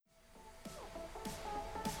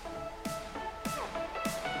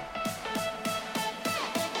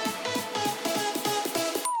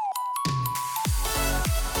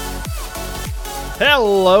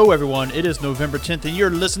Hello, everyone. It is November 10th, and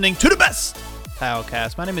you're listening to the best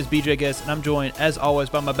Palcast. My name is BJ Guest, and I'm joined, as always,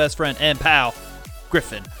 by my best friend and pal,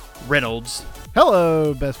 Griffin Reynolds.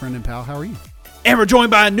 Hello, best friend and pal. How are you? And we're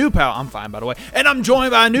joined by a new pal. I'm fine, by the way. And I'm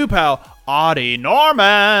joined by a new pal, Audie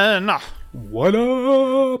Norman. What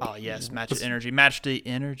up? Oh, yes. Match the energy. Match the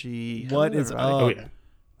energy. What is everybody. up? Oh, yeah.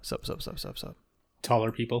 What's up?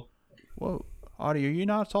 Taller people. Whoa. Audie, are you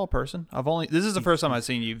not a tall person? This is the first time I've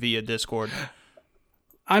seen you via Discord.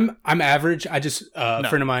 I'm average. I just a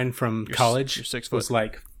friend of mine from college you're 6 foot. was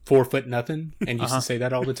like 4 foot nothing and used to say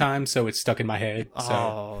that all the time, so it's stuck in my head. So.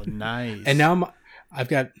 Oh, nice. And now I've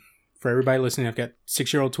got, for everybody listening, I've got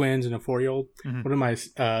 6-year-old twins and a 4-year-old. Mm-hmm. One of my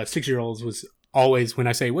 6-year-olds was always, when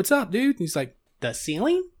I say, "What's up, dude?" He's like, "The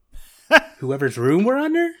ceiling? Whoever's room we're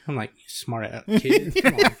under?" I'm like, "You smart ass kid.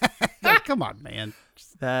 Come on." Come on, man.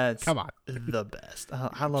 Come on. The best.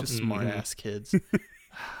 I love smart ass kids.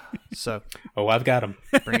 So, I've got them.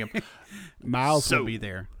 Bring him. Miles will be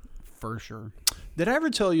there for sure. Did I ever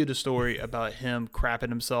tell you the story about him crapping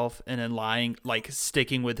himself and then lying, like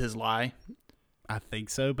sticking with his lie? I think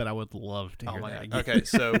so, but I would love to hear that again. Okay,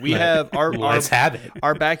 so we have Let's have it.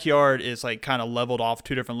 Our backyard is like kind of leveled off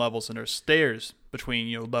 2 different levels, and there's stairs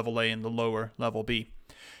between level A and the lower level B.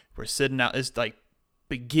 We're sitting out. It's like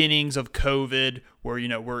beginnings of COVID,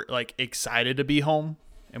 where we're like excited to be home,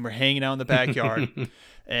 and we're hanging out in the backyard.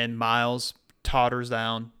 And Miles totters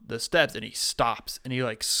down the steps, and he stops, and he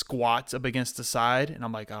like squats up against the side, and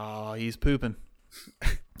I'm like, oh, he's pooping.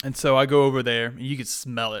 And so I go over there, and you could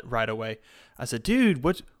smell it right away. I said, "Dude,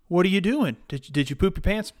 what are you doing? Did you poop your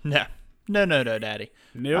pants?" No, Daddy.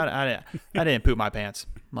 Nope. I didn't poop my pants.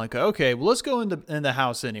 I'm like, okay, well, let's go in the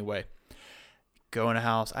house anyway. Go in the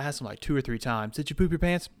house. I asked him like 2 or 3 times, "Did you poop your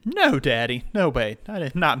pants?" "No, Daddy. No way. I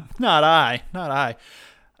didn't. Not I."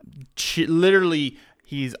 Literally,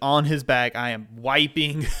 he's on his back. I am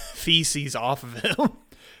wiping feces off of him,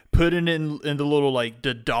 putting it in the little like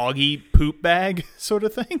the doggy poop bag sort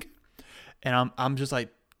of thing. And I'm just like,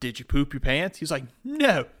 "Did you poop your pants?" He's like,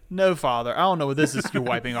 No, Father. I don't know what this is you're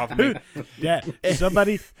wiping off of me. Dad,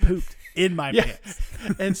 somebody pooped in my pants.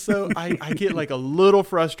 And so I get like a little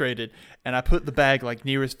frustrated, and I put the bag like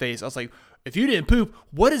near his face. I was like, "If you didn't poop,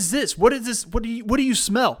 what is this? What is this? What do you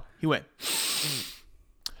smell?" He went,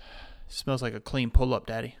 "Smells like a clean pull-up,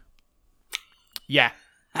 Daddy." Yeah.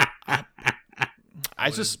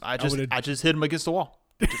 I just hit him against the wall.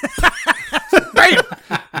 Bam!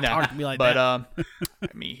 No, Talk to me like but that. I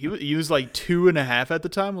mean, he was like 2.5 at the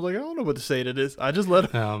time. I was like, I don't know what to say to this. I just let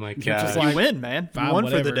him. Oh my god! Just you win, man. Fine, You won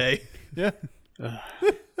for whatever. the day. Yeah.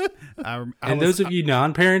 Those of you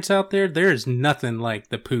non-parents out there is nothing like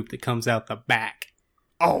the poop that comes out the back.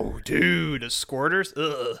 Oh, dude, the squirters.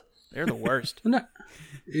 Ugh, they're the worst. No,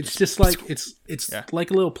 it's just like it's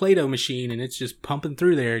like a little Play-Doh machine, and it's just pumping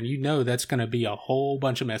through there, and that's going to be a whole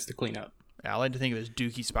bunch of mess to clean up. I like to think of it as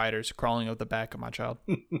dookie spiders crawling up the back of my child.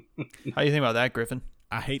 How do you think about that, Griffin?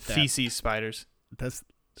 I hate that. Feces spiders.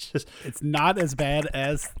 It's not as bad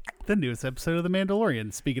as the newest episode of The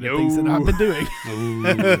Mandalorian, speaking of things that I've been doing.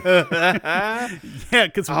 Yeah,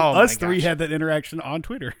 because us three had that interaction on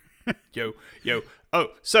Twitter. Yo. Oh,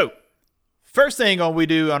 so first thing we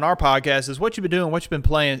do on our podcast is what you've been doing, what you've been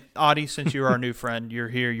playing. Audie, since you're our new friend, you're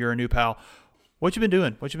here, you're a new pal. What you been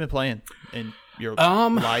doing? What you been playing in your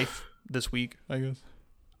life this week, I guess?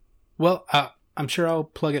 Well, I'm sure I'll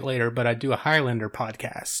plug it later, but I do a Highlander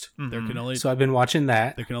podcast. Mm-hmm. So I've been watching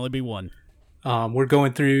that. There can only be one. We're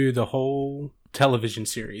going through the whole television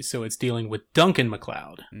series, so it's dealing with Duncan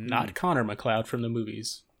MacLeod, not Connor MacLeod from the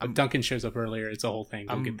movies. Duncan shows up earlier. It's a whole thing.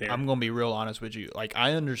 We'll get there. I'm going to be real honest with you. Like,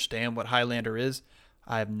 I understand what Highlander is.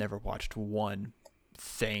 I have never watched one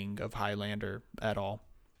thing of Highlander at all.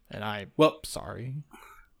 And sorry.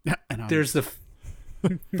 There's the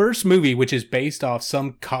first movie, which is based off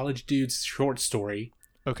some college dude's short story.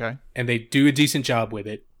 Okay. And they do a decent job with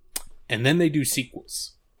it. And then they do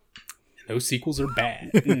sequels. And those sequels are bad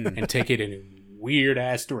and take it in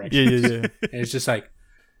weird-ass directions. Yeah. And it's just like,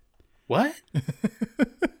 what?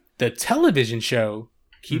 The television show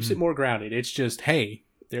keeps it more grounded. It's just, hey,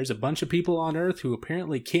 there's a bunch of people on Earth who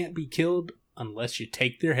apparently can't be killed unless you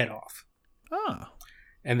take their head off. Oh.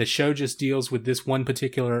 And the show just deals with this one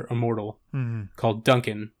particular immortal called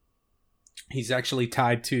Duncan. He's actually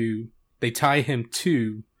they tie him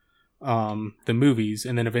to the movies,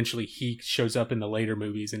 and then eventually he shows up in the later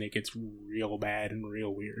movies, and it gets real bad and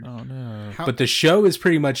real weird. Oh, no. But the show is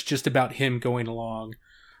pretty much just about him going along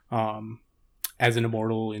as an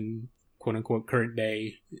immortal in quote-unquote current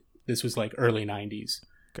day. This was like early 90s.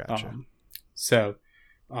 Gotcha. So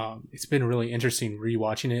it's been really interesting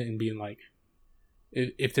rewatching it and being like,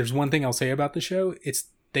 if there's one thing I'll say about the show, it's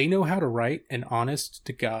they know how to write an honest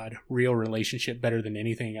to God real relationship better than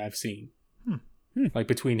anything I've seen. Like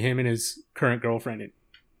between him and his current girlfriend,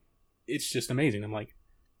 it's just amazing. I'm like,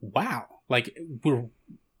 wow. Like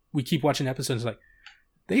we keep watching episodes like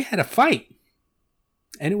they had a fight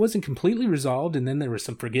and it wasn't completely resolved, and then there was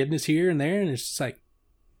some forgiveness here and there, and it's just like,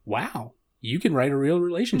 wow, you can write a real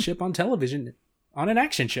relationship on television on an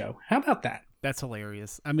action show. How about that? That's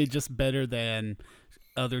hilarious. I mean, just better than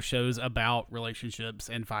other shows about relationships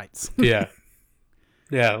and fights. Yeah.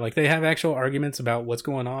 Yeah, like they have actual arguments about what's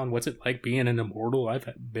going on. What's it like being an immortal?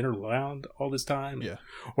 I've been around all this time. Yeah.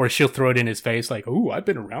 Or she'll throw it in his face like, "Oh, I've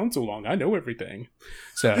been around so long. I know everything."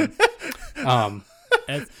 So,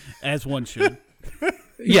 as one should.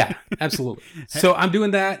 Yeah, absolutely. So I'm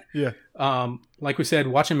doing that. Yeah. Like we said,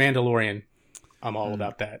 watching Mandalorian. I'm all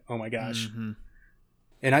about that. Oh my gosh. Mm-hmm.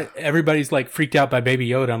 And everybody's like freaked out by Baby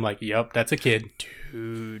Yoda. I'm like, yep, that's a kid.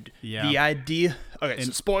 Dude. Yeah. The idea. Okay,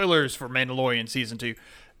 so spoilers for Mandalorian season 2.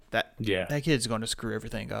 That kid's going to screw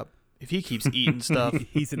everything up. If he keeps eating stuff,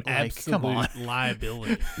 he's an absolute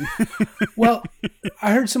liability. Well,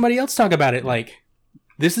 I heard somebody else talk about it. Like,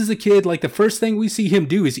 this is a kid, like the first thing we see him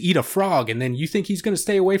do is eat a frog, and then you think he's going to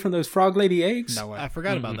stay away from those frog lady eggs? No way. I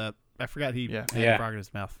forgot about that. I forgot he had a frog in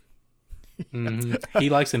his mouth. Mm-hmm. He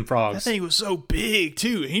likes them frogs. That thing was so big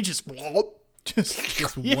too, and he just one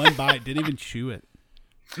bite, didn't even chew it.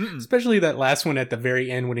 Especially that last one at the very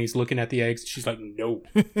end when he's looking at the eggs. She's like, "No,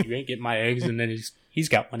 you ain't getting my eggs," and then he's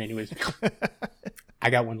got one anyways. I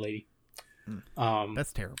got one, lady.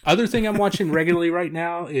 That's terrible. Other thing I'm watching regularly right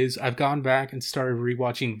now is I've gone back and started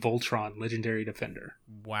rewatching Voltron: Legendary Defender.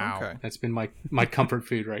 Wow, okay. That's been my comfort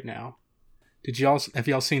food right now. Have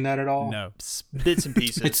y'all seen that at all? No, bits and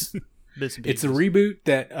pieces. It's a reboot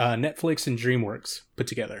that Netflix and DreamWorks put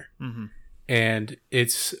together. Mm-hmm. And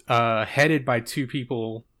it's headed by two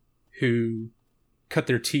people who cut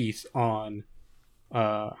their teeth on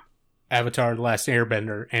Avatar: The Last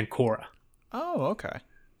Airbender and Korra. Oh, okay.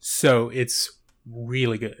 So it's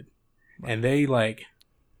really good. Right. And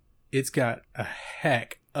it's got a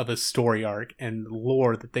heck of a story arc and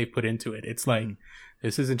lore that they put into it. It's like,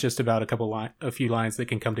 this isn't just about a few lines that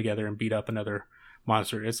can come together and beat up another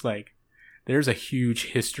monster. It's like, there's a huge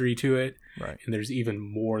history to it, right? And there's even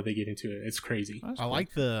more they get into it. It's crazy. I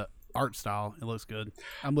like the art style. It looks good.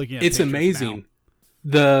 I'm looking at it's amazing.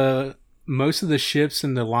 Most of the ships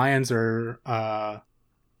and the lions are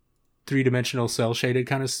 3-dimensional cell shaded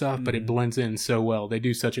kind of stuff, but it blends in so well. They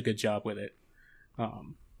do such a good job with it.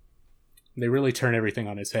 They really turn everything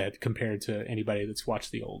on its head compared to anybody that's watched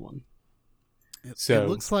the old one. It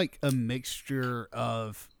looks like a mixture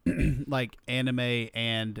of like anime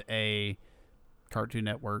and a Cartoon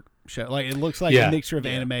Network show. Like, it looks like a mixture of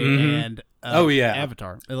anime and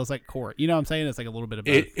Avatar. It looks like Korra. You know what I'm saying? It's like a little bit of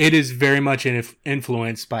both. It is very much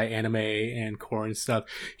influenced by anime and Korra and stuff.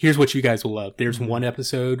 Here's what you guys will love. There's one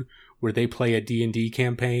episode where they play a D&D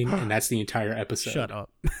campaign, and that's the entire episode. Shut up.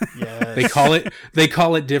 Yes. They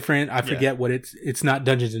call it different. I forget what it's not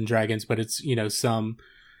Dungeons and Dragons, but it's, some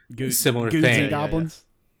similar Goons thing. And goblins.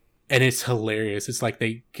 And it's hilarious. It's like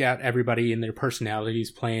they got everybody in their personalities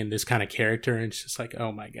playing this kind of character, and it's just like,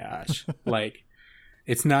 oh my gosh. Like,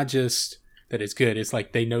 it's not just that it's good. It's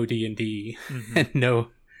like they know D&D and know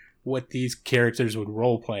what these characters would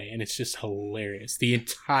role play, and it's just hilarious. The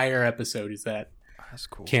entire episode is that's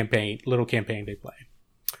cool. Little campaign they play.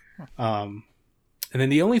 And then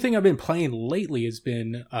the only thing I've been playing lately has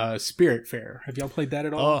been Spiritfarer. Have y'all played that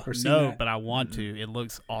at all? Or seen that? But I want to. It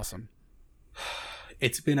looks awesome.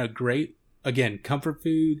 It's been a great, again, comfort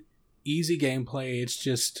food, easy gameplay. It's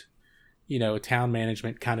just, a town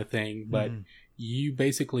management kind of thing. But you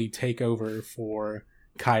basically take over for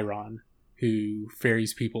Chiron, who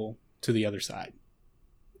ferries people to the other side.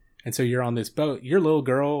 And so you're on this boat. Your little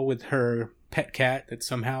girl with her pet cat that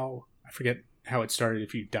somehow, I forget how it started,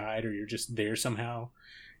 if you died or you're just there somehow.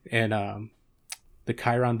 And the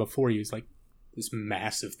Chiron before you is like this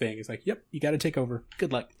massive thing. It's like, yep, you got to take over.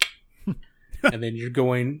 Good luck. And then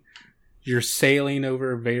you're sailing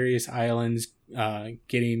over various islands,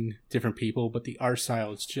 getting different people, but the art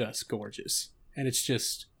style is just gorgeous. And it's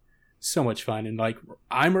just so much fun. And like,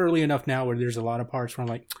 I'm early enough now where there's a lot of parts where I'm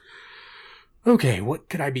like, okay, what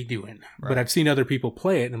could I be doing? Right. But I've seen other people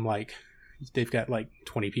play it, and I'm like, they've got like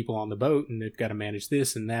 20 people on the boat, and they've got to manage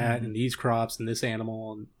this and that, and these crops and this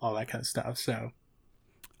animal and all that kind of stuff. So,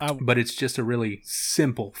 but it's just a really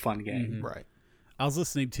simple, fun game. Right. I was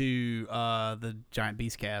listening to the Giant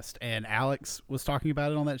Beast cast, and Alex was talking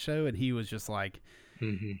about it on that show, and he was just like,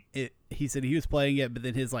 he said he was playing it, but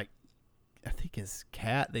then his like I think his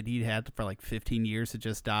cat that he'd had for like 15 years had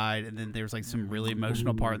just died, and then there's like some really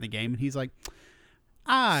emotional part in the game, and he's like,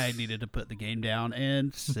 I needed to put the game down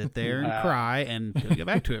and sit there and cry and go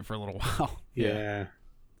back to it for a little while. Yeah.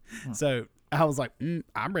 So I was like,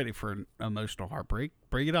 I'm ready for an emotional heartbreak.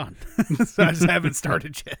 Bring it on. So I just haven't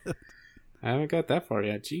started yet. I haven't got that far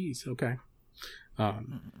yet. Jeez. Okay.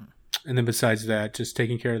 And then besides that, just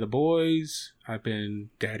taking care of the boys. I've been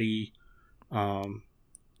daddy,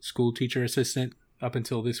 school teacher assistant up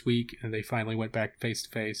until this week, and they finally went back face to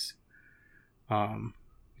face,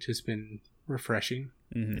 which has been refreshing.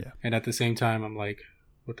 Mm-hmm. Yeah. And at the same time, I'm like,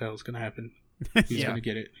 what the hell's going to happen? He's going to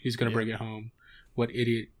get it. He's going to bring it home. What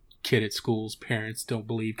idiot kid at school's parents don't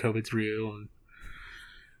believe COVID's real and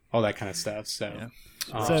all that kind of stuff. So,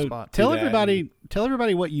 tell everybody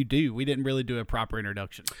what you do. We didn't really do a proper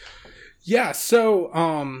introduction. Yeah.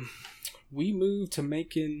 So, we moved to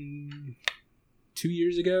Macon 2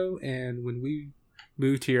 years ago. And when we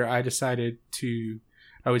moved here, I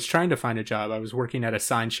was trying to find a job. I was working at a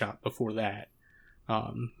sign shop before that.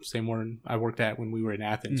 Same one I worked at when we were in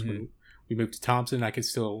Athens. When we moved to Thompson, I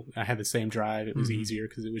had the same drive. It was easier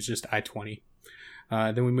because it was just I-20.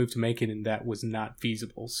 Then we moved to Macon, and that was not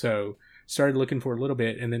feasible. So started looking for a little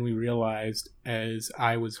bit, and then we realized as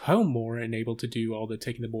I was home more and able to do all the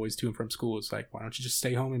taking the boys to and from school, it's like, why don't you just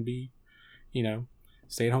stay home and be,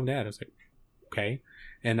 stay-at-home dad? I was like, okay.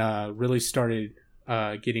 And really started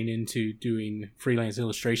getting into doing freelance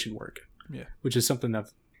illustration work, which is something that,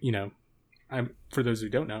 for those who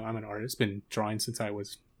don't know, I'm an artist, been drawing since I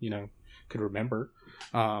was, could remember.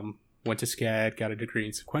 Went to SCAD, got a degree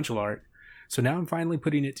in sequential art. So now I'm finally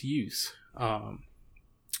putting it to use.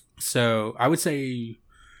 So I would say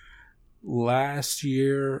last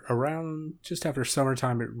year, around just after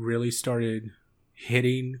summertime, it really started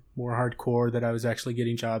hitting more hardcore that I was actually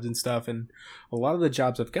getting jobs and stuff. And a lot of the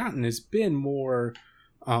jobs I've gotten has been more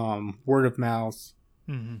word of mouth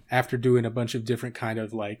after doing a bunch of different kind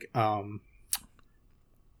of like, what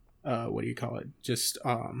do you call it? Just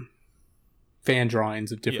fan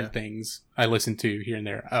drawings of different things I listen to here and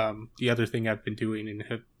there. The other thing I've been doing and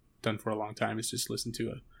have done for a long time is just listen to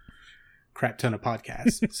a crap ton of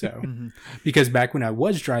podcasts. So because back when I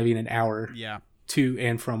was driving an hour to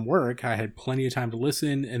and from work, I had plenty of time to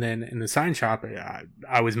listen. And then in the sign shop,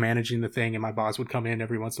 I was managing the thing, and my boss would come in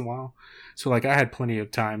every once in a while. So like I had plenty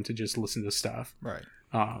of time to just listen to stuff. Right.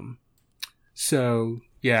 So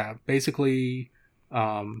yeah, basically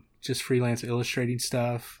just freelance illustrating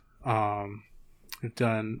stuff. I've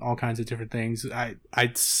done all kinds of different things.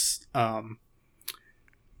 I'd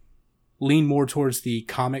lean more towards the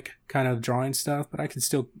comic kind of drawing stuff, but I can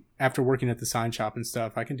still, after working at the sign shop and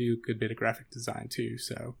stuff, I can do a good bit of graphic design too.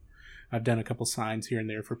 So I've done a couple signs here and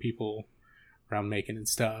there for people around Macon and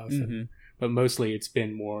stuff. But mostly it's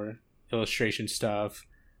been more illustration stuff.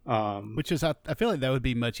 Which is, I feel like that would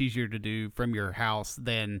be much easier to do from your house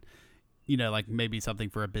than, like maybe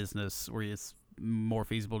something for a business where it's more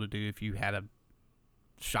feasible to do if you had a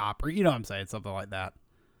shop or, what I'm saying, something like that.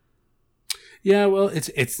 Yeah, well,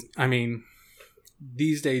 it's I mean,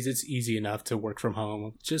 these days it's easy enough to work from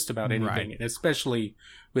home just about anything, and especially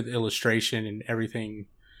with illustration and everything,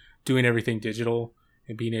 doing everything digital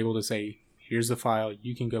and being able to say, here's the file,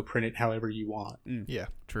 you can go print it however you want. Yeah,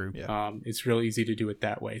 true. Yeah. It's real easy to do it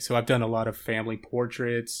that way. So I've done a lot of family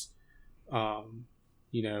portraits,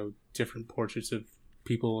 different portraits of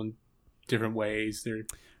people in different ways. They're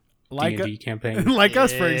like D&D campaign, like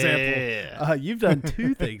us, for example. You've done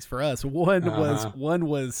two things for us. One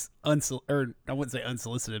was I wouldn't say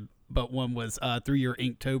unsolicited, but one was through your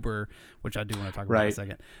Inktober, which I do want to talk about in a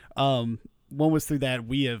second. One was through that.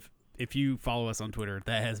 We have, if you follow us on Twitter,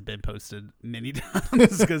 that has been posted many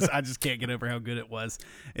times because I just can't get over how good it was.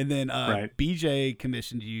 And then BJ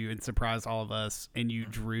commissioned you and surprised all of us, and you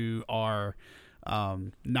drew our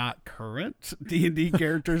not current D&D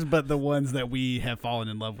characters, but the ones that we have fallen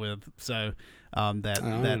in love with. So that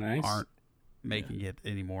nice. aren't making it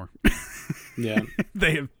anymore. Yeah,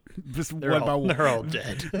 they have just they're all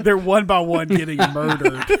dead. They're one by one getting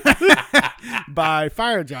murdered by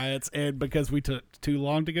fire giants, and because we took too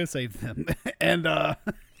long to go save them, and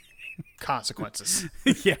consequences.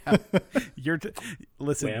 Yeah,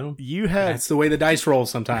 listen. Well, you have. That's the way the dice roll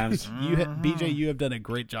sometimes. BJ, you have done a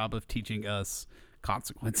great job of teaching us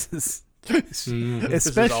consequences. Especially this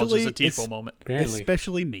is all just a teachable moment. Apparently.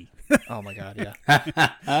 Especially me. Oh my god,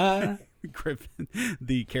 yeah. Griffin,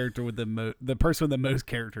 the character with the person with the most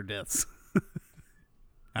character deaths.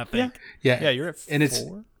 I think. Yeah. You're at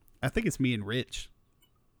 4. I think it's me and Rich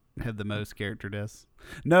have the most character deaths.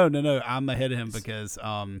 No. I'm ahead of him because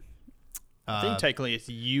I think technically it's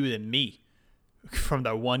you and me from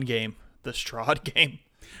that one game the Strahd game.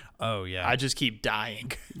 Oh yeah, I just keep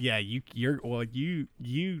dying. Yeah, you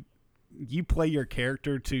play your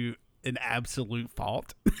character to an absolute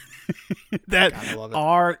fault. That God, I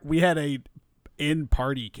love it. We had a in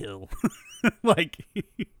party kill. Like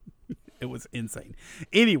it was insane.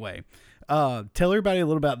 Anyway, tell everybody a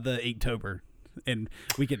little about the Inktober, and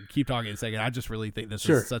we can keep talking in a second. I just really think this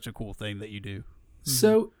is such a cool thing that you do.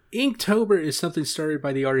 So Inktober is something started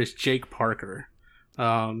by the artist Jake Parker.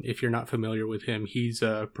 If you're not familiar with him, he's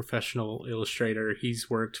a professional illustrator. He's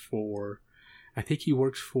worked for, I think he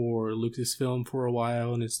worked for Lucasfilm for a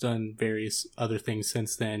while and has done various other things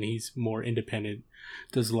since then. He's more independent,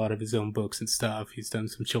 does a lot of his own books and stuff. He's done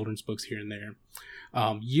some children's books here and there.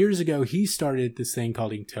 Years ago, he started this thing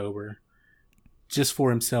called Inktober just for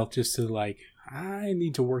himself, just to like, I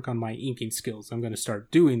need to work on my inking skills. I'm going to start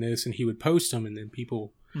doing this. And he would post them, and then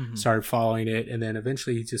people started following it. And then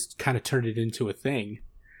eventually he just kind of turned it into a thing.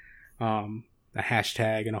 A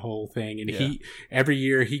hashtag and a whole thing. And he every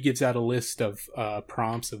year he gives out a list of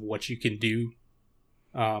prompts of what you can do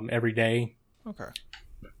every day. Okay.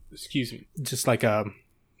 Excuse me. Just like a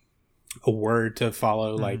word to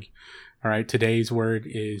follow. Like, all right, today's word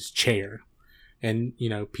is chair. And, you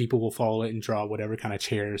know, people will follow it and draw whatever kind of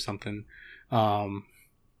chair or something.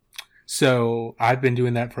 So I've been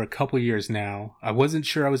doing that for a couple years now. I wasn't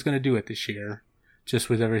sure I was going to do it this year, just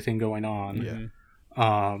with everything going on.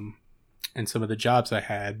 Yeah. And some of the jobs I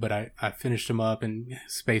had, but I finished them up and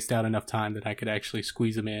spaced out enough time that I could actually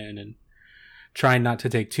squeeze them in, and trying not to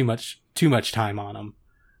take too much time on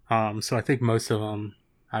them. So I think most of them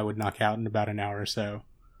I would knock out in about an hour or so,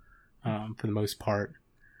 for the most part.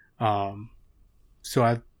 So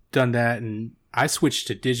I've done that, and I switched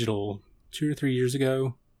to digital 2 or 3 years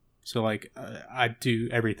ago. So like I do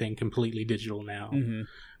everything completely digital now.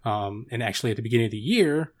 And actually at the beginning of the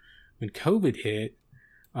year when COVID hit,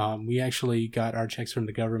 we actually got our checks from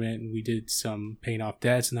the government, and we did some paying off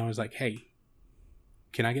debts. And I was like, hey,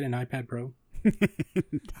 can I get an iPad Pro?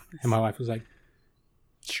 And my wife was like,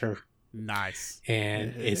 sure. Nice.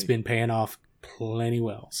 And it's been paying off plenty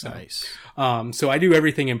well. So, nice. So I do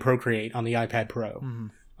everything in Procreate on the iPad Pro.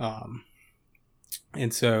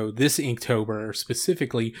 And so this Inktober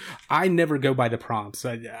specifically, I never go by the prompts.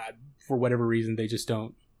 For whatever reason, they just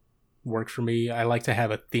don't work for me. I like to have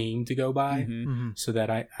a theme to go by so that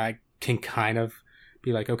I can kind of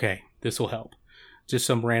be like, okay, this will help. Just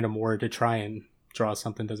some random word to try and draw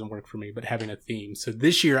something doesn't work for me, but having a theme. So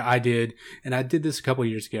this year I did, and I did this a couple of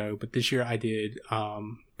years ago, but this year I did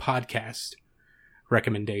podcast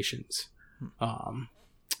recommendations.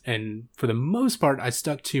 And for the most part, I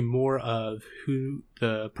stuck to more of who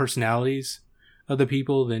the personalities of the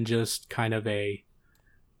people than just kind of a,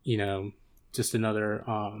 you know, just another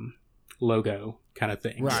logo kind of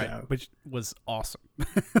thing. Right, so. Which was awesome.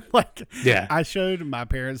 Like, yeah, I showed my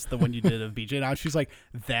parents the one you did of BJ, and she's like,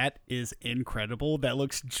 that is incredible. That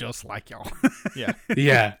looks just like y'all. Yeah.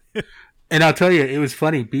 Yeah. And I'll tell you, it was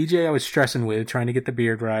funny. BJ I was stressing with, trying to get the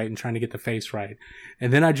beard right and trying to get the face right.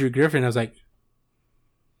 And then I drew Griffin, and I was like,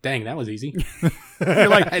 dang, that was easy. You're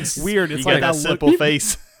like, it's weird. It's like a simple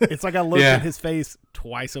face. It's like I looked at his face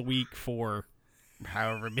twice a week for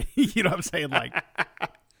however many, you know what I'm saying? Like,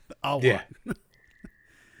 a lot. Yeah.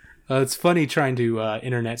 It's funny trying to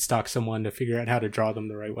internet stalk someone to figure out how to draw them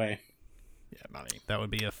the right way. Yeah, I mean, that would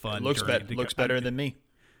be a fun. Looks better than me.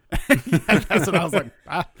 That's what I was like.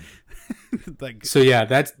 Like, so yeah,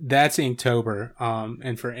 that's Inktober.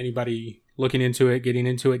 And for anybody looking into it, getting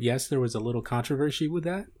into it, yes, there was a little controversy with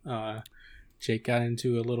that. Jake got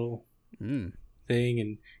into a little thing,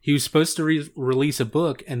 and he was supposed to release a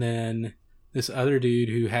book, and then this other dude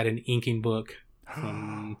who had an inking book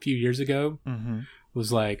from a few years ago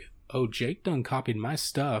was like, oh, Jake done copied my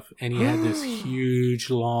stuff, and he had this huge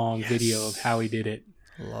long video of how he did it.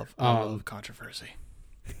 I love controversy.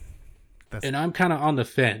 And I'm kind of on the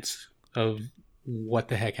fence of what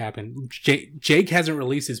the heck happened. Jake hasn't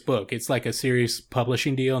released his book. It's like a serious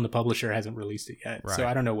publishing deal, and the publisher hasn't released it yet. Right. So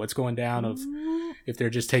I don't know what's going down, of if they're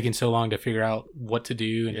just taking so long to figure out what to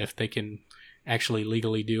do and if they can actually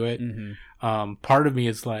legally do it. Part of me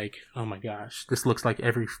is like, oh my gosh, this looks like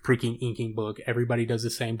every freaking inking book. Everybody does the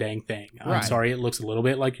same dang thing. I'm sorry, it looks a little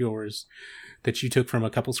bit like yours that you took from a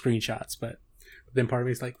couple screenshots, but then part of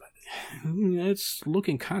me is like, it's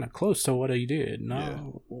looking kind of close to what you did.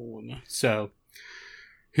 No. Yeah. So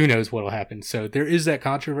who knows what'll happen. So there is that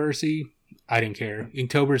controversy. I didn't care.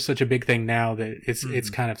 Inktober is such a big thing now that it's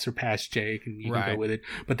kind of surpassed Jake, and you can go with it.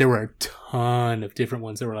 But there were a ton of different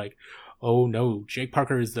ones that were like, oh no, Jake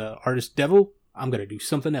Parker is the artist devil. I'm going to do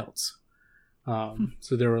something else.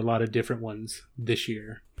 So there were a lot of different ones this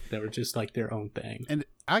year that were just like their own thing. And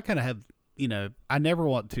I kind of have I never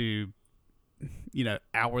want to,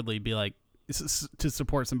 outwardly be like, to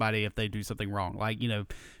support somebody if they do something wrong. Like,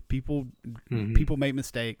 people make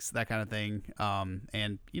mistakes, that kind of thing.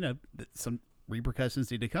 And, some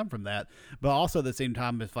repercussions need to come from that. But also at the same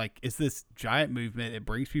time, it's this giant movement. It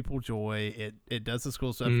brings people joy. It does this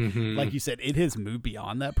cool stuff. Mm-hmm. Like you said, it has moved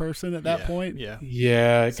beyond that person at that point. Yeah.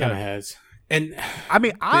 Yeah, it kind of has. And I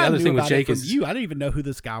mean, I other knew thing with about Jake it from is you. I didn't even know who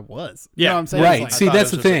this guy was. Yeah, you know what I'm saying? Right. See,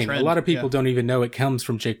 that's the thing. A lot of people Yeah. don't even know it comes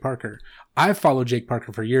from Jake Parker. I've followed Jake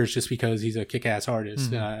Parker for years just because he's a kick-ass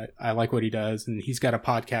artist. I like what he does, and he's got a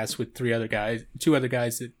podcast with two other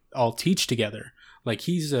guys that all teach together. Like,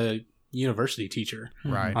 he's a university teacher,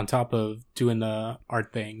 right, on top of doing the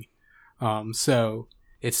art thing. So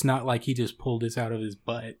it's not like he just pulled this out of his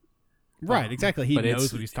butt. Right, exactly. He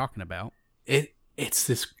knows what he's talking about. It's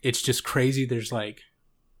just crazy. There's like,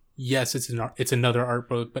 yes, it's another art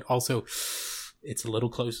book, but also it's a little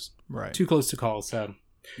close, right, too close to call. So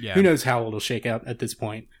yeah, who knows how it'll shake out at this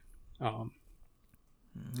point.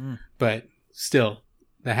 But still,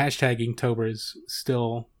 the hashtag Inktober is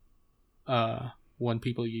still one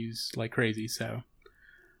people use like crazy. So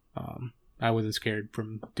I wasn't scared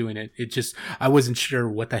from doing it. I wasn't sure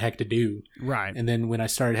what the heck to do. Right. And then when I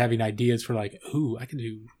started having ideas for like,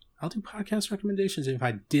 I'll do podcast recommendations. And if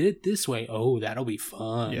I did it this way, that'll be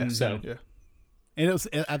fun. Yeah. So, yeah. And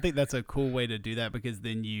I think that's a cool way to do that, because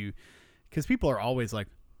then because people are always like,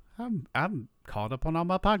 I'm caught up on all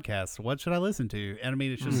my podcasts. What should I listen to? And I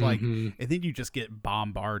mean, it's just like, and then you just get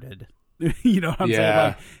bombarded. You know what I'm saying?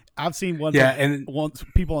 Like, I've seen once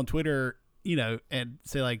people on Twitter, and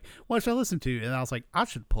say like, what should I listen to? And I was like, I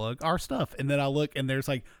should plug our stuff. And then I look, and there's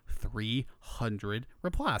like 300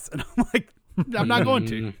 replies. And I'm like, I'm not going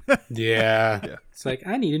to. Yeah. It's like,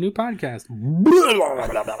 I need a new podcast.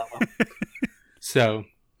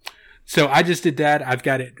 So I just did that. I've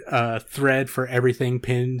got a thread for everything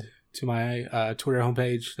pinned to my Twitter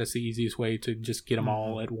homepage. That's the easiest way to just get them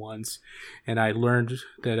all at once. And I learned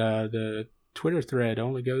that the Twitter thread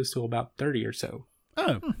only goes to about 30 or so.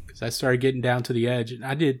 Oh. Because I started getting down to the edge. And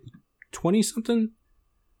I did 20-something.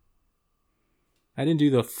 I didn't do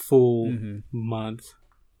the full month.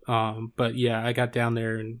 But yeah, I got down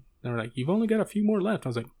there and they were like, you've only got a few more left. I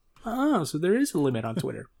was like, so there is a limit on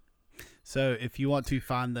Twitter. So if you want to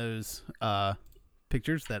find those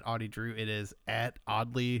pictures that Audie drew, it is at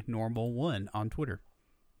Oddly Normal 1 on Twitter.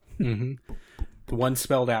 The one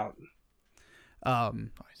spelled out.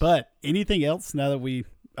 But anything else now that we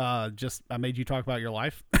I made you talk about your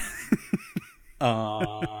life?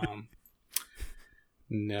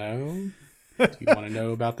 No. Do you want to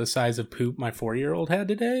know about the size of poop my 4-year-old had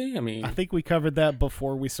today? I mean, I think we covered that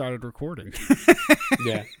before we started recording.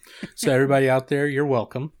 Yeah. So everybody out there, you're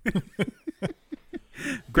welcome.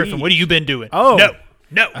 Griffin, what have you been doing? Oh,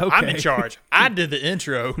 no, okay. I'm in charge. I did the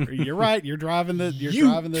intro. You're right. You're driving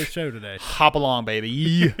the show today. Hop along,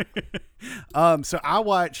 baby. So I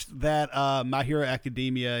watched that My Hero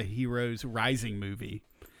Academia Heroes Rising movie.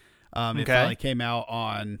 It finally came out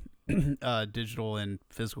on digital and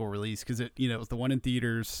physical release, because it was the one in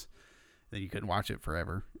theaters, then you couldn't watch it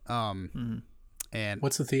forever. And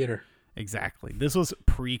what's the theater? Exactly. This was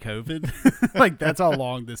pre-COVID. Like, that's how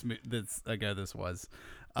long this ago this was.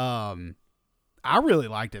 I really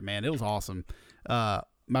liked it, man. It was awesome.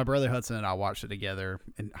 My brother Hudson and I watched it together,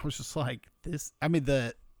 and I was just like, this. I mean,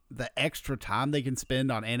 the extra time they can spend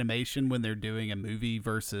on animation when they're doing a movie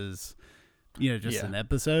versus, an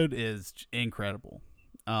episode is incredible.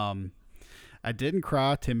 I didn't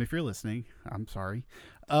cry, Tim, if you're listening. I'm sorry.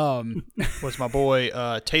 Was my boy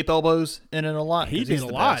Tape Elbows in it a lot? He did a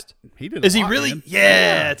lot. Best. He did. Is a he lot, really? Man.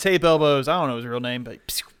 Yeah, Tape Elbows. I don't know his real name, but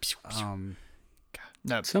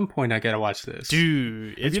no. At some point, I gotta watch this,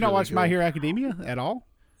 dude. Have you not watched My Hero Academia at all?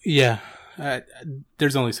 Yeah.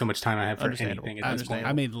 There's only so much time I have for anything at this point.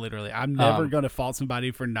 I mean, literally, I'm never going to fault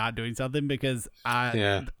somebody for not doing something, because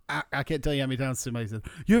I can't tell you how many times somebody says,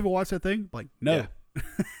 "You ever watch that thing?" Like, no. Yeah.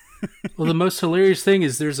 Well, the most hilarious thing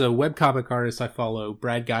is there's a webcomic artist I follow,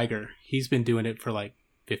 Brad Geiger. He's been doing it for like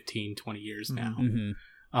 15, 20 years now.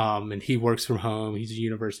 And he works from home. He's a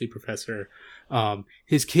university professor.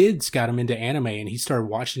 His kids got him into anime, and he started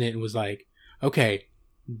watching it and was like, okay,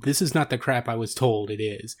 this is not the crap I was told it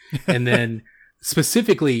is. And then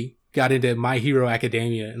specifically got into My Hero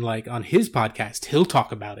Academia, and like on his podcast, he'll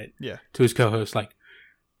talk about it to his co-host, like,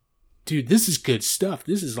 dude, this is good stuff.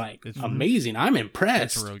 This is like amazing. I'm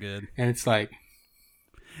impressed. It's real good. And it's like,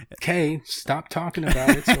 okay, stop talking about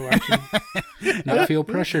it so I can not feel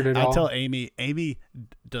pressured at all. I tell Amy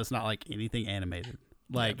does not like anything animated.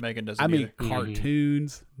 Like, Megan doesn't either.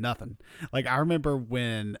 Cartoons, nothing. Like, I remember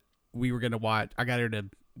when we were going to watch, I got her to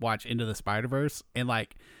watch Into the Spider-Verse, and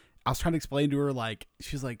like I was trying to explain to her, like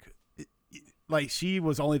she's like she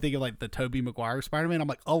was only thinking like the Tobey Maguire Spider-Man. I'm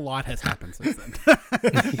like, a lot has happened since then.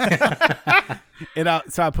 And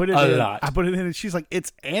so I put it in. I put it in, and she's like,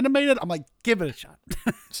 it's animated. I'm like, give it a shot.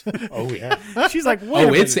 Oh yeah. She's like, wait.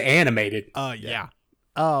 Oh, it's animated. Yeah.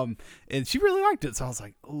 And she really liked it. So I was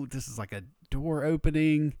like, oh, this is like a door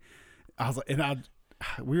opening. I was like, and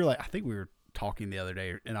we were like, I think we were talking the other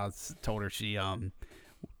day, and I told her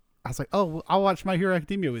I was like, oh, I'll watch My Hero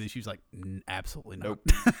Academia with you. She was like, absolutely not. Nope.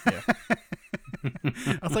 Yeah.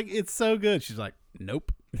 I was like, it's so good. She's like,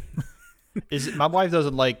 nope. My wife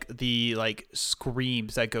doesn't like the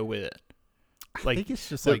screams that go with it. Like, I think it's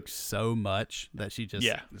just like so much that she just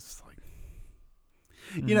it's like,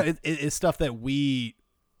 you know, it's stuff that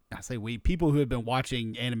people who have been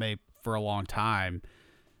watching anime for a long time.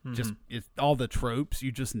 Just it's all the tropes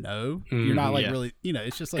you just know. You're not like really, you know,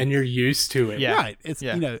 it's just like, and you're used to it. Yeah. Right. It's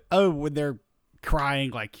you know, when they're crying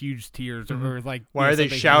like huge tears or like, why are they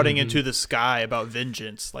shouting into the sky about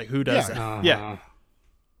vengeance? Like, who does that? Yeah.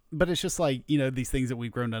 But it's just like, you know, these things that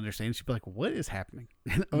we've grown to understand. She'd be like, what is happening?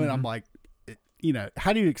 And I'm like, you know,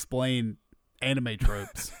 how do you explain anime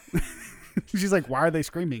tropes? She's like, why are they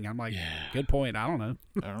screaming? I'm like, good point. I don't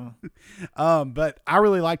know. But I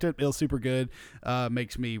really liked it. It was super good.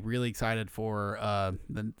 Makes me really excited for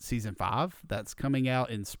the season 5 that's coming out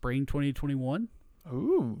in spring 2021.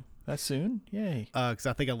 Ooh, that's soon. Yay. Because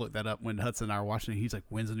I think I looked that up when Hudson and I were watching it. He's like,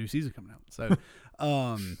 when's the new season coming out? So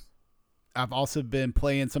I've also been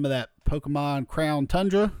playing some of that Pokemon Crown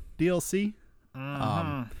Tundra DLC.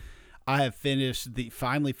 I have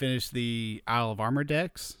finally finished the Isle of Armor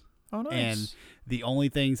decks. Oh, nice. And the only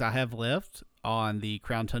things I have left on the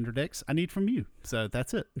Crown Tundra decks I need from you. So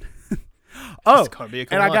that's it. Oh,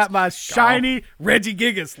 and I got my shiny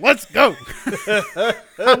Regigigas. Let's go.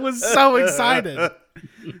 I was so excited.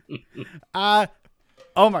 Oh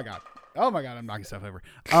my God, I'm knocking stuff over.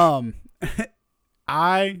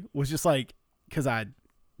 I was just like,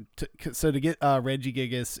 so to get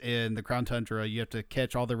Regigigas in the Crown Tundra, you have to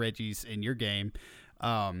catch all the Regis in your game.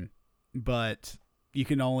 But you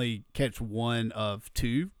can only catch one of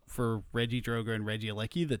 2 for Regidroga and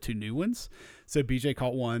Regieleki, the 2 new ones. So BJ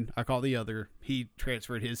caught one, I caught the other. He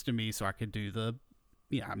transferred his to me so I could do the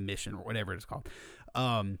mission or whatever it's called.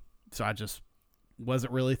 So I just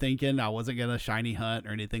wasn't really thinking. I wasn't gonna shiny hunt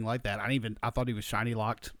or anything like that. I thought he was shiny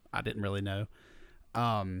locked. I didn't really know.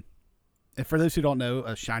 And for those who don't know,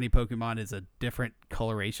 a shiny Pokemon is a different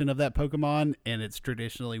coloration of that Pokemon, and it's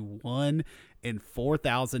traditionally 1 in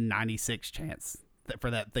 4,096 chance for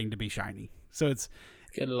that thing to be shiny. So it's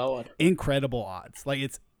good Lord, incredible odds. Like,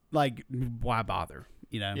 it's like, why bother?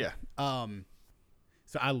 You know? Yeah.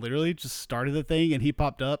 So I literally just started the thing, and he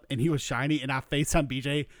popped up, and he was shiny, and I FaceTime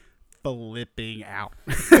BJ flipping out.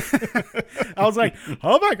 I was like,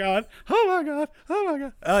 oh my God.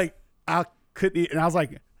 Like, I couldn't, and I was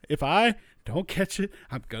like, if I don't catch it,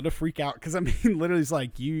 I'm gonna freak out. Because I mean, literally, it's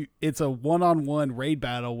like it's a 1-on-1 raid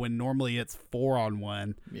battle when normally it's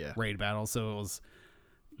 4-on-1 raid battle. So it was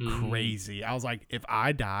crazy. I was like, if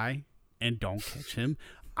I die and don't catch him,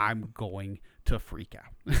 I'm going to freak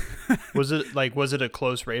out. Was it a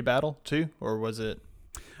close raid battle too, or was it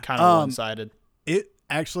kind of one-sided? It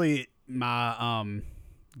actually, my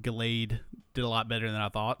Gallade did a lot better than I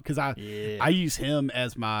thought, because I use him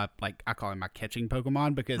as my, like, I call him my catching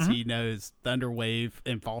Pokemon, because he knows Thunder Wave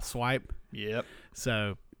and False Swipe. Yep.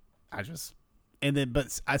 So since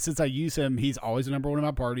I use him, he's always the number 1 in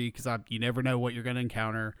my party, because you never know what you're going to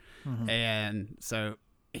encounter. And so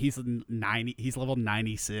he's level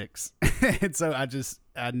 96. And so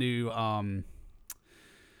I knew,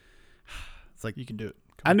 it's like, you can do it.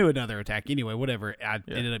 I knew another attack anyway, whatever I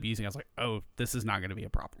ended up using. I was like, oh, this is not going to be a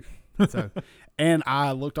problem. So, and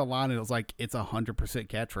I looked online, and it was like, it's 100%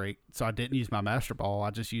 catch rate. So I didn't use my Master Ball. I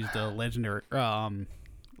just used a legendary,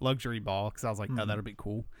 luxury ball, because I was like, oh, that'll be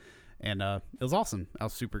cool. And it was awesome. I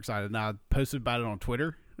was super excited. And I posted about it on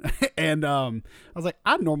Twitter. And I was like,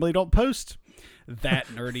 I normally don't post that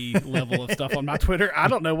nerdy level of stuff on my Twitter. I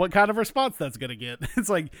don't know what kind of response that's going to get. It's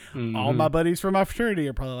like, all my buddies from my fraternity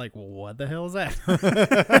are probably like, well, what the hell is that?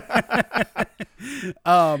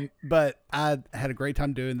 But I had a great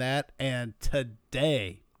time doing that. And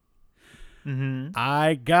today,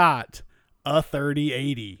 I got a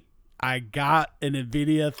 3080. I got an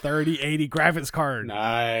NVIDIA 3080 graphics card.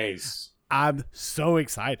 Nice. I'm so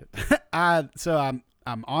excited.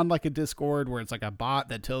 I'm on like a Discord where it's like a bot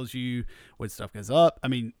that tells you when stuff goes up. I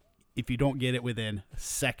mean, if you don't get it within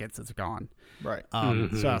seconds, it's gone. Right.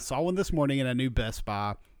 So I saw one this morning, and I knew Best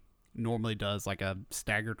Buy normally does like a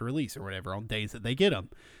staggered release or whatever on days that they get them.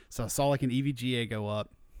 So I saw like an EVGA go up,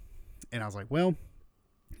 And I was like, well,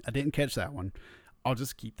 I didn't catch that one. I'll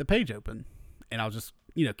just keep the page open and I'll just,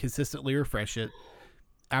 consistently refresh it.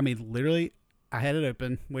 I mean, literally, I had it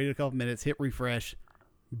open, waited a couple minutes, hit refresh,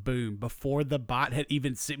 boom. Before the bot had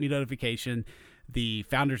even sent me notification, the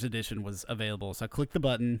Founders Edition was available. So I clicked the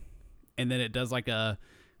button and then it does like a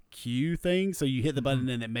queue thing. So you hit the button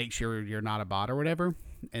and it makes sure you're not a bot or whatever.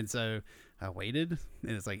 And so I waited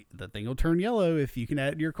and it's like, the thing will turn yellow if you can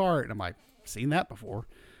add it to your cart. And I'm like, seen that before.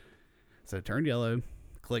 So it turned yellow,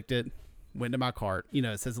 clicked it, went to my cart.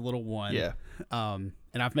 It says a little 1. Yeah. And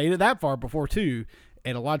I've made it that far before too.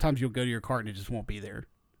 And a lot of times you'll go to your cart and it just won't be there.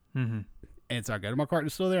 Mm-hmm. And so I go to my cart and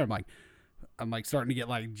it's still there. I'm like starting to get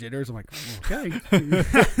like jitters. I'm like, okay.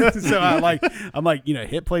 So I'm like,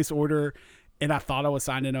 hit place order. And I thought I was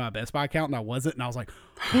signed into my Best Buy account and I wasn't. And I was like,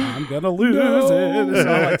 I'm going to lose it.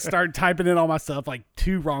 So I started typing in all my stuff, like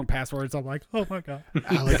 2 wrong passwords. I'm like, oh my God.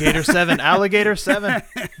 Alligator 7.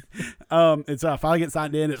 And so I finally get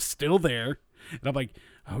signed in. It's still there. And I'm like,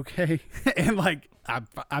 okay. And like,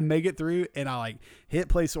 I make it through and I like hit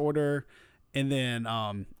place order. And then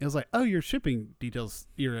it was like, oh, your shipping details,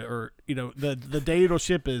 the date it'll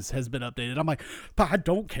ship has been updated. I'm like, but I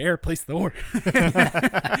don't care. Place the order.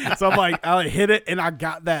 So I'm like, I hit it and I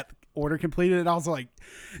got that order completed. And I was like,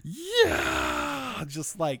 yeah,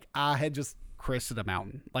 just like I had just crested a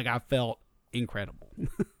mountain. Like I felt incredible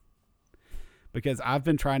because I've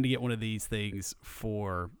been trying to get one of these things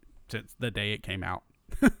since the day it came out.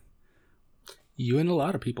 You and a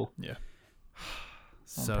lot of people. Yeah.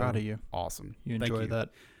 So I'm proud of you. Awesome. You enjoy that.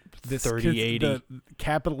 This 30-80. The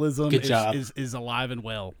capitalism Good job. is alive and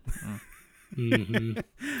well. Mm-hmm.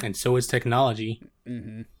 And so is technology.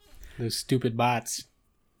 Mm-hmm. Those stupid bots.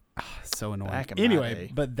 So annoying. Back in my Anyway,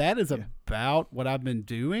 day. but that is about what I've been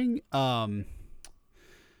doing. I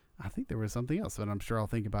think there was something else, but I'm sure I'll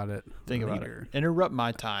think about it later. Interrupt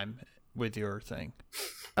my time with your thing.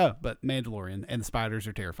 Oh, but Mandalorian and the spiders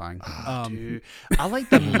are terrifying. Dude, I like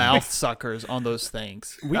the mouth suckers on those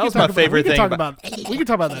things. That was my favorite thing. We can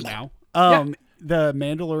talk about that now. The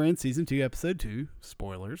Mandalorian season 2, episode 2.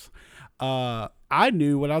 Spoilers. I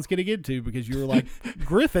knew what I was going to get to because you were like,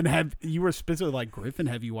 Griffin, have you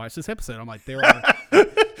watched this episode? I'm like, there are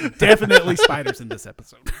definitely spiders in this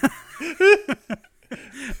episode.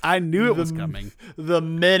 I knew it was coming. The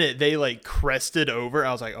minute they like crested over,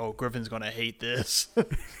 I was like, "Oh, Griffin's gonna hate this."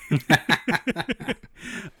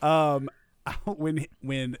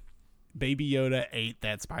 When Baby Yoda ate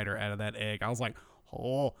that spider out of that egg, I was like,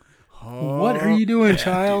 "Oh, what are you doing,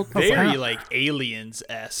 child?" Very like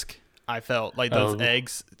aliens-esque. I felt like those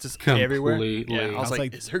eggs just everywhere. Yeah, I was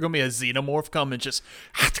like, "Is there gonna be a xenomorph come and just?"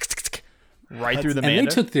 Through the Mando. And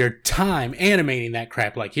they took their time animating that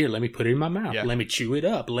crap. Like, here, let me put it in my mouth. Yeah. Let me chew it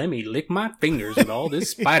up. Let me lick my fingers with all this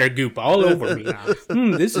spider goop all over me.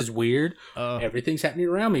 This is weird. Everything's happening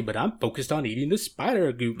around me, but I'm focused on eating the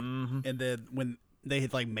spider goop. Mm-hmm. And then when they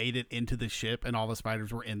had like made it into the ship and all the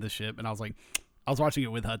spiders were in the ship, and I was watching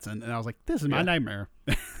it with Hudson, and I was like, this is my nightmare.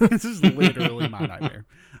 This is literally my nightmare.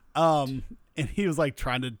 And he was like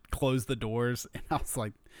trying to close the doors, and I was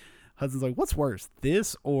like, Hudson's like, what's worse,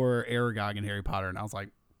 this or Aragog in Harry Potter? And I was like,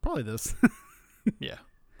 probably this. Yeah.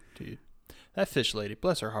 Dude. That fish lady,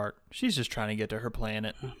 bless her heart. She's just trying to get to her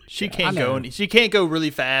planet. She can't go really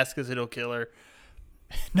fast because it'll kill her.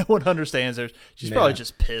 No one understands her. She's probably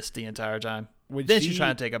just pissed the entire time. She's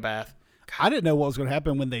trying to take a bath. I didn't know what was going to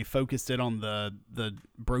happen when they focused it on the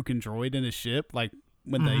broken droid in his ship. Like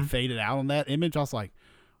when they faded out on that image, I was like,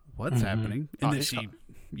 what's happening? And then she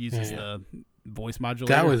uses the voice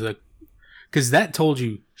modulator. That was because that told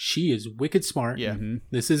you she is wicked smart. Yeah. Mm-hmm.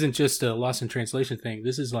 This isn't just a lost in translation thing.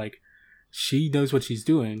 This is like, she knows what she's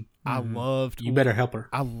doing. You better help her.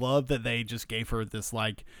 I love that they just gave her this,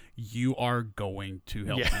 like, you are going to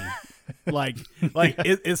help me. Like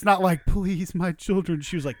it's not like, please, my children.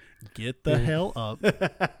 She was like, get the hell up.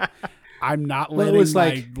 I'm not letting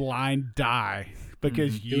my line die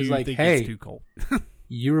because you think it's too cold.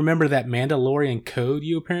 You remember that Mandalorian code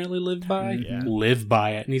you apparently lived by? Yeah. Live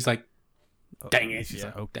by it. And he's like, dang it. She's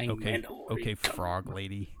like, okay, frog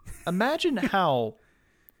lady. Imagine how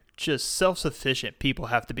just self-sufficient people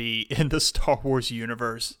have to be in the Star Wars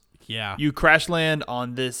universe. Yeah. You crash land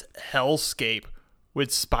on this hellscape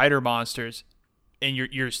with spider monsters, and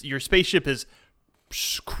your spaceship is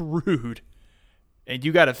screwed, and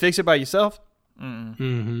you got to fix it by yourself?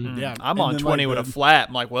 Yeah. I'm on 20 with a flat.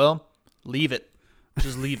 I'm like, well, leave it.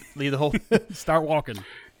 Just leave the whole... Start walking.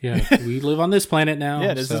 Yeah, we live on this planet now.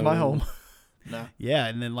 Yeah, this is my home. No. Yeah,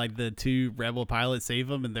 and then like the 2 rebel pilots save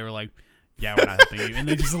them, and they were like, yeah, we're not helping you. And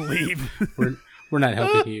they just leave. We're not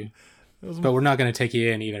helping you. But we're not going to take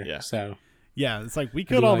you in either. Yeah. So Yeah, it's like, we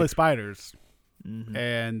killed all the spiders. Mm-hmm.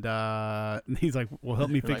 And he's like, well, help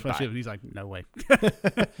me fix my ship. And he's like, no way.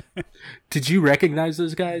 Did you recognize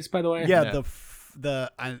those guys, by the way? Yeah, no.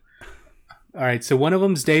 All right, so one of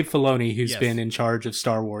them's Dave Filoni, who's been in charge of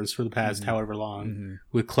Star Wars for the past however long,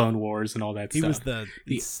 with Clone Wars and all that stuff. He was the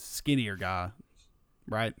skinnier guy,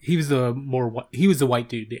 right? He was the white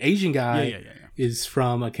dude. The Asian guy is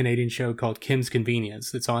from a Canadian show called Kim's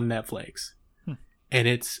Convenience that's on Netflix.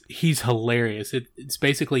 And he's hilarious. It's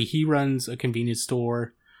basically, he runs a convenience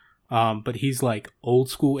store, but he's like old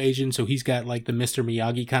school Asian, so he's got like the Mr.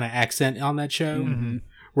 Miyagi kind of accent on that show. Mm-hmm.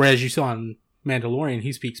 Whereas you saw on Mandalorian,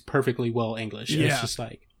 he speaks perfectly well English. Yeah. It's just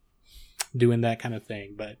like doing that kind of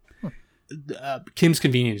thing. But Kim's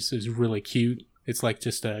Convenience is really cute. It's like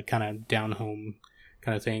just a kind of down home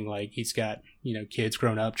kind of thing. Like, he's got, kids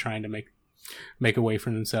grown up trying to make a way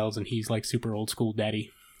for themselves, and he's like super old school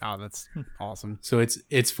daddy. Oh, that's awesome. So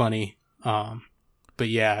it's funny. But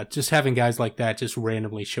yeah, just having guys like that just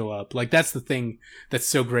randomly show up. Like, that's the thing that's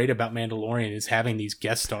so great about Mandalorian, is having these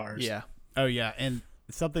guest stars. Yeah. Oh yeah. And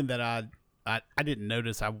something that I didn't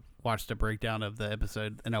notice, I watched a breakdown of the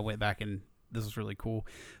episode and I went back, and this was really cool.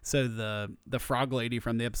 So the frog lady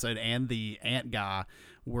from the episode and the ant guy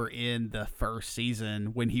were in the first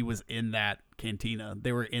season when he was in that cantina.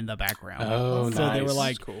 They were in the background. Oh, so nice. They were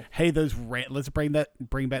like, cool. Hey, let's bring back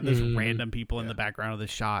those random people in the background of the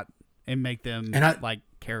shot and make them like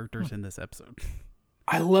characters in this episode.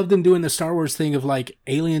 I love them doing the Star Wars thing of like,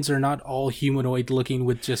 aliens are not all humanoid looking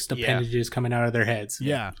with just appendages coming out of their heads.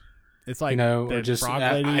 Yeah. It's like, or just,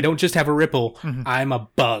 I don't just have a ripple. Mm-hmm. I'm a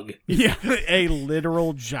bug. Yeah, a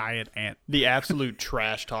literal giant ant. The absolute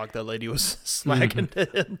trash talk that lady was slacking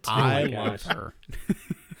into. I love her.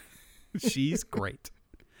 She's great.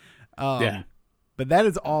 Yeah. But that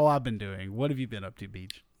is all I've been doing. What have you been up to,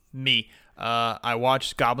 Beach? Me. I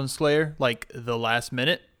watched Goblin Slayer, like, the last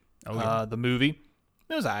minute. The movie.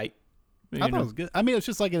 It was alright. I thought it was good. I mean, it's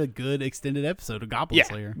just like a good extended episode of Goblin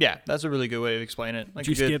Slayer. Yeah, that's a really good way of explaining it. Like,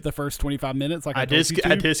 did you skip the first 25 minutes? Like I did skip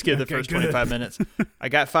the first 25 minutes. I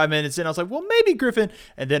got 5 minutes in. I was like, well, maybe Griffin.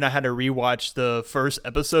 And then I had to rewatch the first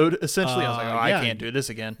episode, essentially. I was like, I can't do this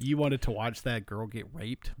again. You wanted to watch that girl get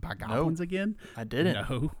raped by goblins again? I didn't.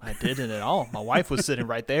 No. I didn't at all. My wife was sitting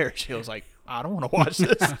right there. She was like, I don't want to watch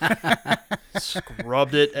this.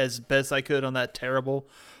 Scrubbed it as best I could on that terrible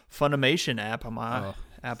Funimation app on my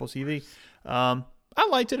Apple TV. I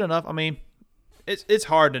liked it enough. I mean, it's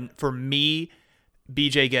hard for me,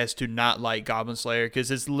 BJ Guest, to not like Goblin Slayer,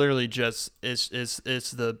 because it's literally just it's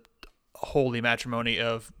the holy matrimony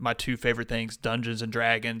of my two favorite things, Dungeons and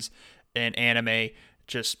Dragons and anime,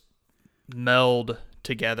 just meld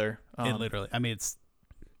together. It literally, I mean, it's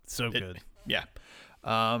so good. Yeah.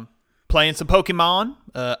 Playing some Pokemon.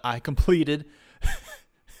 I completed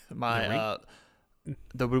my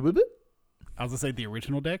I was going to say the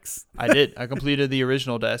original decks. I did. I completed the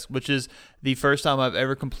original decks, which is the first time I've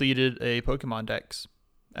ever completed a Pokemon decks.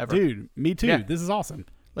 Ever. Dude, me too. Yeah. This is awesome.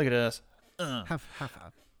 Look at this. High five.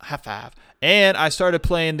 High five. And I started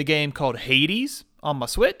playing the game called Hades on my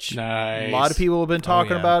Switch. Nice. A lot of people have been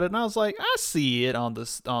talking about it, and I was like, I see it on the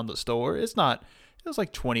store. It was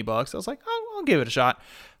like $20. I was like, I'll give it a shot.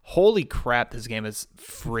 Holy crap, this game is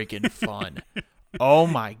freaking fun. Oh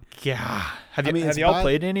my God. Have y'all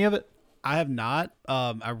played any of it? I have not.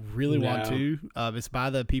 I really want to. It's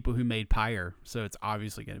by the people who made Pyre, so it's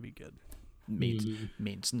obviously going to be good.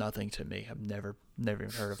 Means nothing to me. I've never even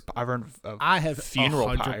heard of. I've heard of I have funeral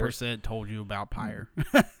 100% told you about Pyre.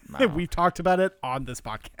 We've talked about it on this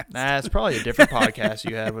podcast. Nah, it's probably a different podcast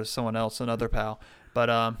you had with someone else, another pal.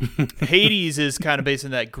 But Hades is kind of based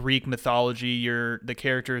in that Greek mythology. The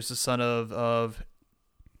character is the son of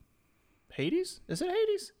Hades. Is it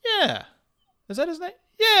Hades? Yeah. Is that his name?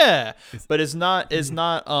 Yeah, but it's not.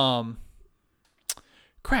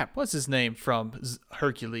 Crap. What's his name from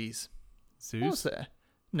Hercules? Zeus. What's that?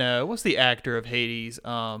 No. What's the actor of Hades?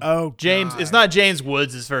 James. God. It's not James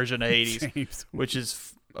Woods' version of Hades, which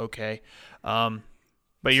is okay.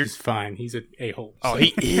 But he's fine. He's an a-hole. Oh,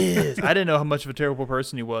 he is. I didn't know how much of a terrible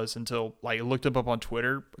person he was until I looked him up on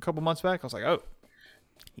Twitter a couple months back. I was like, oh,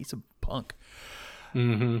 he's a punk.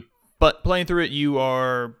 Mm-hmm. But playing through it, you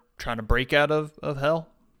are trying to break out of hell,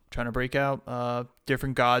 trying to break out,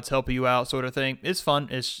 different gods help you out, sort of thing. It's fun.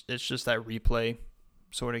 It's just that replay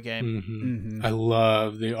sort of game. Mm-hmm. Mm-hmm. I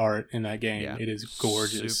love the art in that game. Yeah, it is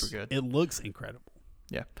gorgeous. Super good. It looks incredible.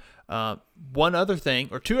 Yeah. One other thing,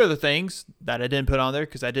 or two other things that I didn't put on there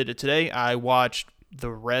because I did it today. I watched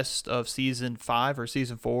the rest of season 5 or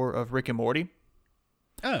season 4 of Rick and Morty.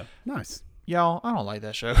 Oh, nice. Y'all, I don't like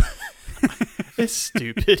that show. It's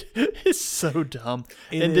stupid. It's so dumb.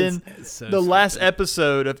 Then the last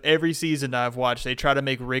episode of every season I've watched, they try to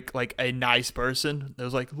make Rick like a nice person. It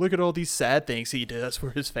was like, look at all these sad things he does for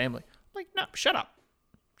his family. I'm like, no, shut up.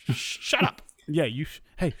 Shut up. Yeah,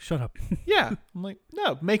 hey, shut up. Yeah. I'm like,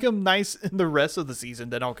 no, make him nice in the rest of the season.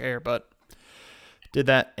 Then I'll care. But did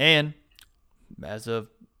that. And as of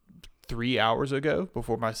 3 hours ago,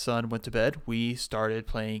 before my son went to bed, we started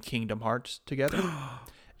playing Kingdom Hearts together.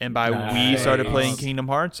 And by we started playing Kingdom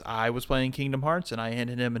Hearts, I was playing Kingdom Hearts, and I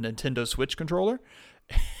handed him a Nintendo Switch controller.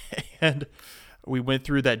 And we went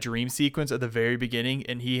through that dream sequence at the very beginning,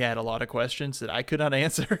 and he had a lot of questions that I could not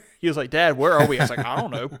answer. He was like, Dad, where are we? I was like, I don't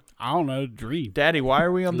know. I don't know. Dream. Daddy, why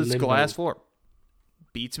are we on this glass floor?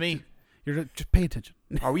 Beats me. Just pay attention.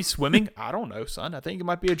 Are we swimming? I don't know, son. I think it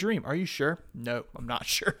might be a dream. Are you sure? No, I'm not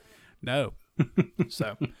sure. No.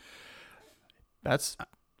 So that's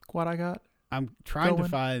what I got. I'm trying to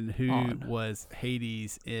find who was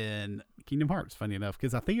Hades in Kingdom Hearts, funny enough,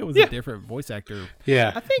 because I think it was a different voice actor.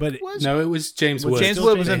 Yeah. I think it was. No, it was James Woods. James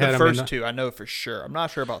Woods was in the first two, I know for sure. I'm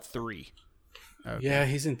not sure about 3. Okay. Yeah,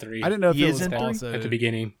 he's in 3. I didn't know if it was also at the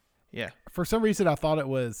beginning. Yeah. For some reason, I thought it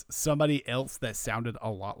was somebody else that sounded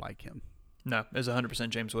a lot like him. No, it was 100%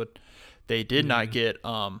 James Wood. They did not get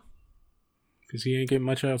because he ain't getting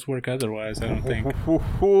much else work otherwise, I don't think.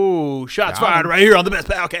 Shots fired right here on the best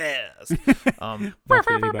podcast. Not that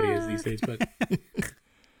anybody is these days, but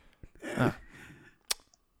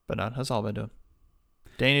but no, that's all I've been doing.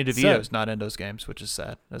 Danny DeVito's not in those games, which is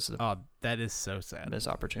sad. That is so sad. Missed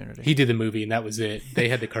opportunity. He did the movie, and that was it. They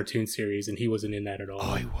had the cartoon series, and he wasn't in that at all.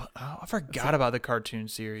 I forgot about the cartoon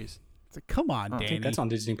series. It's like, come on, Danny. I think that's on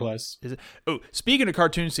Disney Plus. Is it? Oh, speaking of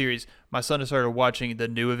cartoon series, my son has started watching the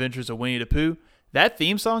New Adventures of Winnie the Pooh. That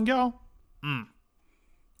theme song, y'all.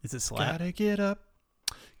 Is it slap? Gotta get up,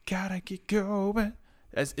 gotta get going.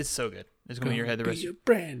 It's so good. It's going to be in your head the rest. Be a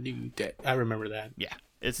brand new day. I remember that. Yeah,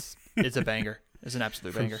 it's a banger. It's an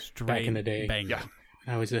absolute banger. Back in the day. Banger. Yeah,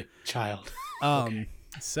 I was a child.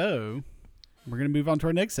 So we're gonna move on to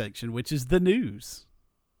our next section, which is the news.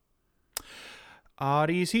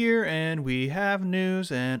 Audie's here, and we have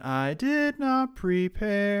news, and I did not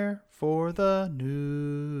prepare for the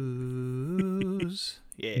news.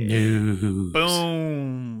 Yeah. News.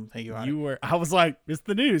 Boom. Thank you, Audie. I was like, it's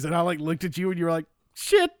the news, and I looked at you, and you were like,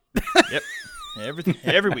 shit. Yep.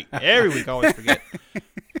 Every week, I always forget.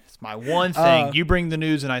 It's my one thing. You bring the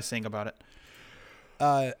news, and I sing about it.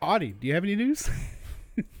 Audie, do you have any news?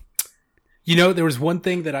 There was one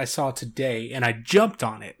thing that I saw today, and I jumped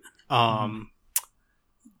on it.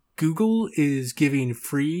 Google is giving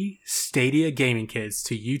free Stadia gaming kits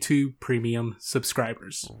to YouTube Premium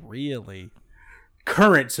subscribers. Really?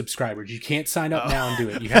 Current subscribers. You can't sign up now and do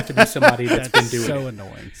it. You have to be somebody that's been doing it. So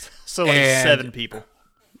annoying. So 7 people.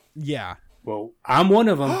 Yeah. Well, I'm one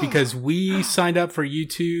of them because we signed up for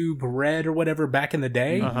YouTube Red or whatever back in the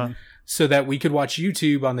day so that we could watch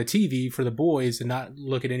YouTube on the TV for the boys and not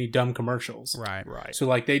look at any dumb commercials. Right. So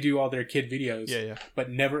like they do all their kid videos, but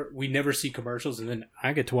we never see commercials, and then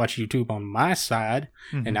I get to watch YouTube on my side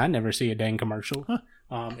and I never see a dang commercial.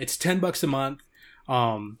 It's $10 a month.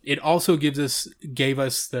 It also gave us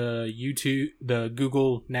the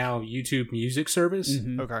Google Now YouTube Music service.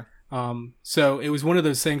 Okay. So it was one of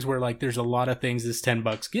those things where like there's a lot of things this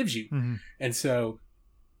 $10 gives you. And so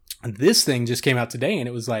this thing just came out today, and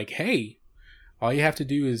it was like, hey, all you have to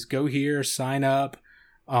do is go here, sign up.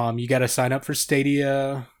 You got to sign up for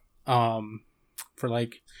Stadia, for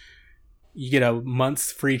like, you get a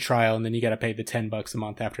month's free trial, and then you got to pay the $10 a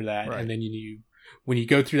month after that. Right. And then when you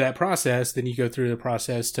go through that process, then you go through the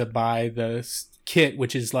process to buy the kit,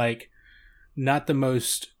 which is like not the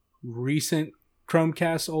most recent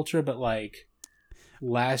Chromecast Ultra, but like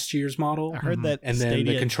last year's model. I heard that, and Stadia then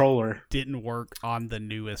the controller didn't work on the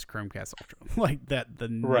newest Chromecast Ultra, like the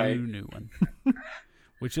new one,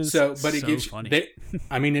 which is but it gives funny.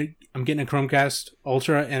 I'm getting a Chromecast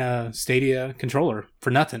Ultra and a Stadia controller for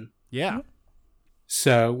nothing. Yeah.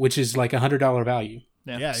 So, which is like $100 value.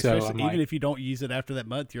 Yeah. So even if you don't use it after that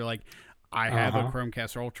month, you're like, I have a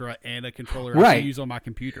Chromecast Ultra and a controller I can use on my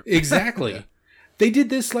computer. Exactly. They did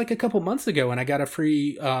this like a couple months ago, and I got a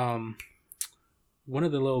free one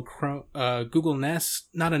of the little Google Nest,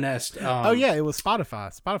 not a Nest. It was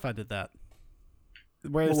Spotify. Spotify did that.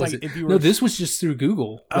 Where it's like if you were... No, this was just through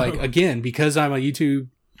Google. Like again, because I'm a YouTube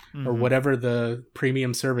or whatever the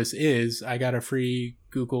premium service is, I got a free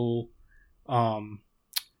Google,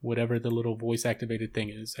 whatever the little voice activated thing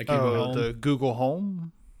is. I can't remember. The Google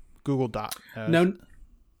Home, Google Dot. No.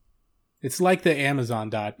 It's like the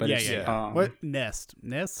Amazon Dot, but what Nest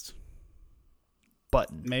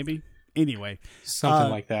button maybe. Anyway,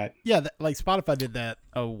 something like that. Yeah, like Spotify did that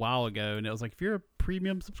a while ago, and it was like, if you're a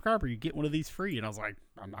premium subscriber, you get one of these free. And I was like,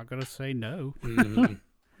 I'm not gonna say no. Mm-hmm.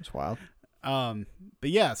 It's wild. But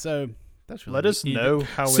yeah, so that's really let us know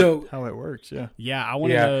how it works. Yeah, yeah, I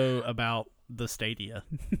want to know about the Stadia.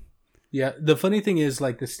 Yeah, the funny thing is,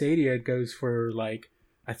 like, the Stadia goes for, like,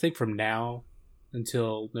 I think from now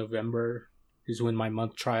until November is when my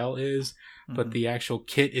month trial is, but the actual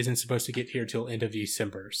kit isn't supposed to get here till end of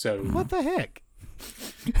December. So what the heck?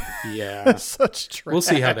 Yeah, such trash. We'll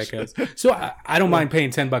see how that goes. So I don't mind paying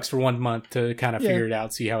 $10 for 1 month to kind of figure it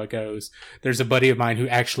out, see how it goes. There's a buddy of mine who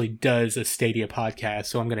actually does a Stadia podcast,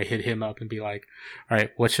 so I'm going to hit him up and be like, all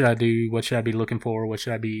right, what should I do? What should I be looking for? What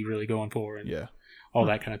should I be really going for? And all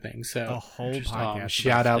that kind of thing. So a whole podcast.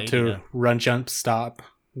 Shout out to Run Jump Stomp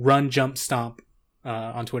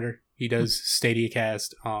on Twitter. He does Stadia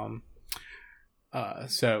Cast. So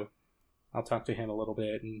I'll talk to him a little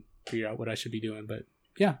bit and figure out what I should be doing. But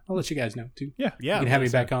yeah, I'll let you guys know too. Yeah. You can have me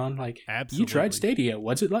back on. Like, absolutely. You tried Stadia.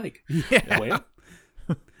 What's it like? Yeah.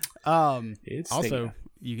 It's also, Stadia.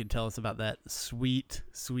 you can tell us about that sweet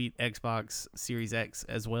Xbox Series X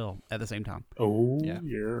as well at the same time. Oh, yeah.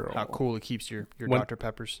 How cool it keeps your Dr.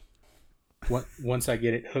 Peppers. Once I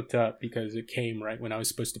get it hooked up, because it came right when I was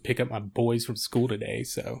supposed to pick up my boys from school today,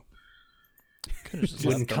 so it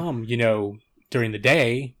wouldn't come, during the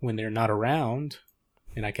day when they're not around,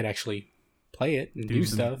 and I could actually play it and do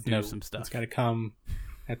stuff. Some stuff. It's got to come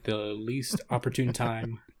at the least opportune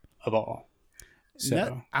time of all.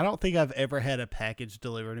 So I don't think I've ever had a package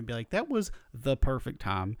delivered and be like, that was the perfect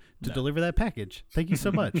time to deliver that package. Thank you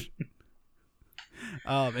so much.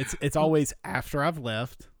 It's always after I've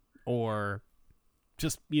left or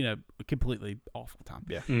just, completely awful time.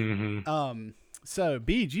 Yeah. Mm-hmm. So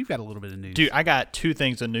Beej, you've got a little bit of news. Dude, I got two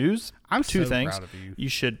things of news. I'm two so things. proud of you. You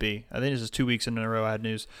should be. I think this is 2 weeks in a row I had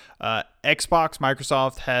news.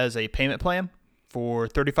 Microsoft has a payment plan for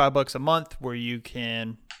 $35 a month where you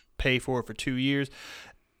can pay for it for 2 years.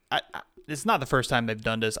 It's not the first time they've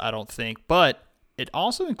done this, I don't think, but it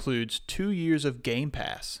also includes 2 years of Game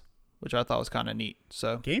Pass, which I thought was kind of neat.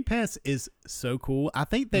 So Game Pass is so cool. I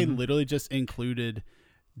think they literally just included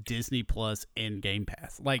Disney Plus in Game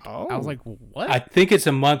Pass. Like, I was like, what? I think it's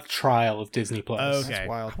a month trial of Disney Plus. Okay. That's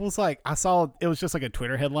wild. I was like, I saw it was just like a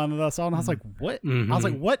Twitter headline that I saw, and I was like, what? I was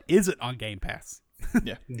like, what is it on Game Pass?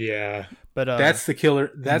 Yeah. But that's the killer.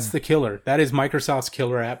 That's the killer. That is Microsoft's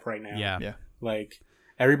killer app right now. Yeah. Like,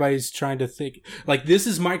 everybody's trying to think. Like, this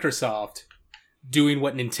is Microsoft doing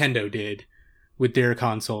what Nintendo did with their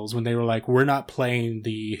consoles when they were like, we're not playing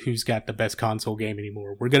the who's got the best console game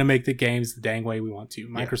anymore. We're going to make the games the dang way we want to.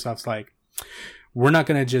 Microsoft's like, we're not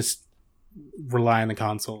going to just rely on the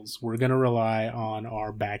consoles. We're going to rely on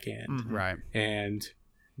our back end. Right. And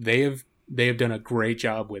they have done a great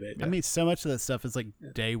job with it. I mean, so much of that stuff is like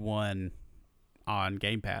day one on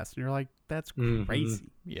Game Pass, and you're like, that's crazy.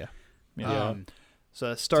 Yeah.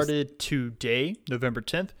 So it started today, November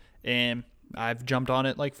 10th, and I've jumped on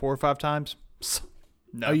it like 4 or 5 times.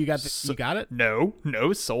 No, you got it? No,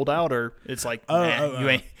 it's sold out, or it's like, you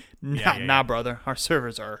ain't. Nah, brother, our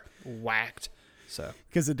servers are whacked. So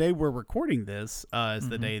because the day we're recording this is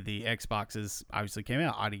the day the Xboxes obviously came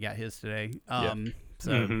out. Audie got his today.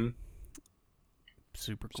 So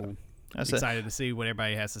super cool. I'm excited to see what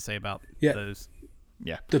everybody has to say about those.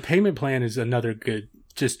 Yeah, the payment plan is another good,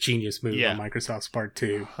 just genius move on Microsoft's part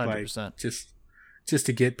too. 100%. Like, just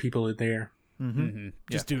to get people in there.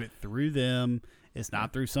 Just do it through them. It's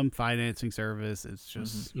not through some financing service. It's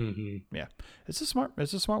just It's a smart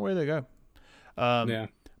way to go.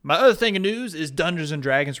 My other thing of news is Dungeons and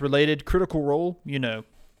Dragons related. Critical Role,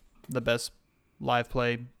 the best live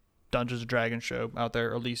play Dungeons and Dragons show out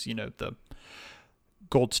there, or at least the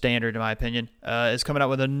gold standard in my opinion, is coming out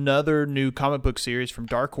with another new comic book series from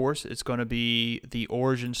Dark Horse. It's going to be the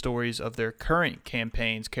origin stories of their current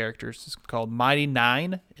campaign's characters. It's called Mighty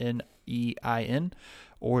Nein, Nein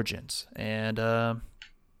Origins, and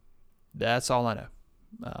that's all I know.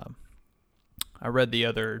 I read the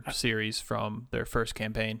other series from their first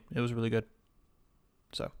campaign. It was really good.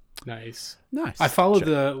 So nice. I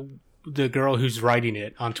followed the girl who's writing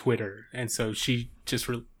it on Twitter, and so she just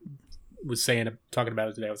was talking about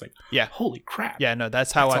it today. I was like, yeah, holy crap. Yeah, no,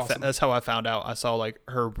 that's how I found out. I saw like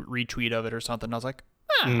her retweet of it or something. I was like,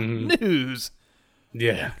 news.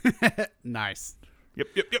 Yeah. Nice. Yep.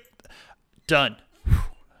 Done.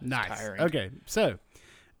 Nice. Tiring. Okay, so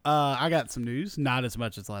I got some news, not as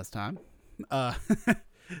much as last time.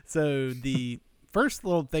 So the first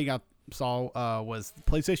little thing I saw was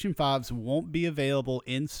PlayStation 5s won't be available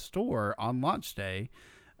in store on launch day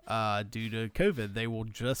due to COVID. They will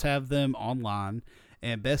just have them online.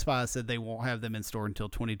 And Best Buy said they won't have them in store until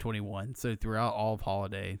 2021. So throughout all of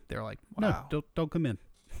holiday, they're like, no, don't come in.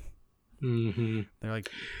 Mm-hmm. They're like,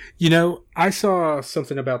 I saw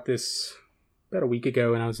something about this about a week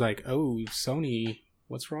ago, and I was like, oh, Sony,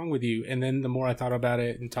 what's wrong with you? And then the more I thought about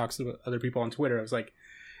it and talked to other people on Twitter, I was like,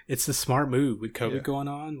 it's the smart move with COVID going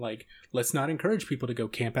on. Like, let's not encourage people to go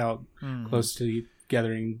camp out close to the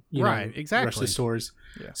gathering, exactly. rest of the stores.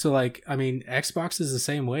 Yeah. So, like, I mean, Xbox is the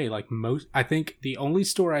same way. Like, I think the only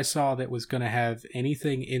store I saw that was going to have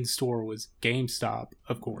anything in store was GameStop,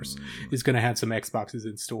 of course, is going to have some Xboxes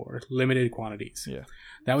in store, limited quantities. Yeah.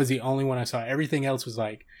 That was the only one I saw. Everything else was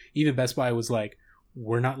like, even Best Buy was like,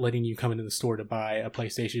 we're not letting you come into the store to buy a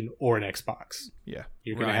PlayStation or an Xbox. Yeah.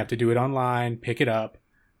 You're going to have to do it online, pick it up.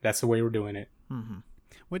 That's the way we're doing it. Mm-hmm.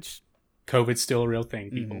 Which COVID's still a real thing,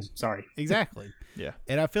 people. Sorry. Exactly. Yeah.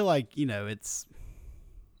 And I feel like, it's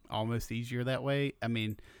almost easier that way. I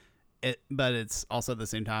mean, but it's also at the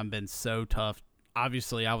same time been so tough.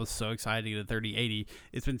 Obviously, I was so excited to get a 3080.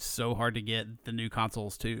 It's been so hard to get the new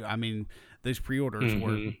consoles, too. I mean, those pre-orders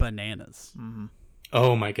were bananas. Mm-hmm.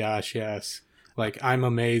 Oh, my gosh, yes. Like, I'm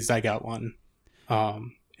amazed I got one.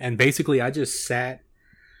 And basically, I just sat.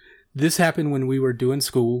 This happened when we were doing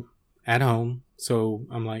school at home. So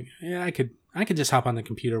I'm like, yeah, I could just hop on the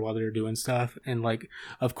computer while they're doing stuff. And like,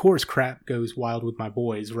 of course, crap goes wild with my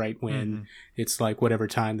boys right when it's like whatever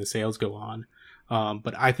time the sales go on.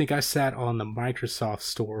 But I think I sat on the Microsoft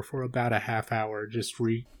store for about a half hour, just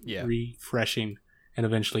refreshing, and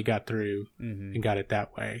eventually got through and got it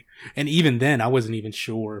that way. And even then, I wasn't even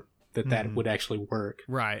sure that would actually work.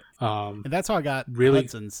 Right. And that's how I got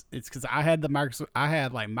Hudson's. It's because I had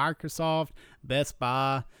Microsoft, Best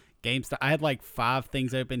Buy, GameStop. I had like 5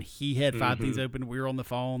 things open. He had 5 things open. We were on the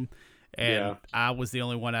phone, and I was the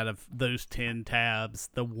only one out of those 10 tabs.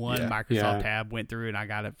 The one Microsoft tab went through, and I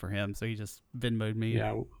got it for him. So he just Venmo'd me.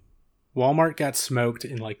 Yeah. Walmart got smoked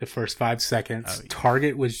in like the first 5 seconds. Oh, yeah.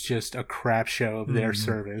 Target was just a crap show of their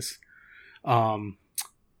service.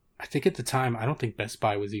 I think at the time, I don't think Best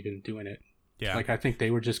Buy was even doing it. Yeah. Like, I think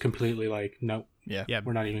they were just completely like, nope. Yeah.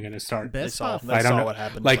 We're not even going to start. They saw what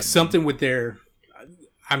happened. Like, something with their,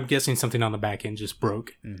 I'm guessing something on the back end just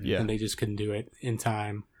broke. And they just couldn't do it in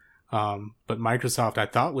time. But Microsoft, I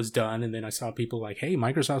thought was done. And then I saw people like, hey,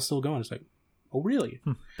 Microsoft's still going. It's like, oh, really?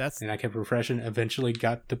 And I kept refreshing. Eventually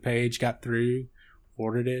got the page, got through,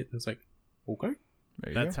 ordered it. And it's like, okay.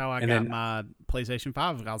 That's how I got my PlayStation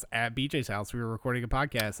 5. I was at BJ's house. We were recording a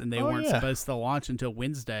podcast, and they weren't supposed to launch until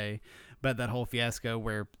Wednesday. But that whole fiasco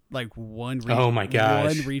where, like, one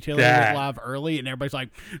retailer went live early, and everybody's like,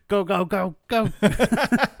 go, go, go, go.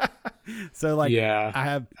 So, like,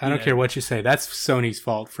 I don't care what you say. That's Sony's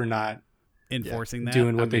fault for not enforcing that.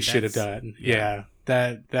 Doing what they should have done. Yeah.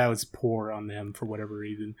 That was poor on them for whatever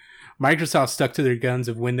reason. Microsoft stuck to their guns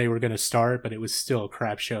of when they were going to start, but it was still a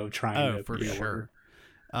crap show trying to for sure.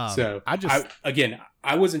 So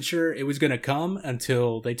I wasn't sure it was going to come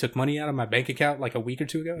until they took money out of my bank account like a week or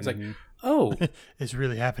two ago. I was like, oh, it's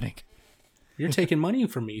really happening. You're taking money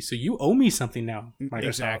from me, so you owe me something now, Microsoft.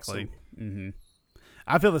 Exactly. So.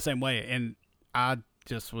 I feel the same way, and I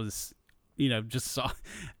just was, just saw,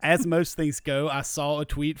 as most things go, I saw a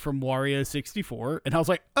tweet from Wario64, and I was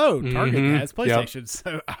like, oh, Target has PlayStation. Yep.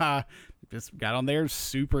 So I just got on there,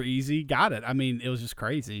 super easy, got it. I mean, it was just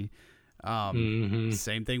crazy.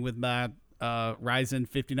 Same thing with my Ryzen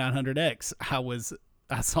 5900X.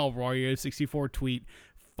 I saw Wario64 tweet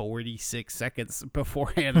 46 seconds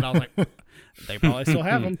beforehand, and I was like, they probably still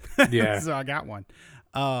have them. So I got one.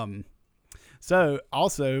 So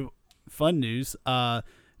also fun news. Do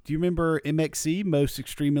you remember MXC Most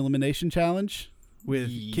Extreme Elimination Challenge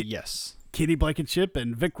with Kenny Blankenship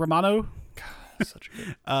and Vic Romano? God, such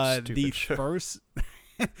a good show.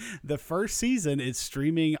 The first season is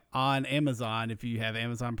streaming on Amazon. If you have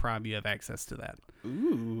Amazon Prime, you have access to that.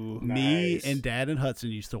 Ooh, Me and Dad and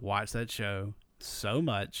Hudson used to watch that show so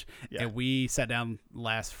much, and we sat down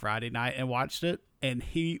last Friday night and watched it. And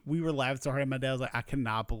we were laughing so hard. And my dad was like, "I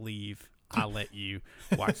cannot believe I let you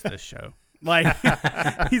watch this show." Like,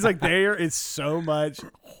 he's like, there is so much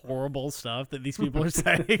horrible stuff that these people are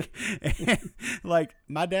saying. And, like,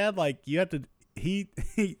 my dad, like, you have to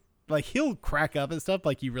like, he'll crack up and stuff.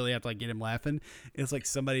 Like, you really have to, like, get him laughing. It's like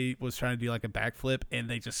somebody was trying to do, like, a backflip, and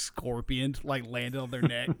they just scorpioned, like, landed on their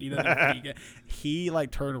neck. He,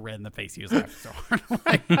 like, turned red in the face. He was laughing so hard.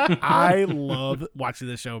 Like, I love watching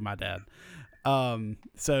this show with my dad.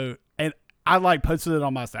 So, and I, like, posted it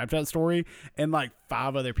on my Snapchat story, and, like,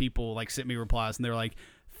 5 other people, like, sent me replies, and they were like,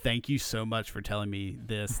 thank you so much for telling me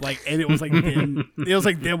this. Like, and it was like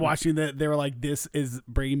them watching that. They were like, this is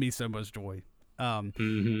bringing me so much joy.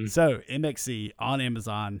 So MXC on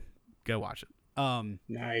Amazon, go watch it.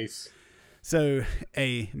 Nice. So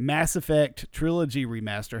a Mass Effect trilogy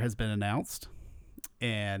remaster has been announced,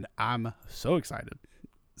 and I'm so excited.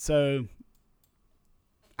 So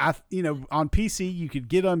on PC you could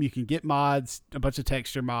get them. You can get mods, a bunch of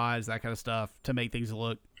texture mods, that kind of stuff to make things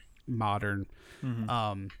look modern.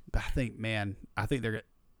 But I think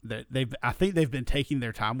they've been taking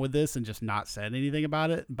their time with this and just not said anything about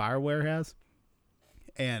it. BioWare has,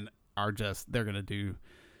 and they're gonna do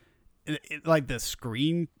like the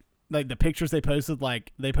screen, like the pictures they posted.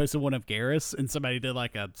 Like they posted one of Garrus, and somebody did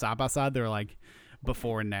like a side by side. They were like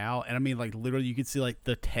before and now, and I mean like literally you could see like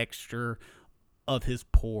the texture of his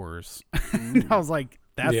pores. I was like,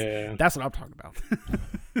 that's what I'm talking about.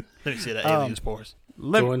 Let me see that alien's pores.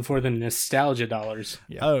 Going for the nostalgia dollars.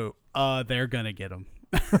 Yeah. They're gonna get them.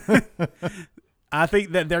 I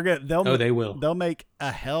think that they will. They'll make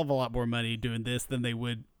a hell of a lot more money doing this than they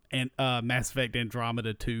would Mass Effect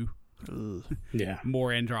Andromeda 2. Yeah,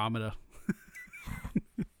 more Andromeda.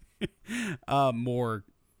 More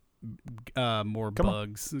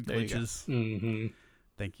bugs, glitches.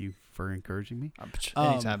 Thank you for encouraging me.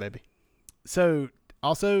 Anytime, baby. So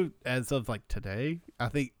also, as of like today, I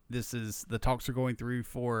think the talks are going through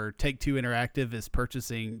for Take-Two Interactive is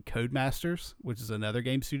purchasing Codemasters, which is another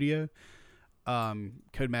game studio.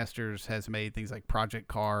 Codemasters has made things like Project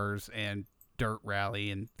Cars and Dirt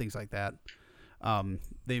Rally and things like that.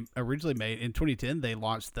 They originally made, in 2010, they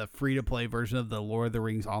launched the free-to-play version of the Lord of the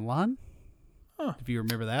Rings Online. If you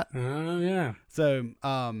remember that. Oh, yeah. So,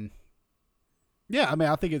 yeah, I mean,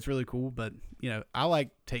 I think it's really cool, but, I like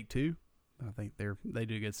Take-Two. I think they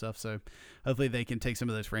do good stuff. So hopefully they can take some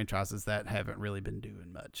of those franchises that haven't really been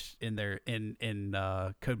doing much in their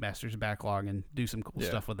Codemasters backlog and do some cool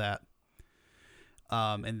stuff with that.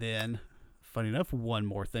 And then, funny enough, one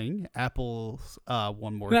more thing. Apple's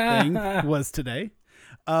one more thing was today.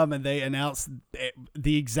 And they announced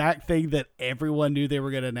the exact thing that everyone knew they were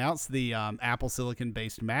going to announce. The Apple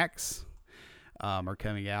Silicon-based Macs are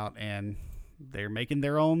coming out, and they're making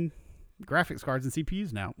their own graphics cards and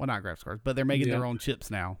CPUs now. Well, not graphics cards, but they're making their own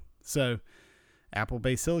chips now. So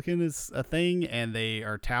Apple-based silicon is a thing, and they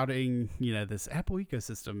are touting, this Apple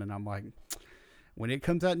ecosystem. And I'm like, when it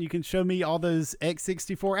comes out and you can show me all those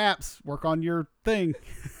x64 apps work on your thing,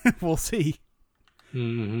 we'll see.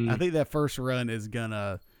 I think that first run is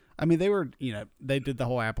gonna. I mean, they did the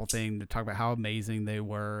whole Apple thing to talk about how amazing they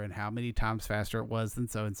were and how many times faster it was than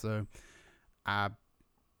so and so.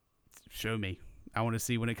 Show me. I want to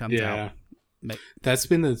see when it comes out. That's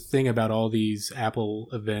been the thing about all these Apple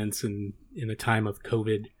events, and in the time of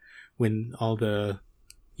COVID, when all the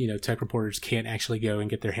tech reporters can't actually go and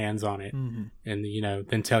get their hands on it, and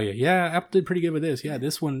then tell you, Apple did pretty good with this. Yeah,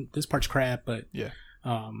 this part's crap, but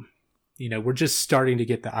we're just starting to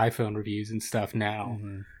get the iPhone reviews and stuff now,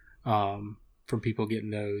 from people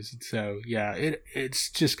getting those. And so it's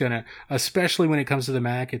just gonna, especially when it comes to the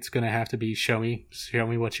Mac, it's gonna have to be show me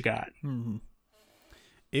what you got.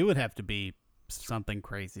 It would have to be something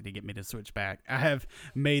crazy to get me to switch back. I have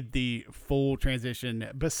made the full transition,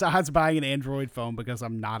 besides buying an Android phone, because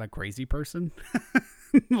I'm not a crazy person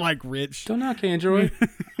like Rich. Don't knock Android.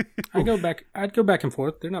 I'd go back and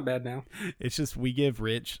forth. They're not bad now. It's just we give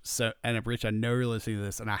Rich, Rich, I know you're listening to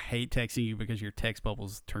this, and I hate texting you because your text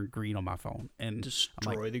bubbles turn green on my phone and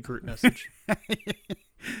destroy the group message.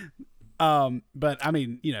 But I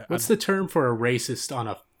mean, what's the term for a racist on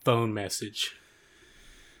a phone message?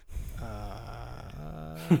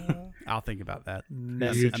 I'll think about that.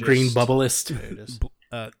 Green bubbleist.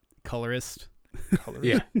 Colorist.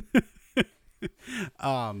 Yeah.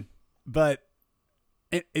 But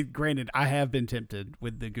granted, I have been tempted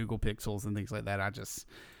with the Google Pixels and things like that.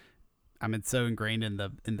 I'm so ingrained in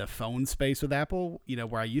the phone space with Apple,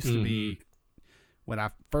 where I used to be when I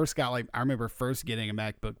first got, I remember first getting a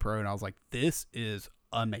MacBook Pro, and I was like, this is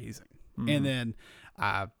amazing. And then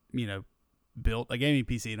I, built a gaming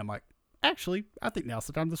PC, and I'm like, actually, I think now's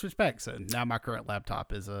the time to switch back. So now my current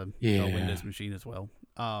laptop is a Windows machine as well.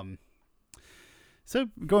 So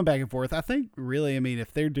going back and forth, I think really,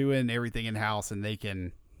 if they're doing everything in-house and they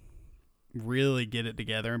can really get it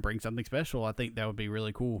together and bring something special, I think that would be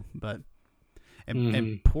really cool. But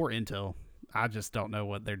and poor Intel, I just don't know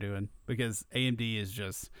what they're doing, because AMD is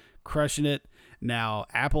just crushing it. Now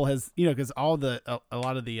Apple has, because a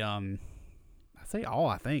lot of the I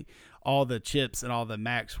think all the chips and all the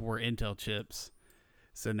Macs were Intel chips.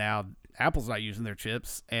 So now Apple's not using their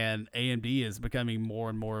chips, and AMD is becoming more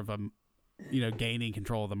and more of a, gaining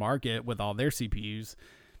control of the market with all their CPUs.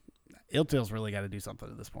 Intel's really got to do something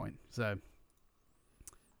at this point. So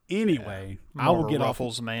Anyway, I will get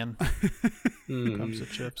Ruffles, man. Comes to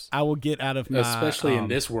chips. I will get out of my... Especially in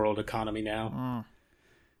this world economy now.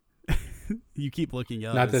 You keep looking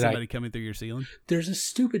up. Not Is somebody coming through your ceiling? There's a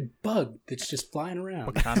stupid bug that's just flying around.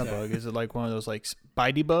 What kind of bug? Is it like one of those like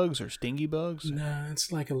bitey bugs or stingy bugs? No,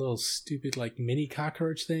 it's like a little stupid like mini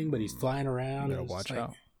cockroach thing, but he's flying around. You gotta watch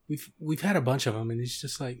out. We've had a bunch of them, and he's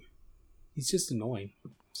just annoying.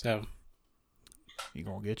 So He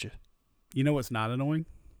gonna get you. You know what's not annoying?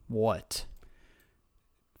 What?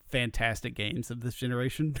 Fantastic games of this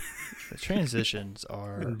generation. The transitions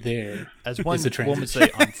are there. As one woman say,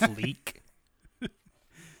 on fleek.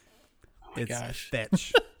 It's gosh.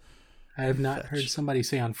 fetch. I have not heard somebody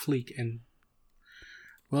say on fleek, and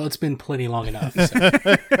well, it's been plenty long enough. So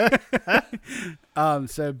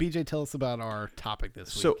BJ, tell us about our topic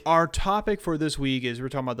this week. So our topic for this week is we're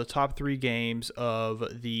talking about the top 3 games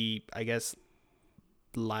of the, I guess,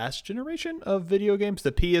 last generation of video games,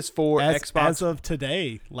 the PS4, Xbox. As of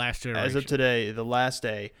today, last generation. As of today, the last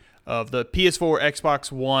day of the PS4, Xbox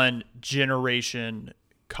One generation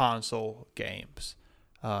console games.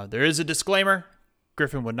 There is a disclaimer.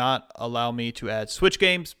 Griffin would not allow me to add Switch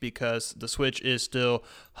games because the Switch is still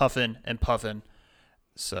huffing and puffing.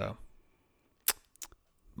 So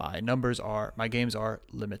my games are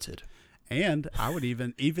limited. And I would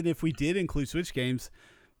even if we did include Switch games,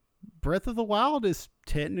 Breath of the Wild is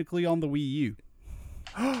technically on the Wii U.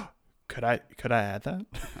 Could I add that?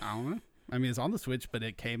 I don't know. I mean, it's on the Switch, but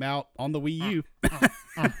it came out on the Wii U.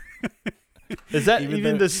 Is that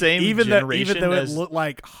even the same generation? Even though it looked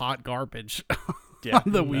like hot garbage on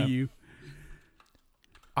the Wii U.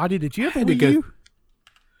 Audie, did you have a Wii U?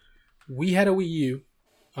 We had a Wii U.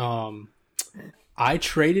 I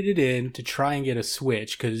traded it in to try and get a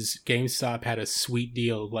Switch because GameStop had a sweet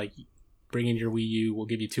deal, like bring in your Wii U, we'll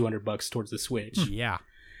give you $200 towards the Switch. Yeah.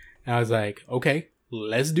 And I was like, okay,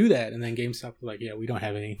 let's do that. And then GameStop was like, yeah, we don't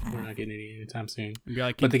have any. We're not getting any anytime soon.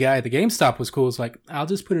 But the guy at the GameStop was cool. It's like, I'll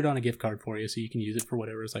just put it on a gift card for you so you can use it for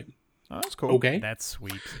whatever. It's like, oh, that's cool. Okay. That's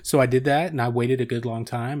sweet. So I did that, and I waited a good long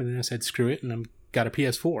time, and then I said, screw it, and I got a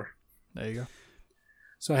PS4. There you go.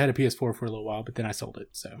 So I had a PS4 for a little while, but then I sold it.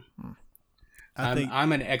 So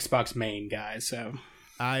I'm an Xbox main guy. So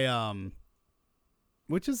I'm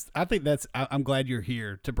glad you're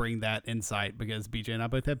here to bring that insight because BJ and I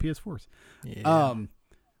both have PS4s. Yeah.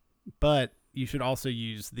 But you should also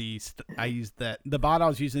use the bot I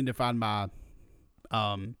was using to find my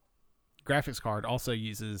graphics card also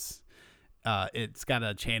uses it's got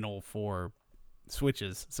a channel for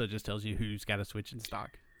Switches, so it just tells you who's got a Switch in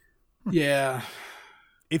stock. Yeah.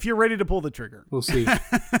 If you're ready to pull the trigger. We'll see.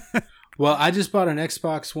 Well, I just bought an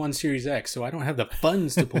Xbox One Series X, so I don't have the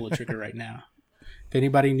funds to pull the trigger right now. If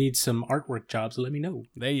anybody needs some artwork jobs, let me know.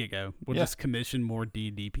 There you go. We'll just commission more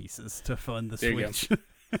D&D pieces to fund the Switch.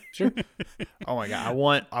 Sure. Oh my god, I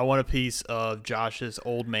want a piece of Josh's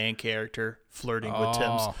old man character flirting with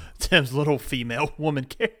Tim's little female woman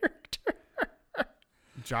character.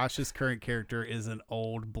 Josh's current character is an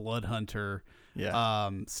old blood hunter,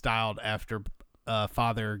 styled after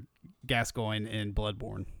Father Gascoigne in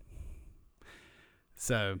Bloodborne.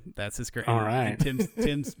 So that's his character. All right.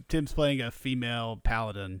 Tim's playing a female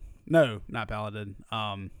paladin. No, not paladin.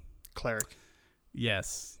 Cleric.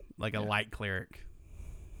 Yes, like a light cleric.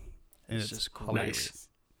 And it's just hilarious.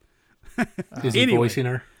 Is he voicing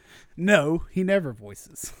her? No, he never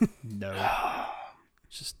voices. No.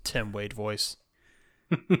 It's just Tim Wade voice.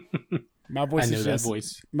 My voice I know is that just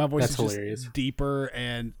voice. My voice That's is hilarious. Just deeper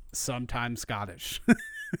and sometimes Scottish.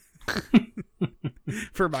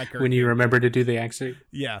 For my current when you remember to do the accent.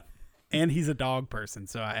 Yeah. And he's a dog person,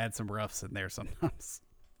 so I add some roughs in there sometimes.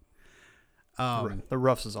 The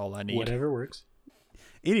roughs is all I need. Whatever works.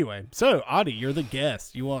 Anyway, so Audie, you're the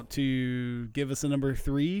guest. You want to give us a number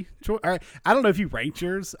 3 choice? All right. I don't know if you ranked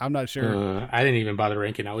yours. I'm not sure. I didn't even bother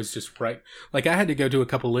ranking. I was just right. Like I had to go to a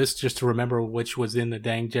couple lists just to remember which was in the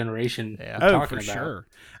dang generation. Yeah. For sure.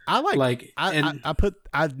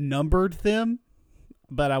 I've numbered them,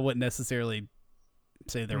 but I wouldn't necessarily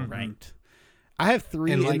say they're ranked. I have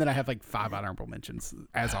 3, and then I have like 5 honorable mentions,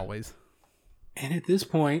 as always. And at this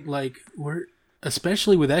point, like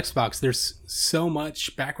especially with Xbox, there's so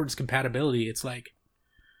much backwards compatibility. It's like,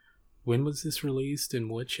 when was this released and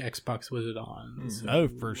which Xbox was it on? So,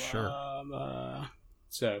 for sure. Well,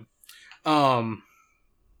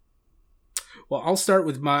 I'll start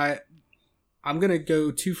with I'm going to go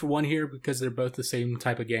 2 for 1 here because they're both the same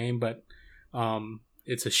type of game, but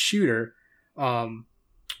it's a shooter. And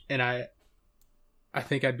I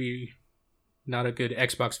think I'd be not a good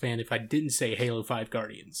Xbox fan if I didn't say Halo 5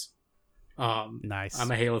 Guardians. Nice. I'm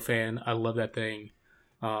a Halo fan. I love that thing.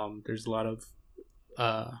 There's a lot of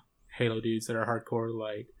Halo dudes that are hardcore,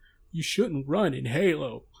 like, you shouldn't run in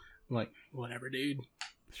Halo. I'm like, whatever, dude.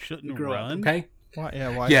 Shouldn't run? Okay. Why?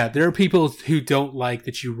 Yeah, why? Yeah, there are people who don't like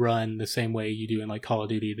that you run the same way you do in like Call of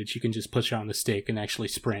Duty, that you can just push on the stick and actually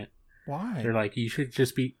sprint. Why? They're like, you should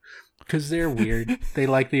just be, because they're weird. They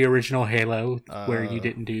like the original Halo where you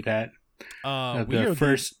didn't do that.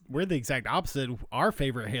 We're the exact opposite. Our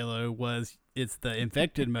favorite Halo it's the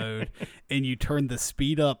infected mode, and you turn the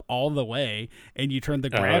speed up all the way, and you turn the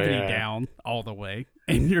gravity down all the way,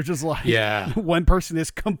 and you're just like, one person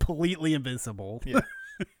is completely invincible. Yeah.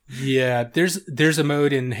 Yeah, there's a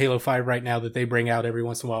mode in Halo 5 right now that they bring out every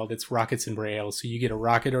once in a while that's rockets and rails. So you get a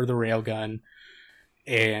rocket or the rail gun,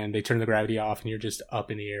 and they turn the gravity off, and you're just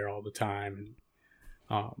up in the air all the time.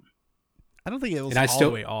 I don't think it was all the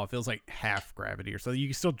way off. It was like half gravity or so. You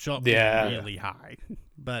can still jump really high.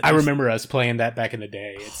 But I remember us playing that back in the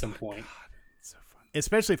day at some point. So fun.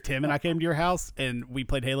 Especially if Tim and I came to your house and we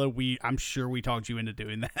played Halo, I'm sure we talked you into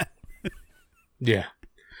doing that. Yeah.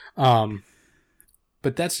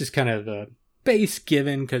 But that's just kind of a base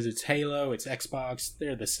given because it's Halo, it's Xbox,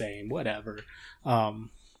 they're the same, whatever.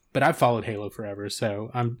 But I've followed Halo forever, so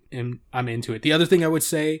I'm into it. The other thing I would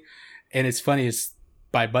say, and it's funny, is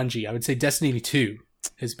by Bungie, I would say Destiny 2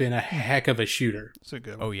 has been a heck of a shooter. It's a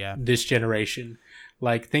good one. Oh, yeah. This generation.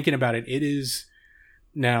 Like, thinking about it, it is...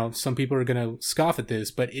 Now, some people are going to scoff at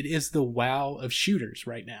this, but it is the WoW of shooters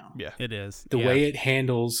right now. Yeah. It is. The way it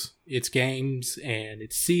handles its games and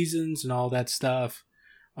its seasons and all that stuff.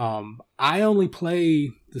 I only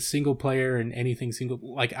play the single player and anything single...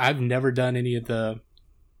 Like, I've never done any of the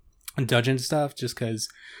dungeon stuff just because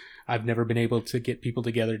I've never been able to get people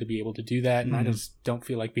together to be able to do that. And I just don't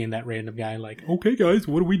feel like being that random guy like, okay, guys,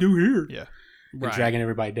 what do we do here? Yeah. And dragging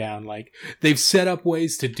everybody down. Like, they've set up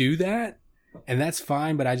ways to do that. And that's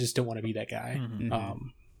fine, but I just don't want to be that guy.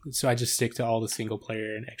 So I just stick to all the single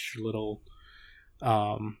player and extra little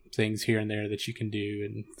things here and there that you can do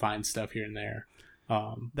and find stuff here and there.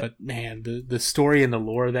 But man, the story and the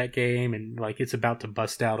lore of that game, and like it's about to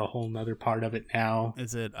bust out a whole nother part of it now.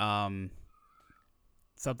 Is it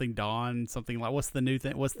something Dawn? Something like what's the new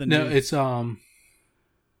thing? What's the new? No, it's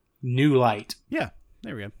New Light. Yeah,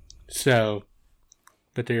 there we go. So,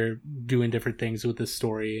 but they're doing different things with the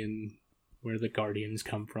story and where the Guardians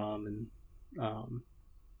come from, and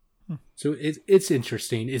so it's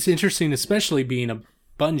interesting. It's interesting, especially being a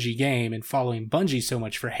Bungie game and following Bungie so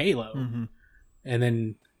much for Halo, and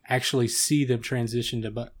then actually see them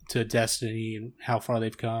transition to Destiny and how far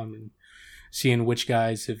they've come, and seeing which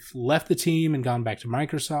guys have left the team and gone back to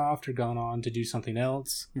Microsoft or gone on to do something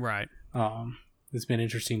else. Right. It's been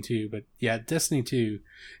interesting too. But yeah, Destiny 2,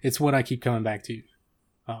 it's what I keep coming back to.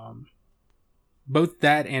 Both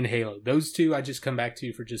that and Halo. Those two I just come back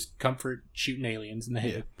to for just comfort, shooting aliens in the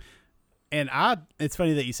head. And it's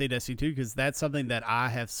funny that you say Destiny 2 because that's something that I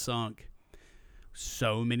have sunk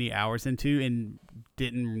so many hours into and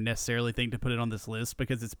didn't necessarily think to put it on this list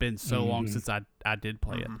because it's been so long since I did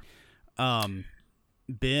play it. Ben,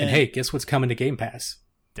 and hey, guess what's coming to Game Pass?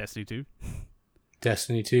 Destiny 2?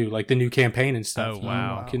 Destiny 2, like the new campaign and stuff. Oh,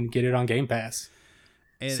 wow. You can get it on Game Pass.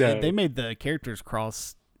 And they made the characters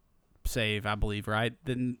cross save, I believe, right?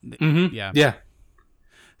 Yeah.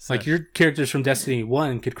 So, like your characters from Destiny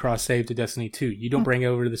 1 could cross save to Destiny 2. You don't bring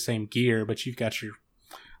over the same gear, but you've got your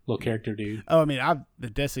little character dude. Oh, I mean, the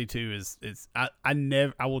Destiny 2 is I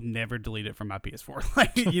will never delete it from my PS4.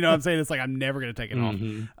 Like, you know what I'm saying? It's like I'm never going to take it off.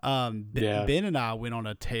 Ben and I went on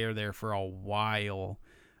a tear there for a while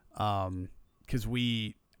because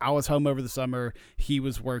I was home over the summer. He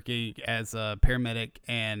was working as a paramedic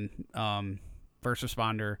and first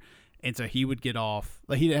responder. And so he would get off.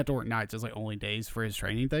 Like, he didn't have to work nights. It was like only days for his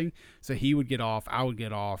training thing. So he would get off. I would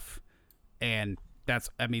get off. And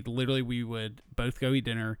literally we would both go eat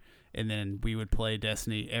dinner. And then we would play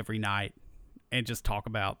Destiny every night and just talk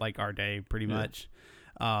about like our day pretty much.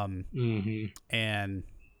 And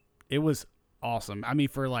it was awesome. I mean,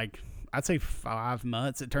 for like, I'd say 5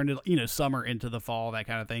 months, it turned it, summer into the fall, that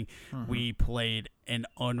kind of thing. We played an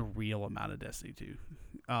unreal amount of Destiny 2.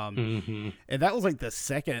 And that was like the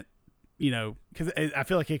second, because I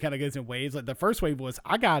feel like it kind of goes in waves. Like the first wave was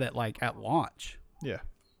I got it like at launch. Yeah.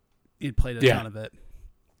 It played a ton of it.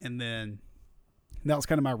 And then that was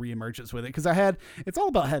kind of my reemergence with it. Because it's all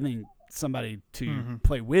about having somebody to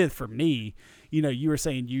play with for me. You were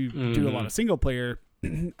saying you do a lot of single player.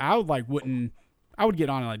 I would get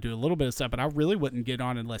on and like do a little bit of stuff, but I really wouldn't get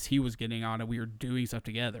on unless he was getting on and we were doing stuff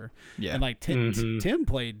together. Yeah. And like Tim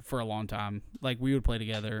played for a long time. Like we would play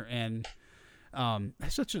together, and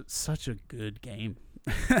it's such a good game.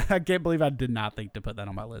 I can't believe I did not think to put that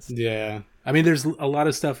on my list. Yeah. I mean, there's a lot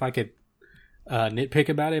of stuff I could nitpick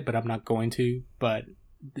about it, but I'm not going to. But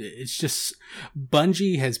it's just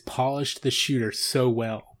Bungie has polished the shooter so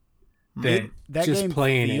well that just game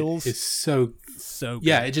playing it is so good.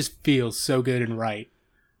 Yeah, it just feels so good and right.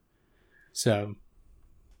 So,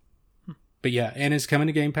 but yeah, and it's coming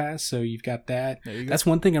to Game Pass, so you've got that. That's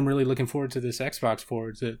one thing I'm really looking forward to this Xbox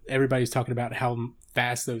for. Is that everybody's talking about how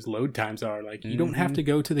fast those load times are. Like, you don't have to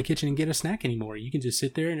go to the kitchen and get a snack anymore. You can just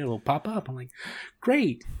sit there and it'll pop up. I'm like,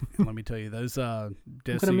 great. Let me tell you, those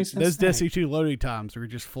Destiny 2 loading times were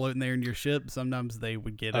just floating there in your ship. Sometimes they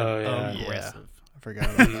would get aggressive. I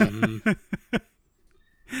forgot about that.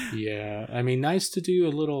 Yeah, I mean, nice to do a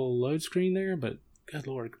little load screen there, but good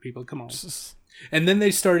lord, people, come on. And then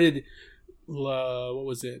they started, what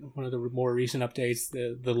was it? One of the more recent updates,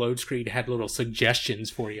 the load screen had little suggestions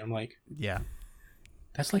for you. I'm like, yeah.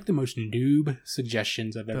 That's like the most noob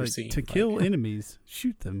suggestions I've ever seen. To kill enemies,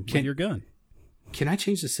 shoot them with your gun. Can I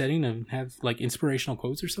change the setting and have like inspirational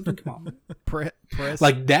quotes or something? Come on. Press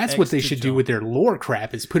like that's X what they should do with their lore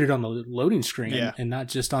crap is put it on the loading screen and not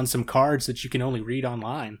just on some cards that you can only read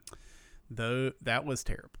online. Though that was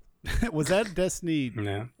terrible. Was that Destiny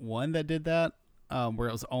 1 that did that? Where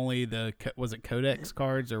it was only was it Codex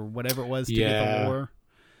cards or whatever it was to get the lore?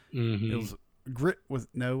 Mm-hmm. It was what's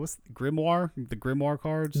the Grimoire? The Grimoire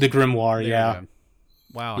cards? The Grimoire, yeah.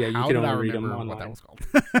 Wow. Yeah, you can only read them online. What that was called.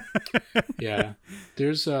 Yeah. There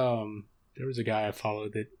was a guy I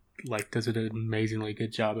followed that like does an amazingly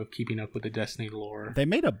good job of keeping up with the Destiny lore. They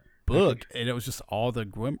made a book and it was just all the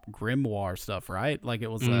Grimoire stuff, right? Like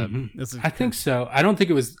it was I think so. I don't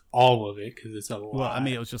think it was all of it because it's a lot. Well, I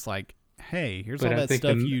mean, it was just like, hey, here's all that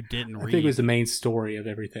stuff you didn't read. I think it was the main story of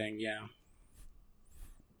everything, yeah.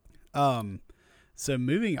 So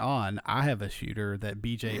moving on, I have a shooter that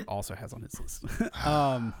BJ also has on his list.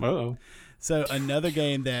 So another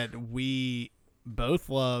game that we both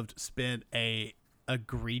loved, spent a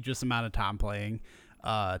egregious amount of time playing,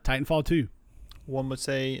 Titanfall 2. One would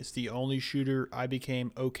say it's the only shooter I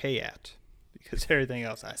became okay at because everything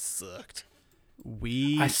else I sucked.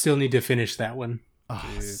 I still need to finish that one.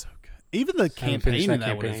 Oh, so good. Even the campaign in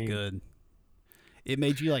that one is good. It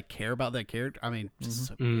made you like care about that character. I mean, just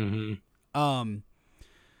so good.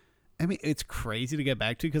 I mean, it's crazy to get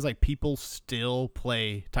back to because like people still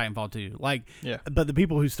play Titanfall 2. Like, but the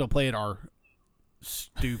people who still play it are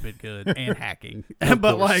stupid good and hacking.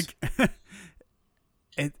 But like,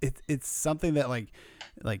 it's something that like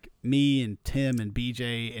me and Tim and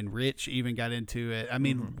BJ and Rich even got into it. I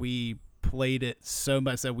mean, we played it so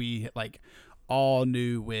much that we like all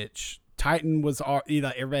knew which Titan was.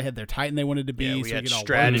 Everybody had their Titan they wanted to be. Yeah, we had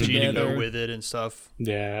strategy to go with it and stuff.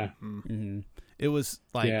 Yeah. Mm-hmm. It was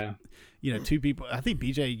like, two people. I think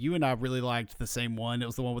BJ, you and I really liked the same one. It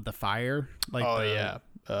was the one with the fire. Like,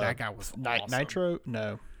 that guy was awesome. Nitro?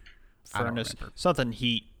 No, furnace. Something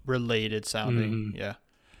heat related sounding. Yeah,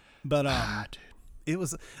 but it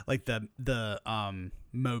was like the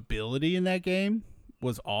mobility in that game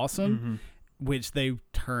was awesome, which they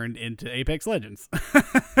turned into Apex Legends.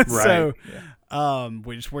 Right. So,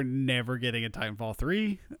 which we're never getting in Titanfall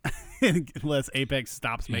 3 unless Apex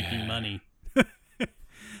stops making money.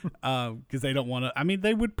 Because they don't want to. I mean,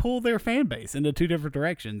 they would pull their fan base into two different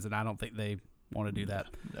directions, and I don't think they want to do that.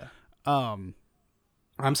 Yeah.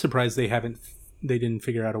 I'm surprised they didn't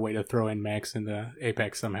figure out a way to throw in mechs in the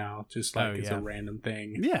Apex somehow, just like it's a random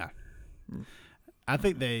thing. Yeah. I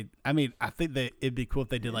think it'd be cool if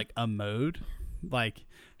they did like a mode, like,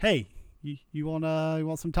 hey, you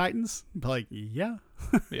want some Titans? Like, yeah.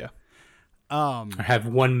 Yeah. Or have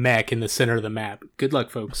one mech in the center of the map. Good luck,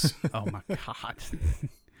 folks. Oh my god.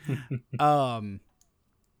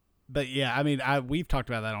 But yeah, I mean, we've talked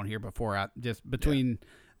about that on here before. Just between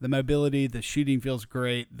the mobility, the shooting feels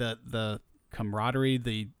great, the camaraderie,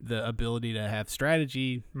 the ability to have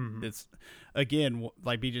strategy. It's again,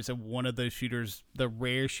 like BJ said, one of those shooters, the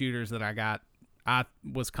rare shooters that I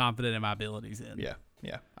was confident in my abilities in.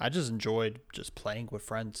 Yeah. I just enjoyed just playing with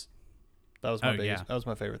friends. That was my biggest. That was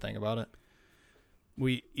my favorite thing about it.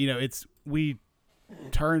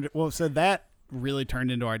 So that really turned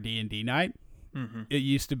into our D&D night. It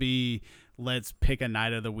used to be, let's pick a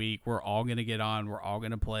night of the week. We're all going to get on. We're all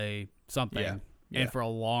going to play something. Yeah. And for a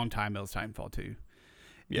long time, it was Titanfall 2.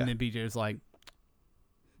 Yeah. And then BJ was like,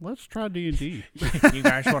 let's try D&D. You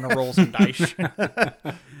guys want to roll some dice?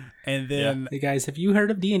 And then, hey guys, have you heard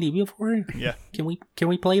of D&D before? Yeah. Can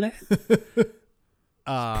we play that?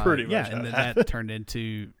 Pretty much. Yeah, and then that turned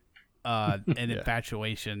into an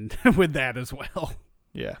infatuation with that as well.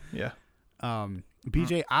 Yeah.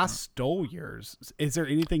 BJ, I stole yours. Is there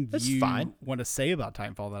anything want to say about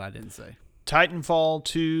Titanfall that I didn't say? Titanfall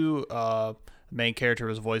 2, The main character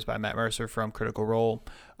was voiced by Matt Mercer from Critical Role.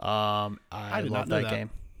 I love that game.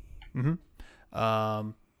 A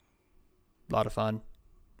lot of fun.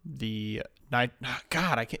 The night,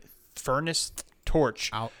 God, I can't. Furnace Torch.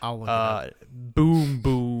 I'll look it up.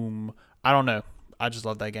 Boom. I don't know. I just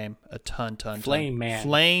love that game a ton. Flame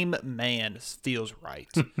Man feels right.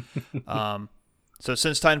 So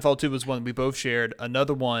since Titanfall 2 was one we both shared,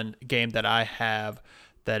 another game that I have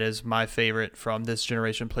that is my favorite from this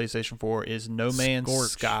generation PlayStation 4 is No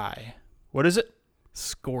Man's Sky. What is it?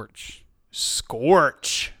 Scorch.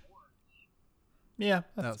 Yeah,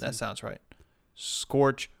 that sounds right.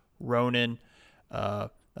 Scorch, Ronin.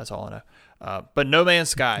 That's all I know. But No Man's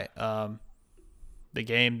Sky, the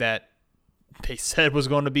game that they said was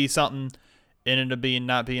going to be something, ended up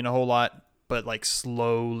not being a whole lot, but like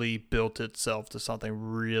slowly built itself to something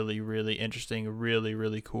really, really interesting, really,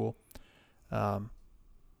 really cool.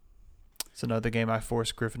 It's another game I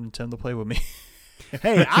forced Griffin and Tim to play with me.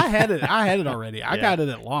 Hey, I had it already. I got it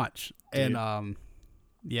at launch, and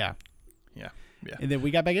yeah. And then we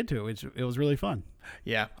got back into it. It was really fun.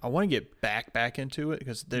 Yeah, I want to get back into it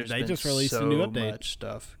because they just released a new update. Much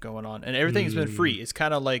stuff going on, and everything's been free. It's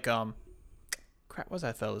kind of like crap. What's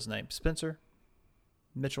that fella's name? Spencer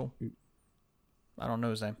Mitchell. I don't know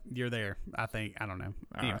his name. You're there. I think. I don't know.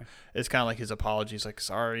 Anyway. It's kind of like his apologies. Like,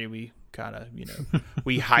 sorry, we kind of,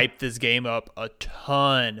 we hyped this game up a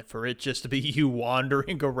ton for it just to be you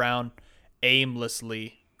wandering around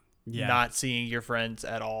aimlessly, not seeing your friends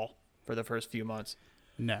at all for the first few months.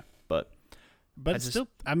 No. But it's still,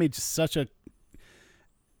 I mean, just such a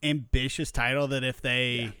ambitious title that if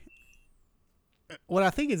they, what I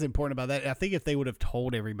think is important about that, I think if they would have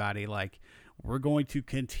told everybody, like, we're going to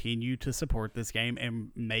continue to support this game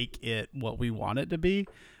and make it what we want it to be,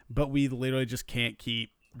 but we literally just can't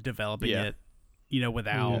keep developing it,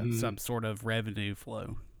 without some sort of revenue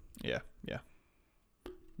flow. Yeah.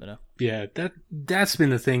 Yeah, that's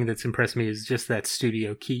been the thing that's impressed me is just that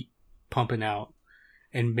studio keep pumping out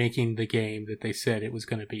and making the game that they said it was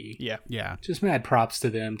going to be. Yeah. Just mad props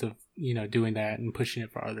to them to, doing that and pushing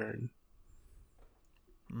it farther.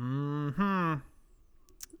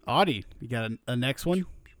 Audie, you got a next one?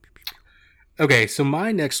 Okay, so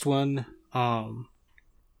my next one,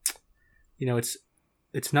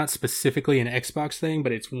 it's not specifically an Xbox thing,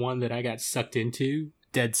 but it's one that I got sucked into,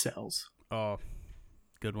 Dead Cells. Oh,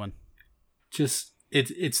 good one. Just,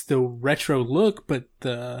 it's the retro look, but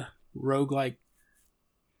the roguelike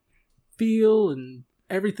feel and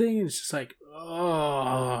everything. It's just like,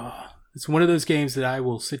 it's one of those games that I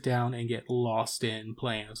will sit down and get lost in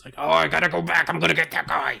playing. It's like, I gotta go back. I'm gonna get that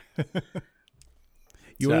guy.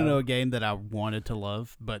 You want to know a game that I wanted to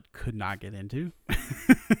love but could not get into?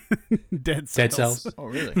 Dead Cells. Oh,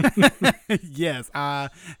 really? Yes, I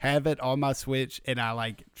have it on my Switch, and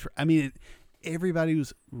I everybody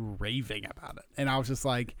was raving about it, and I was just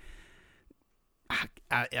like,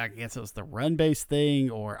 I guess it was the run-based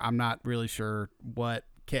thing, or I'm not really sure what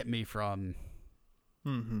kept me from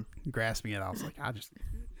grasping it. I was like,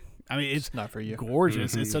 it's not for you.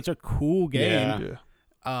 Gorgeous. It's such a cool game.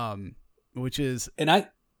 Yeah. Which is, and I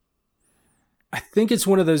think it's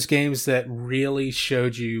one of those games that really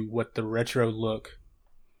showed you what the retro look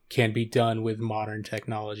can be done with modern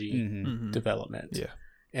technology development. Yeah.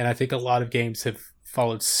 And I think a lot of games have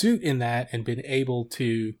followed suit in that and been able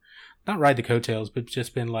to not ride the coattails, but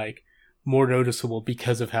just been like more noticeable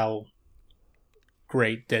because of how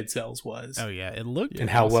great Dead Cells was. Oh yeah, it looked and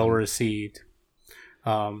how well received.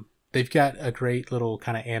 They've got a great little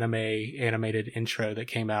kind of animated intro that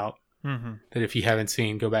came out that if you haven't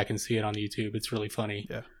seen, go back and see it on YouTube. It's really funny.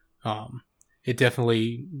 Yeah. It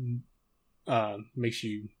definitely makes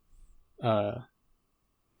you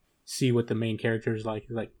see what the main character is like.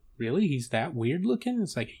 Like, really? He's that weird looking?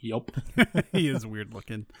 It's like, yup. He is weird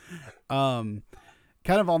looking. Kind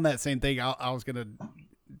of on that same thing, I was going to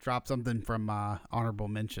drop something from my honorable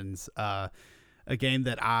mentions. A game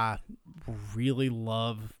that I really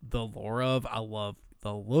love the lore of. I love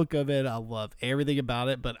the look of it. I love everything about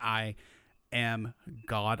it, but I am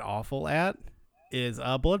god awful at is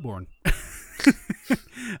Bloodborne.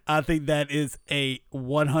 I think that is a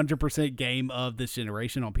 100% game of this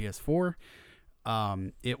generation on PS4.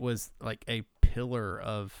 It was like a pillar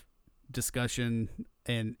of discussion,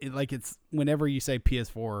 and it's whenever you say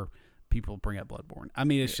PS4, people bring up Bloodborne. I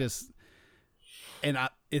mean, it's just, and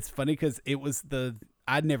it's funny because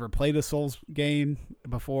I'd never played a Souls game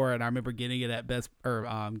before, and I remember getting it at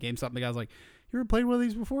GameStop, and the guy was like, "You ever played one of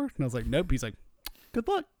these before?" And I was like, "Nope." He's like, "Good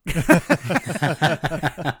luck."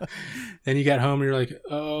 Then you got home and you're like,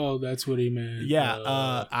 "Oh, that's what he meant." Yeah,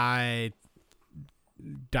 I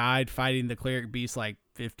died fighting the cleric beast like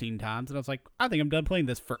 15 times, and I was like, I think I'm done playing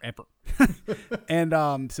this forever.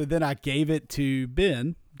 And so then I gave it to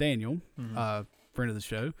Daniel, friend of the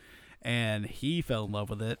show, and he fell in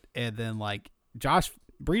love with it. And then like Josh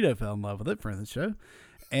Brito fell in love with it, friend of the show,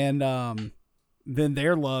 and then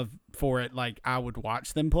their love for it, like I would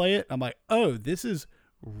watch them play it. I'm like, oh, this is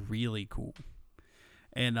really cool.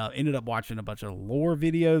 And ended up watching a bunch of lore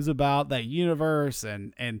videos about that universe,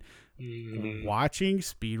 and watching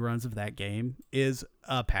speedruns of that game is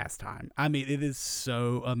a pastime. I mean, it is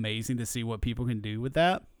so amazing to see what people can do with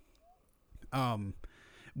that.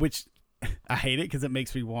 Which I hate it because it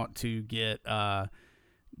makes me want to get the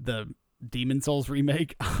Demon Souls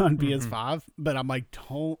remake on PS5, but I'm like,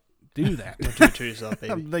 don't do that. Don't do it to yourself,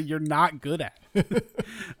 baby. That you're not good at.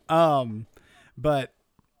 But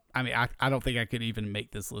I mean, I don't think I could even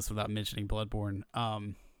make this list without mentioning Bloodborne.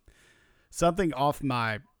 Something off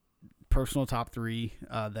my personal top 3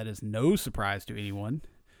 that is no surprise to anyone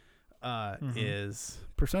is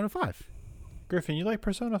Persona 5. Griffin, you like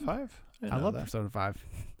Persona 5? I love Persona 5.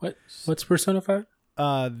 What's Persona 5?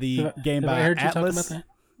 The game by heard Atlas. you talk about that?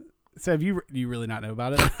 So do you really not know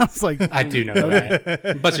about it? I was like, I do know that.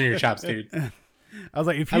 I'm busting your chops, dude. I was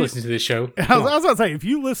like, I listen to this show. I was about to say, if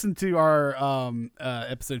you listen to our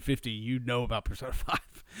episode 50, you know about Persona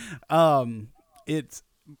 5. It's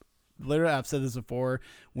literally, I've said this before,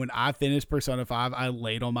 when I finished Persona 5, I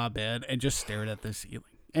laid on my bed and just stared at the ceiling.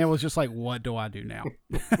 And it was just like, what do I do now?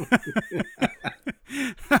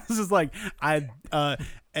 I was just like,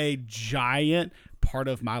 a giant part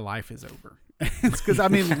of my life is over. It's because, I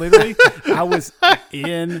mean, literally, I was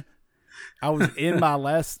in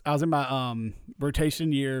my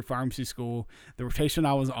rotation year pharmacy school. The rotation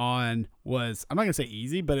I was on was, I'm not gonna say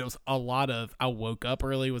easy, but it was a lot of, I woke up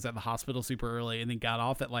early, was at the hospital super early, and then got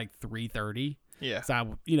off at like 3:30. Yeah. So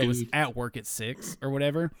I was at work at 6 or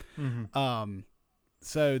whatever.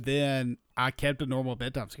 So then I kept a normal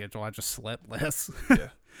bedtime schedule. I just slept less. Yeah.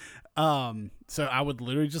 So I would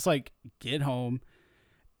literally just like get home.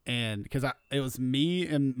 And because it was me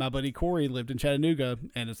and my buddy Corey lived in Chattanooga,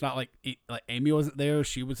 and it's not like Amy wasn't there;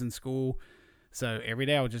 she was in school. So every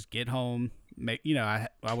day I would just get home, I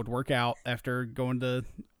would work out after going to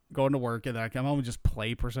work, and then I come home and just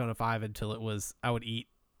play Persona 5 until I would eat,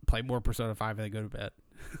 play more Persona 5, and then go to bed.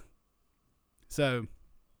 So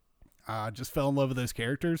I just fell in love with those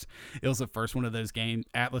characters. It was the first one of those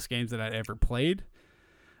Atlas games that I'd ever played.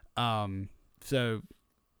 So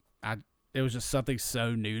it was just something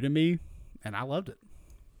so new to me, and I loved it.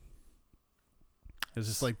 It was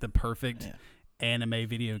just like the perfect anime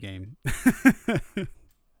video game.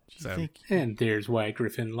 And there's why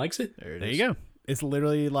Griffin likes it. There you go. It's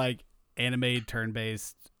literally like anime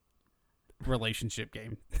turn-based relationship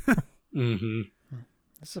game.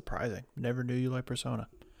 That's surprising. Never knew you liked Persona.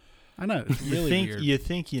 I know. It's really weird. You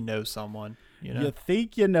think you know someone. You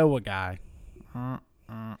think you know a guy.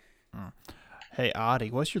 Hey,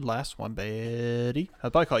 Audie, what's your last one, baby?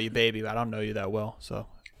 I'd probably call you baby, but I don't know you that well, so.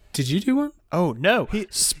 Did you do one? Oh, no.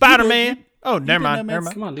 Spider-Man. Oh, never mind.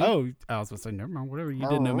 Come on, dude. Oh, I was going to say, never mind. Whatever. You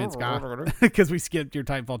did No Man's Sky. Because we skipped your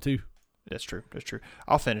Titanfall 2. That's true.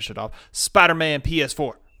 I'll finish it off. Spider-Man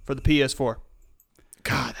PS4 for the PS4.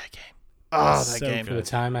 God, that game. Oh, that game. For the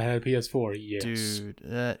time I had a PS4, yes. Dude,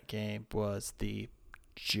 that game was the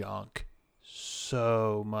junk.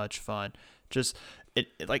 So much fun. Just...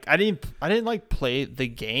 I didn't like play the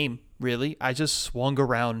game really. I just swung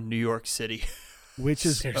around New York City, which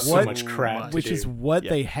is so much crap. Which is what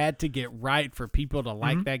they had to get right for people to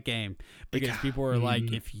like that game, because people were like,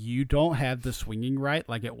 if you don't have the swinging right,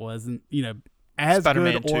 like it wasn't as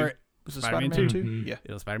Spider-Man good 2. or Was it Spider-Man 2? Yeah,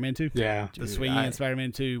 it was Spider-Man 2. Yeah, the swinging in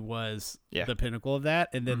Spider-Man 2 was the pinnacle of that,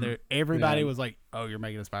 and then everybody was like, "Oh, you're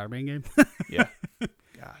making a Spider-Man game?" Yeah,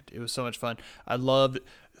 God, it was so much fun. I loved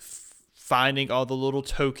finding all the little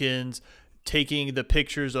tokens, taking the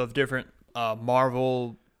pictures of different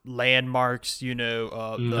Marvel landmarks,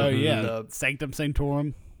 the Sanctum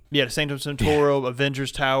Sanctorum. Yeah, Sanctum Sanctorum,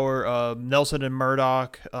 Avengers Tower, Nelson and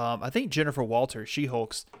Murdoch. I think Jennifer Walters,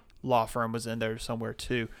 She-Hulk's law firm, was in there somewhere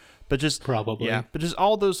too. But just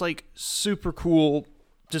all those like super cool,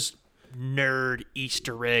 just nerd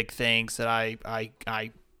Easter egg things that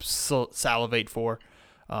I salivate for.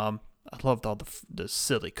 I loved all the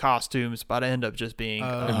silly costumes, but I ended up just being...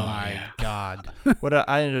 my God. What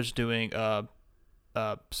I ended up just doing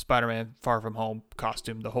Spider-Man Far From Home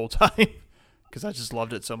costume the whole time because I just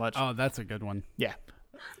loved it so much. Oh, that's a good one. Yeah.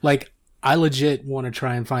 Like, I legit want to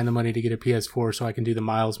try and find the money to get a PS4 so I can do the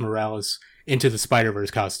Miles Morales Into the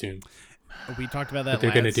Spider-Verse costume. We talked about that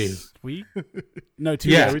they're going to do. Week? No, 2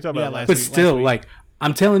 weeks. Yeah, we talked about last but week. But still, like,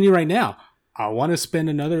 I'm telling you right now, I want to spend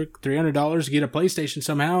another $300 to get a PlayStation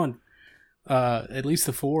somehow, and at least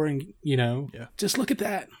the 4, and just look at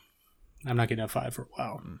that. I'm not getting a 5 for a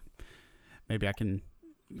while. Maybe I can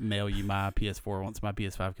mail you my PS4 once my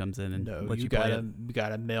PS5 comes in, and let you gotta play it. you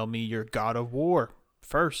gotta mail me your God of War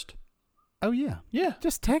first. Oh yeah.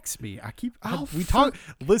 Just text me. I'll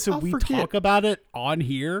talk about it on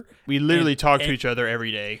here. We literally talk to each other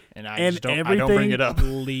every day, and I don't bring it up.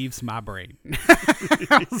 Leaves my brain.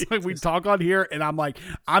 We talk on here, and I'm like,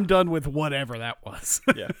 I'm done with whatever that was.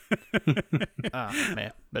 Yeah.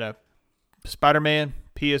 Man, but Spider-Man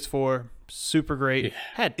PS4, super great.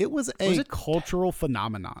 Yeah. It was a cultural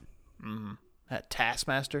phenomenon. Mm-hmm. That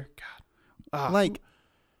Taskmaster, God,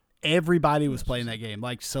 everybody was playing that game.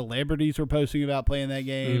 Like, celebrities were posting about playing that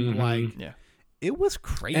game. Mm-hmm. It was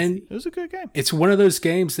crazy. And it was a good game. It's one of those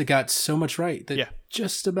games that got so much right that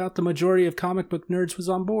just about the majority of comic book nerds was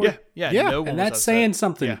on board. Yeah. No one and was that's upset. saying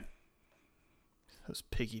something. Yeah. Those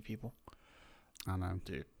piggy people. I know,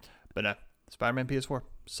 dude. But Spider-Man PS4,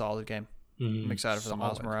 solid game. Mm-hmm. I'm excited for the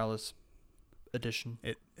Miles Morales edition.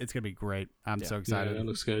 It's gonna be great. I'm so excited. Yeah, it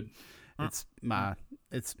looks good. It's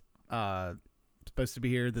supposed to be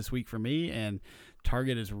here this week for me, and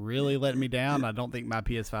Target is really letting me down. I don't think my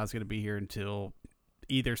PS5 is going to be here until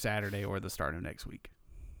either Saturday or the start of next week.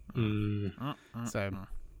 So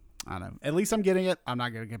I don't know. At least I'm getting it. I'm not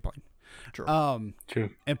going to complain. True.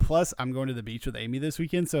 And plus, I'm going to the beach with Amy this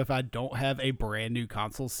weekend, so if I don't have a brand new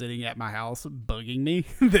console sitting at my house bugging me,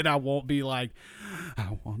 then I won't be like,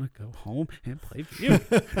 I want to go home and play video.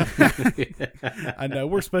 I know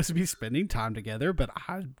we're supposed to be spending time together, but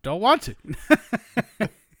I don't want to.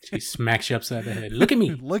 She smacks you upside the head. Look at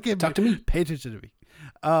me. Talk to me. Pay attention to me.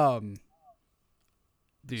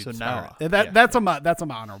 Dude, so now that's on my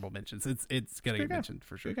honorable mentions. It's gonna get mentioned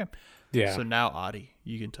for sure. Yeah. So now, Audie,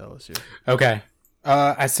 you can tell us here. Okay.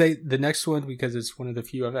 I say the next one because it's one of the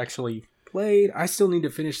few I've actually played. I still need to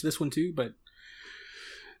finish this one too, but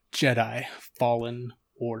Jedi Fallen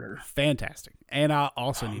Order. Fantastic. And I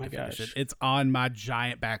also need to finish it. It's on my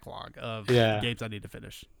giant backlog of games I need to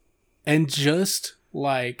finish. And just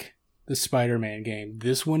like the Spider-Man game,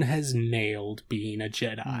 this one has nailed being a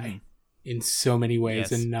Jedi in so many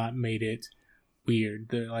ways and not made it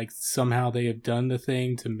weird. Somehow they have done the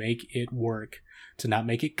thing to make it work, to not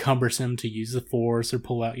make it cumbersome to use the Force or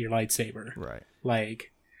pull out your lightsaber. Right.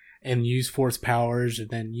 And use Force powers, and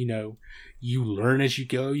then, you learn as you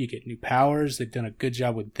go, you get new powers. They've done a good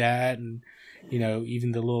job with that, and,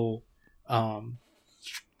 even the little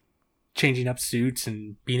changing up suits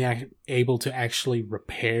and being able to actually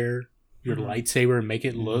repair your lightsaber and make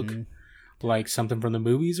it look like something from the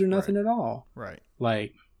movies or nothing at all. Right.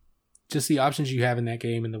 Just the options you have in that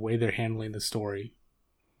game and the way they're handling the story.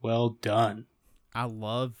 Well done. I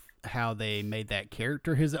love how they made that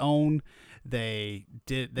character his own. They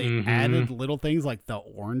added little things like the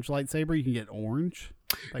orange lightsaber. You can get orange.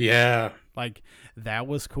 That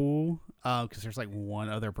was cool. Because there's one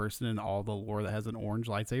other person in all the lore that has an orange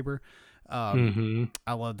lightsaber.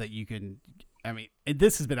 I love that you can. I mean,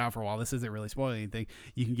 this has been out for a while. This isn't really spoiling anything.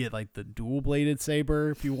 You can get the dual bladed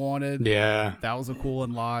saber if you wanted. Yeah, that was a cool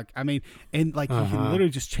unlock. I mean, and you can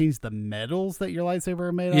literally just change the metals that your lightsaber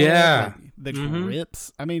are made of. The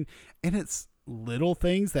grips. I mean, and it's little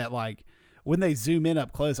things that when they zoom in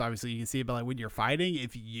up close, obviously you can see it. But when you're fighting,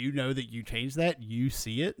 if you know that you changed that, you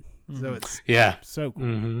see it. So it's so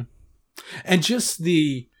cool. And just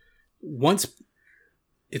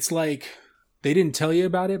it's they didn't tell you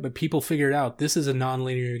about it, but people figured out this is a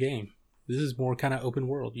non-linear game. This is more kind of open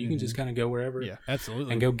world. You can just kind of go wherever,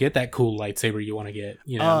 absolutely, and go get that cool lightsaber you want to get.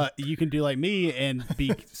 You can do like me and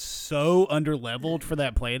be so underleveled for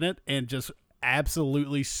that planet and just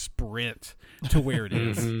absolutely sprint to where it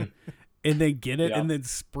is, and then get it, and then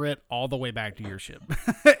sprint all the way back to your ship,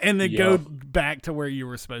 and then go back to where you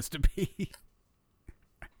were supposed to be.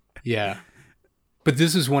 But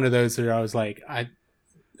this is one of those that I was like,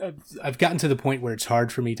 I've gotten to the point where it's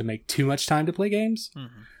hard for me to make too much time to play games.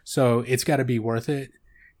 So it's got to be worth it.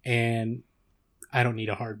 And I don't need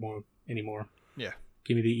a hard mode anymore. Yeah.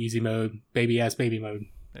 Give me the easy mode, baby mode.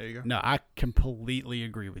 There you go. No, I completely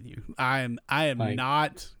agree with you. I am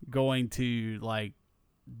not going to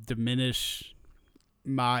diminish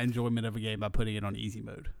my enjoyment of a game by putting it on easy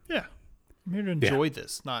mode. Yeah. I'm here to enjoy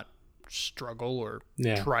this, not struggle or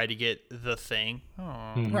try to get the thing.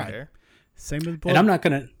 Right. There. Same with and I'm not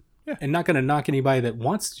gonna knock anybody that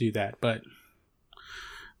wants to do that, but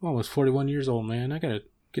I'm almost 41 years old, man. I gotta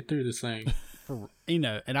get through this thing.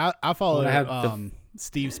 And I follow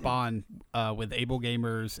Steve Spahn with Able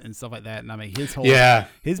Gamers and stuff like that. And I mean,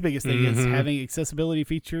 his biggest thing is having accessibility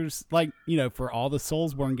features, like, for all the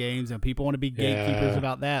Soulsborne games, and people want to be gatekeepers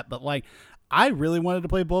about that. But like, I really wanted to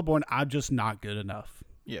play Bloodborne. I'm just not good enough.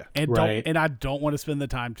 Yeah. And I don't want to spend the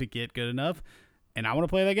time to get good enough. And I want to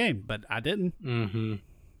play that game, but I didn't. Mm-hmm.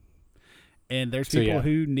 And there's people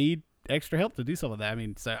who need extra help to do some of that. I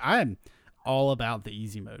mean, so I'm all about the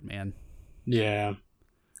easy mode, man. Yeah.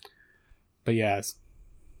 But yeah,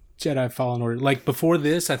 Jedi Fallen Order. Like, before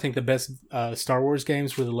this, I think the best Star Wars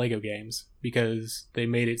games were the Lego games, because they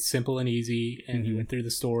made it simple and easy, and you went through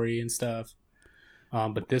the story and stuff.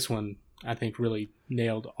 But this one, I think, really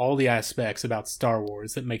nailed all the aspects about Star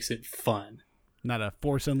Wars that makes it fun. Not a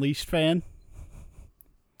Force Unleashed fan?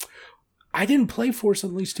 I didn't play Force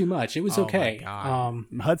Unleashed too much. It was okay.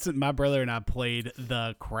 Hudson, my brother, and I played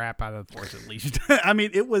the crap out of Force Unleashed. I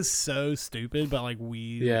mean, it was so stupid, but like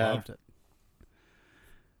we loved it.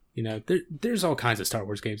 There's all kinds of Star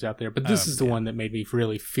Wars games out there, but this is the one that made me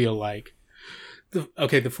really feel like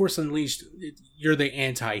the Force Unleashed, you're the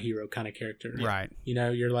anti-hero kind of character. Right.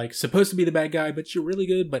 You're like supposed to be the bad guy, but you're really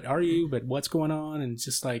good, but are you? But what's going on? And it's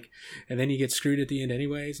just like, and then you get screwed at the end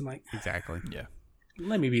anyways. I'm like, exactly. Yeah.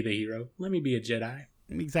 Let me be the hero. Let me be a Jedi.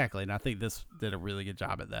 Exactly. And I think this did a really good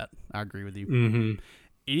job at that. I agree with you. Mm-hmm.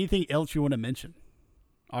 Anything else you want to mention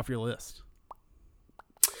off your list?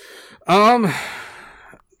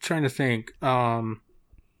 Trying to think. What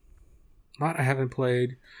I haven't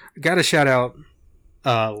played. Got to shout out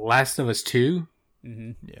Last of Us 2.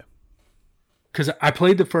 Mm-hmm. Yeah. Because I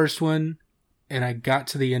played the first one, and I got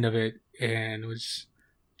to the end of it, and was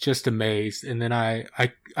just amazed. And then I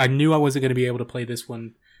knew I wasn't going to be able to play this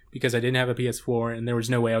one because I didn't have a PS4, and there was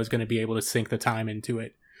no way I was going to be able to sink the time into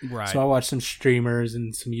it. Right. So I watched some streamers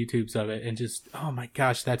and some YouTubes of it, and just, oh my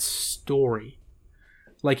gosh, that story.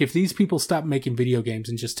 Like, if these people stop making video games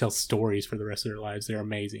and just tell stories for the rest of their lives, they're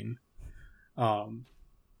amazing. But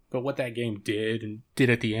what that game did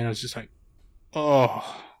at the end, I was just like,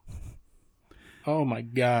 oh my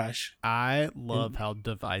gosh. I love how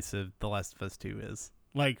divisive The Last of Us 2 is.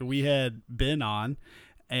 Like, we had Ben on,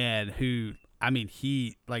 and The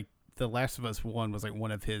Last of Us 1 was like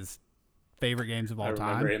one of his favorite games of all time. I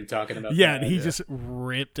remember him talking about that. He just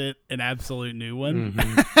ripped it an absolute new one.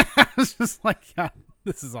 I was just like, God,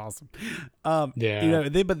 this is awesome. But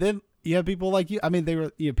then you have people like you. I mean,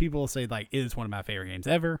 people will say like, it is one of my favorite games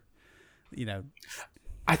ever.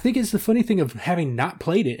 I think it's the funny thing of having not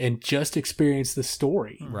played it and just experienced the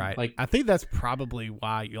story. Right. Like, I think that's probably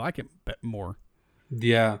why you like it more.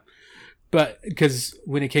 Yeah. But because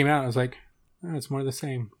when it came out, I was like, oh, it's more of the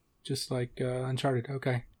same. Just like Uncharted.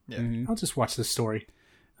 Okay. Yeah. I'll just watch this story.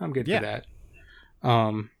 I'm good for that.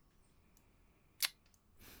 And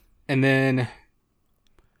then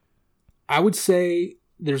I would say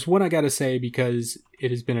there's one I got to say because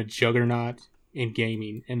it has been a juggernaut in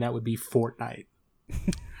gaming, and that would be Fortnite.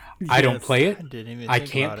 I don't play it. I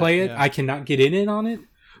can't play it. I cannot get in it on it.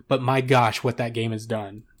 But my gosh, what that game has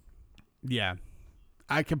done. Yeah.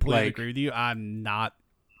 I completely agree with you. I'm not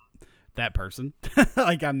that person.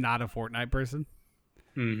 Like, I'm not a Fortnite person.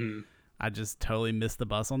 Mm-hmm. I just totally missed the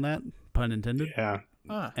bus on that, pun intended. Yeah.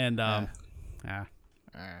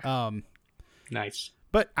 Nice.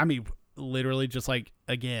 But I mean, literally, just like,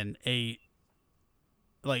 again, a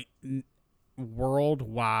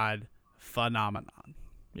worldwide phenomenon.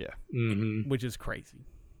 Yeah. Mm-hmm. Which is crazy.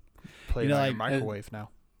 Played on your microwave now.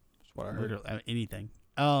 That's what I heard. Literally, anything.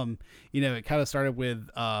 It kind of started with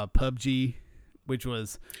PUBG, which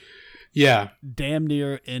was damn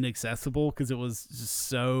near inaccessible because it was just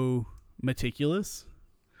so meticulous.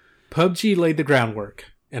 PUBG laid the groundwork,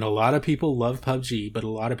 and a lot of people love PUBG, but a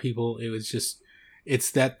lot of people,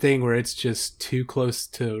 it's that thing where it's just too close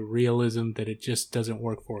to realism that it just doesn't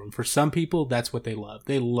work for them. For some people, that's what they love.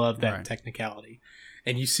 They love that technicality.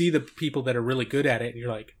 And you see the people that are really good at it, and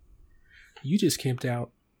you're like, you just camped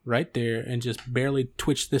out right there and just barely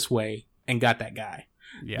twitched this way and got that guy.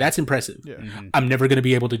 Yeah. That's impressive. Yeah. Mm-hmm. I'm never going to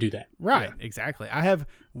be able to do that. Right. Yeah. Exactly. I have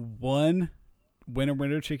one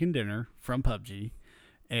winner chicken dinner from PUBG,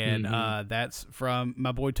 and that's from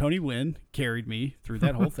my boy Tony Wynn. Carried me through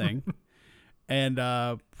that whole thing.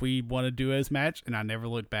 And we won a duos match, and I never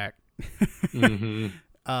looked back.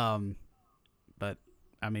 But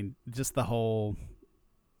I mean, just the whole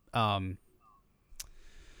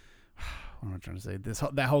what am I trying to say?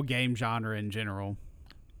 That whole game genre in general.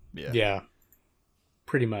 Yeah. Yeah.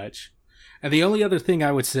 Pretty much. And the only other thing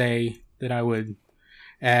I would say that I would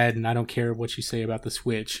add, and I don't care what you say about the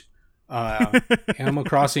Switch, Animal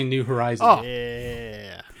Crossing New Horizons. Oh.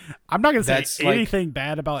 Yeah. I'm not going to say anything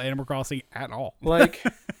bad about Animal Crossing at all. Like,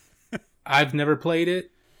 I've never played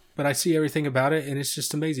it, but I see everything about it, and it's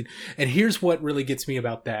just amazing. And here's what really gets me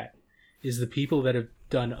about that, is the people that have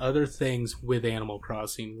done other things with Animal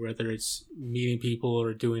Crossing, whether it's meeting people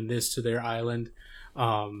or doing this to their island.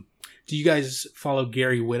 Do you guys follow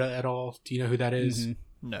Gary Whitta at all? Do you know who that is?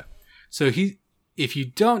 Mm-hmm. No. So if you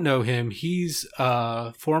don't know him, he's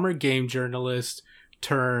a former game journalist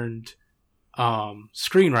turned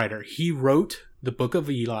screenwriter. He wrote The Book of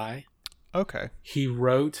Eli. Okay. He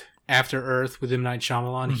wrote After Earth with M. Night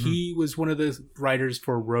Shyamalan. Mm-hmm. He was one of the writers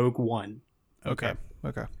for Rogue One. Okay.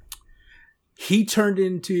 He turned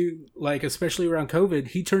into, like, especially around COVID,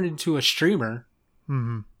 he turned into a streamer.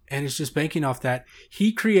 Mm-hmm. And it's just banking off that.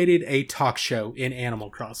 He created a talk show in Animal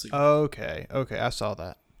Crossing. Okay. I saw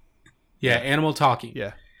that. Yeah, Animal Talking.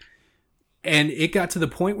 Yeah. And it got to the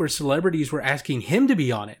point where celebrities were asking him to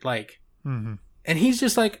be on it. Like, mm-hmm. And he's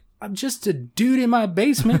just like, I'm just a dude in my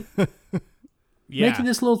basement making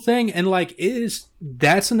this little thing. And like,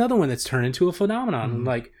 that's another one that's turned into a phenomenon. Mm-hmm. And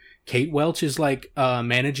like, Kate Welch is like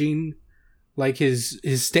managing like his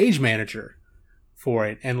stage manager for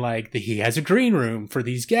it. And like, he has a green room for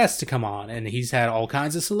these guests to come on. And he's had all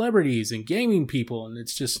kinds of celebrities and gaming people. And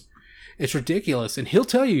it's ridiculous. And he'll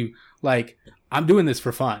tell you, like, I'm doing this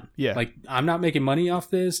for fun. Yeah. Like, I'm not making money off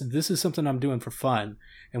this. This is something I'm doing for fun.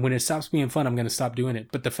 And when it stops being fun, I'm going to stop doing it.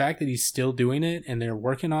 But the fact that he's still doing it and they're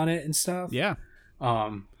working on it and stuff. Yeah.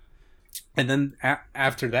 And then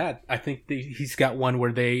after that, I think he's got one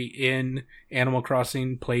where they, in Animal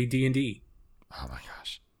Crossing, play D&D. Oh my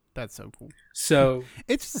gosh. That's so cool. So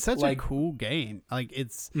it's such a cool game. Like,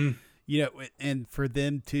 it's, you know, and for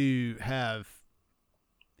them to have,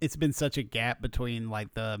 it's been such a gap between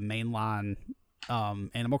like the mainline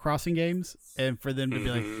Animal Crossing games, and for them to be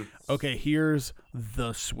like, okay, here's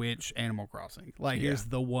the Switch Animal Crossing, like here's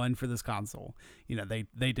the one for this console. You know, they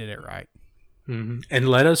did it right. Mm-hmm. And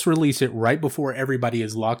let us release it right before everybody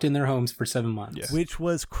is locked in their homes for 7 months, which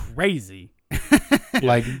was crazy.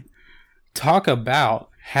 Like, talk about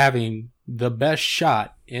having the best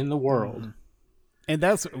shot in the world. And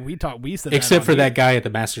that's we said, except for that guy at the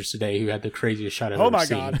Masters today who had the craziest shot I've ever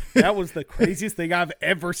seen. Oh my god, that was the craziest thing I've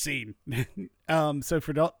ever seen. So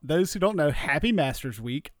for those who don't know, happy Masters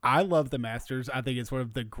Week. I love the Masters. I think it's one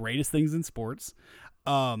of the greatest things in sports.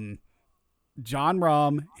 John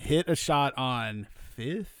Rahm hit a shot on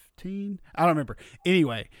 15. I don't remember.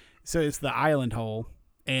 Anyway, so it's the island hole,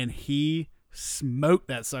 and he smoked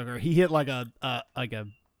that sucker. He hit like a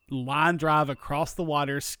line drive across the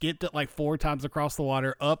water, skipped it like 4 times across the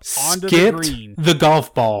water, up onto the green. The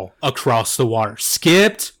golf ball across the water.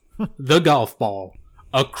 Skipped the golf ball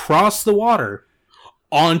across the water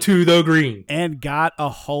onto the green. And got a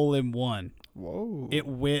hole in one. Whoa. It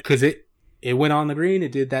went... Because it went on the green.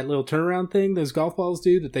 It did that little turnaround thing those golf balls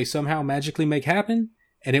do that they somehow magically make happen.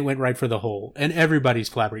 And it went right for the hole. And everybody's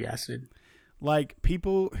flabbergasted. Like,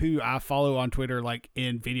 people who I follow on Twitter, like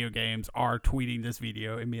in video games, are tweeting this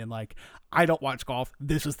video and being like, I don't watch golf.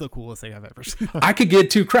 This is the coolest thing I've ever seen. I could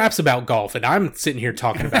get 2 craps about golf, and I'm sitting here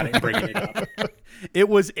talking about it and bringing it up. It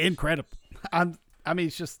was incredible. I mean,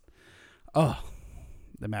 it's just, the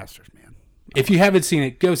Masters, man. If you haven't seen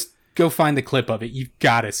it, go find the clip of it. You've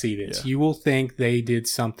got to see this. Yeah. You will think they did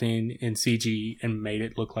something in CG and made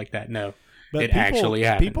it look like that. No, but it actually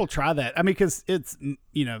happened. People try that. I mean, because it's,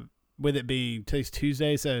 you know, with it being today's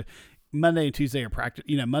Tuesday, so Monday and Tuesday are practice.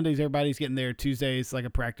 You know, Mondays everybody's getting there. Tuesdays like a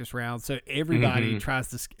practice round, so everybody tries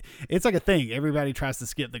to. It's like a thing. Everybody tries to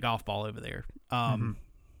skip the golf ball over there.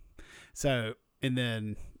 So, and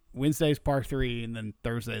then Wednesday's par 3, and then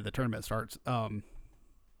Thursday the tournament starts.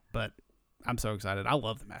 But I'm so excited. I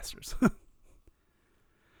love the Masters.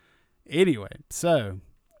 Anyway, so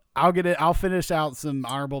I'll finish out some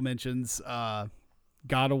honorable mentions. God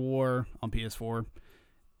of War on PS4.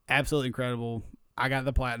 Absolutely incredible. I got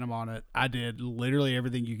the platinum on it. I did literally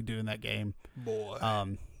everything you could do in that game. Boy.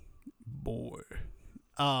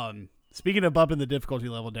 Speaking of bumping the difficulty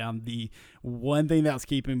level down, the one thing that was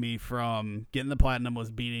keeping me from getting the platinum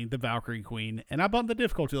was beating the Valkyrie Queen. And I bumped the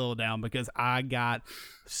difficulty level down because I got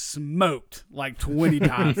smoked like 20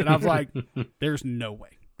 times. And I was like, there's no way.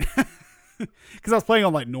 Because I was playing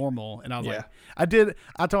on like normal. And I was like, I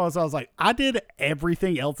told myself, I was like, I did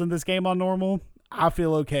everything else in this game on normal. I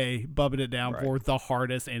feel okay bumping it down for the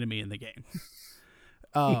hardest enemy in the game.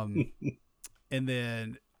 And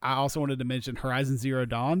then I also wanted to mention Horizon Zero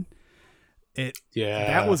Dawn.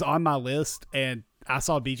 That was on my list, and I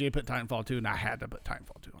saw BJ put Titanfall 2, and I had to put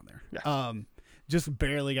Titanfall 2 on there. Yeah. Just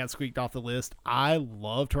barely got squeaked off the list. I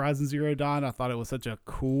loved Horizon Zero Dawn. I thought it was such a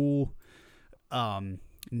cool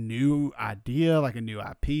new idea, like a new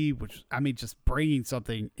IP, which, I mean, just bringing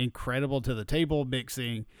something incredible to the table,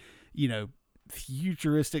 mixing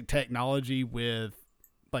futuristic technology with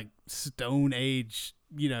like Stone Age,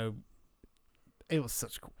 it was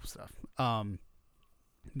such cool stuff.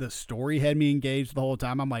 The story had me engaged the whole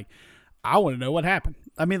time. I'm like, I want to know what happened.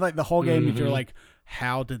 I mean, like the whole game, you're like,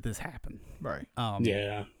 how did this happen? Right.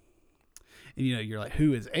 Yeah. And you're like,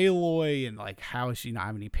 who is Aloy, and like, how is she not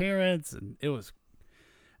have any parents? And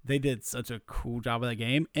they did such a cool job of that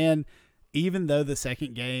game. And even though the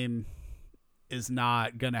second game is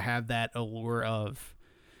not gonna have that allure of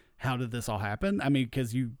how did this all happen? I mean,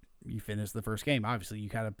 because you finished the first game, obviously you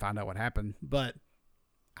kind of find out what happened, but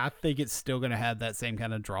I think it's still gonna have that same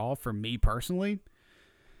kind of draw for me personally.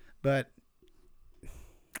 But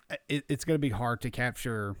it's gonna be hard to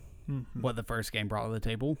capture what the first game brought to the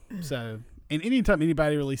table. So, and anytime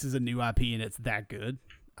anybody releases a new IP and it's that good,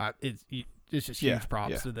 it's just huge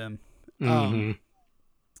props to them.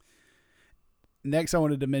 Next, I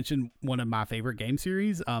wanted to mention one of my favorite game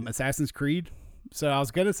series, Assassin's Creed. So I was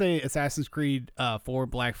going to say Assassin's Creed 4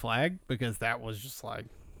 Black Flag, because that was just like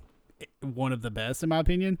one of the best in my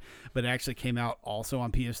opinion, but it actually came out also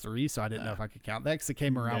on PS3, so I didn't know if I could count that because it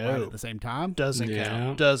came around right at the same time. Doesn't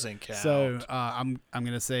count. So I'm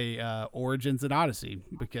going to say Origins and Odyssey,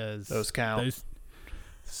 because those count. Those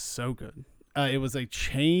so good. It was a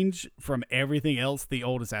change from everything else the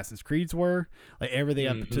old Assassin's Creeds were. Like everything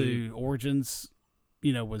up to Origins,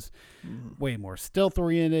 was way more stealth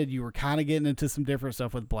oriented. You were kind of getting into some different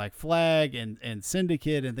stuff with Black Flag and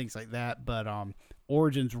Syndicate and things like that. But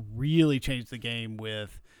Origins really changed the game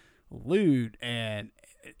with loot and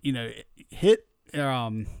hit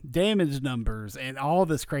damage numbers and all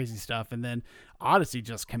this crazy stuff. And then Odyssey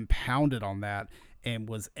just compounded on that and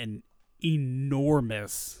was an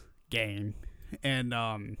enormous game. And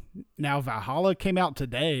now Valhalla came out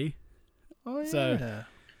today. So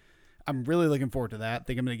I'm really looking forward to that. I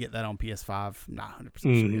think I'm going to get that on PS5. I'm not 100%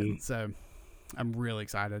 sure yet. So I'm really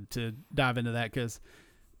excited to dive into that, because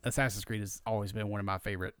Assassin's Creed has always been one of my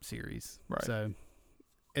favorite series. Right. So,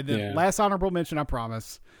 and then last honorable mention, I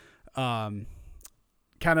promise. Kind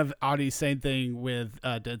of Audie's same thing with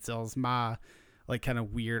Dead Cells. My like kind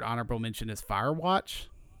of weird honorable mention is Firewatch.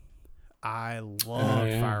 I love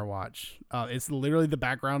Firewatch. It's literally the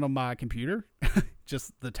background on my computer,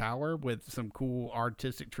 just the tower with some cool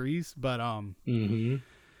artistic trees. But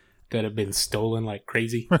that have been stolen like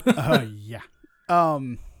crazy. Yeah.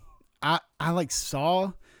 I like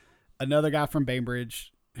saw another guy from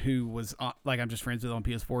Bainbridge who was like I'm just friends with on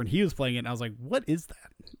PS4, and he was playing it, and I was like, "What is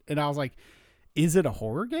that?" And I was like, "Is it a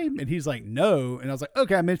horror game?" And he's like, "No." And I was like,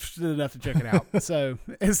 "Okay, I'm interested enough to check it out." So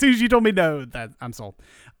as soon as you told me no, that I'm sold.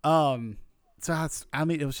 So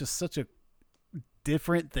it was just such a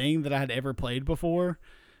different thing that I had ever played before.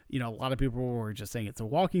 A lot of people were just saying it's a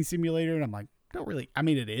walking simulator, and I'm like,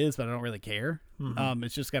 it is, but I don't really care.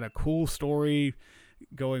 It's just got a cool story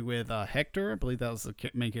going with Hector. I believe that was the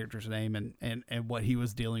main character's name, and what he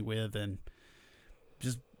was dealing with, and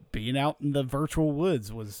just being out in the virtual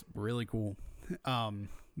woods was really cool.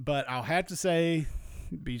 But I'll have to say,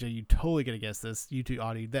 BJ, you totally gonna guess this, you two,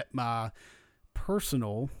 Audie, that my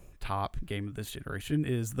personal top game of this generation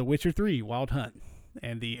is The Witcher 3 Wild Hunt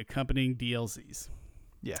and the accompanying DLCs.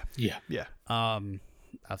 Yeah.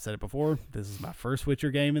 I've said it before, this is my first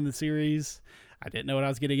Witcher game in the series. I didn't know what I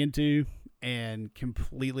was getting into, and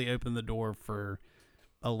completely opened the door for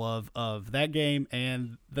a love of that game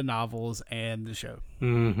and the novels and the show.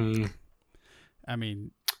 I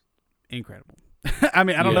mean, incredible. I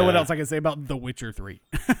mean, I don't know what else I can say about The Witcher 3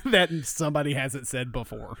 that somebody hasn't said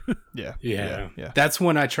before. Yeah. That's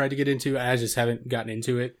one I tried to get into. I just haven't gotten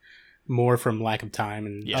into it, more from lack of time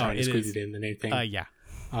and trying to squeeze it in than anything. But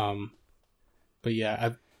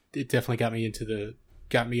yeah, it definitely got me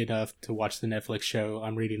enough to watch the Netflix show.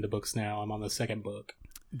 I'm reading the books now. I'm on the second book.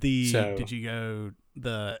 Did you go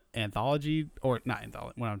the anthology, or not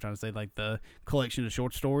anthology? What I'm trying to say, like the collection of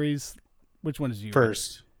short stories. Which one is you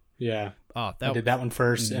first? Yeah. Oh, I did that one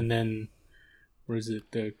first, and then where is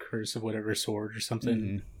it? The Curse of whatever sword or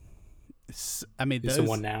something. I mean, it's the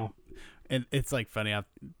one now. And it's like funny. I've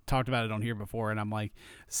talked about it on here before, and I'm like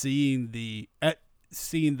seeing the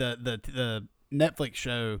Netflix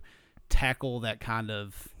show tackle that kind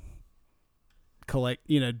of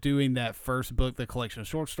doing that first book, the collection of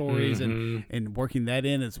short stories, and working that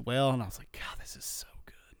in as well. And I was like, God, this is so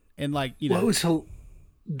good. And like,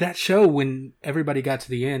 that show, when everybody got to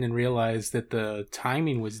the end and realized that the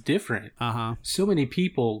timing was different, so many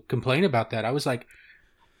people complain about that. I was like,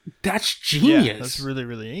 that's genius. Yeah, that's really,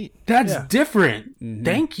 really neat. That's different.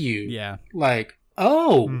 Thank you. Yeah. Like,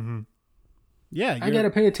 yeah, I got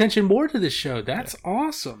to pay attention more to this show. That's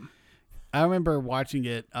awesome. I remember watching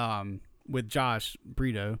it with Josh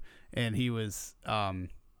Brito, and he was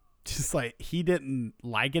just like, he didn't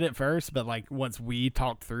like it at first, but like once we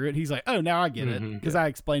talked through it, he's like, oh, now I get it, because I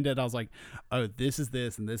explained it. I was like, oh, this is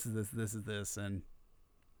this, and this is this, this is this, and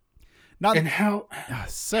not. And how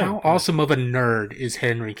awesome of a nerd is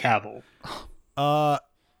Henry Cavill?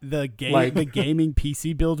 The gaming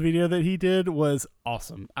PC build video that he did was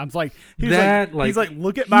awesome. I was like, he's like,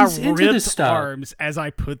 look at my ripped arms as I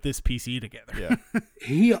put this PC together.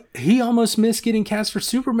 Yeah. he almost missed getting cast for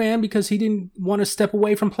Superman because he didn't want to step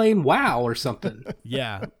away from playing WoW or something.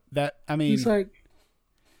 Yeah,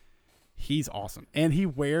 he's awesome, and he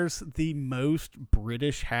wears the most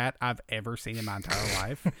British hat I've ever seen in my entire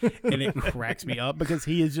life, and it cracks me up because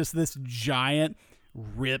he is just this giant,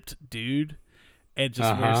 ripped dude. It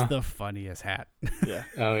just wears the funniest hat. Yeah.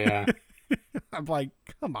 Oh, yeah. I'm like,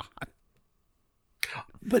 come on.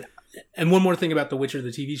 And one more thing about The Witcher, the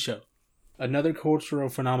TV show. Another cultural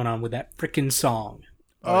phenomenon with that freaking song.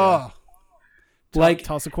 Oh. Like,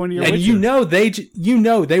 toss a coin to your and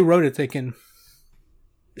Witcher. They wrote it thinking,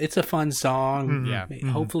 it's a fun song. Mm-hmm.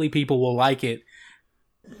 Yeah. Hopefully people will like it.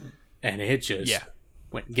 And it just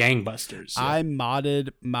went gangbusters. So. I modded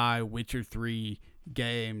my Witcher 3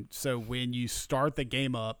 game, so when you start the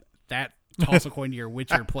game up, that toss a coin to your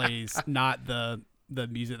Witcher plays, not the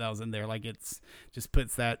music that was in there. Like, it's just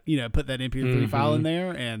puts that, put that MP3 file in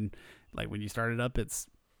there, and like when you start it up, it's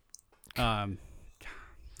Dandelion.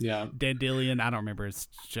 I don't remember his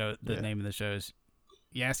show. The name of the show is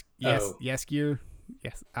Yaskier.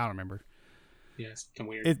 Yes, I don't remember. Yes,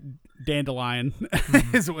 weird. It Dandelion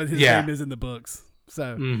is what his name is in the books.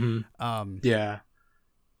 So,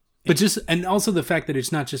 But just, and also the fact that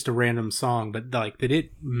it's not just a random song, but like that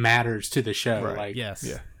it matters to the show. Right. Like, yes.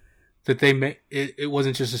 Yeah. That they it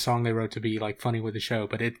wasn't just a song they wrote to be like funny with the show,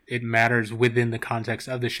 but it matters within the context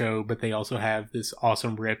of the show, but they also have this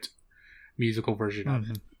awesome ripped musical version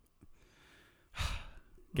of it.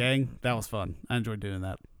 Gang, that was fun. I enjoyed doing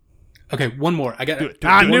that. Okay, one more. I got do it.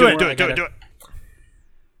 I knew it. Do it.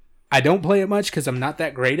 I don't play it much because I'm not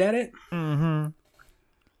that great at it. Mm-hmm.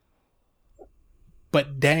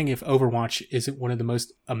 But dang, if Overwatch isn't one of the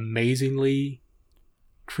most amazingly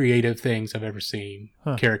creative things I've ever seen,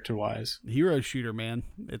 character-wise. Hero shooter, man.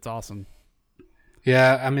 It's awesome.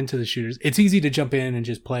 Yeah, I'm into the shooters. It's easy to jump in and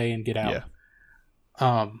just play and get out.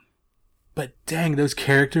 Yeah. But dang, those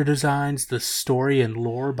character designs, the story and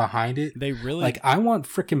lore behind it. They really... Like, I want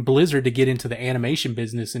freaking Blizzard to get into the animation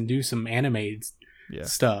business and do some animated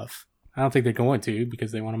stuff. I don't think they're going to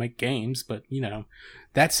because they want to make games, but,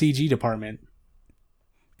 that CG department...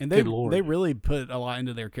 And they really put a lot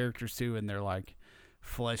into their characters too, and they're like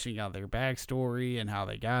fleshing out their backstory and how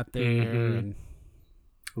they got there. And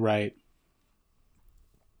right.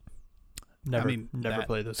 Never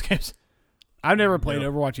played those games. I've never played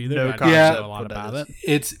Overwatch either. No, but I know a lot about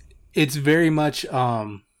it. It's very much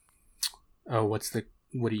what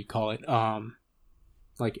do you call it?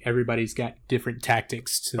 Like everybody's got different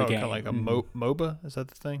tactics to the game. Like a MOBA? Is that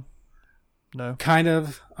the thing? No. Kind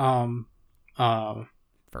of.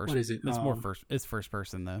 First, what is it? It's more first. It's first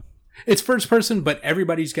person though. It's first person, but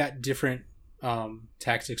everybody's got different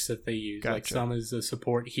tactics that they use. Gotcha. Like some is a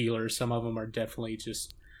support healer. Some of them are definitely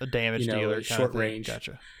just a damage dealer, short range.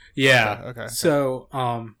 Gotcha. Yeah. Okay. So,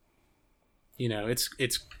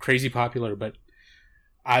 it's crazy popular, but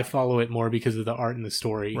I follow it more because of the art and the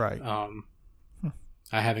story. Right.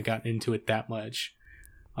 I haven't gotten into it that much.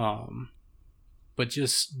 But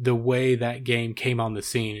just the way that game came on the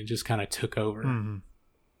scene and just kind of took over. Mm-hmm.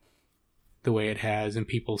 The way it has, and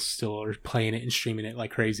people still are playing it and streaming it like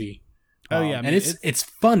crazy. Oh yeah, and it's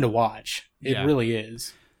fun to watch. It really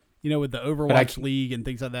is. With the Overwatch League and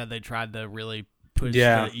things like that, they tried to really push the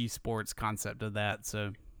esports concept of that.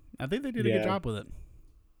 So I think they did a good job with it.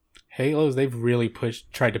 Halos, they've really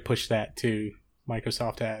tried to push that too.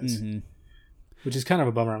 Microsoft has, which is kind of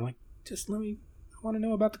a bummer. I'm like, I want to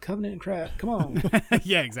know about the Covenant and crap. Come on.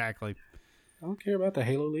 Yeah, exactly. I don't care about the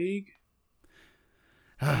Halo League.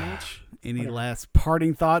 Any last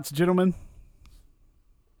parting thoughts, gentlemen?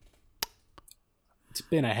 It's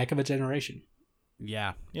been a heck of a generation.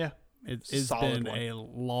 Yeah. It's Solid been one. a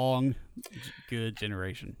long, good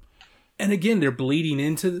generation. And again, they're bleeding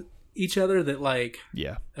into each other. That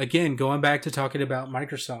again, going back to talking about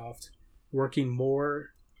Microsoft working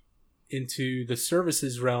more into the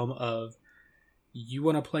services realm of, you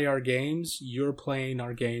want to play our games, you're playing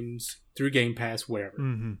our games through Game Pass, wherever.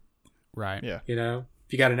 Mm-hmm. Right. Yeah.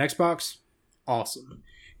 If you got an Xbox, awesome.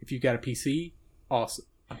 If you've got a PC, awesome.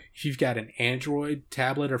 If you've got an Android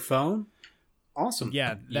tablet or phone, awesome.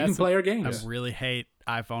 Yeah, you can play our games. I really hate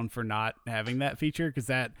iPhone for not having that feature, because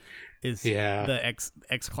that is the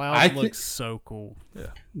xCloud looks so cool. Yeah,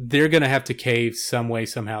 they're gonna have to cave some way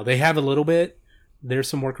somehow. They have a little bit. There's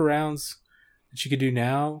some workarounds that you could do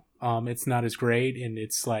now. It's not as great, and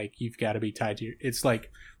it's like you've got to be tied to it's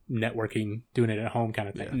like networking, doing it at home kind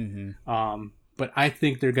of thing. Mm-hmm. But I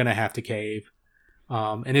think they're gonna have to cave.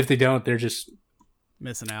 And if they don't, they're just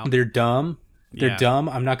missing out. They're dumb. They're dumb.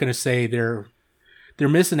 I'm not gonna say they're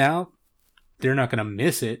missing out. They're not gonna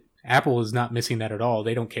miss it. Apple is not missing that at all.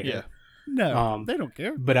 They don't care. Yeah. No, they don't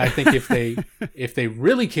care. But I think if they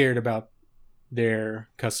really cared about their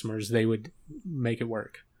customers, they would make it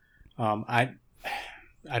work. I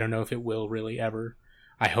don't know if it will really ever.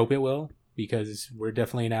 I hope it will, because we're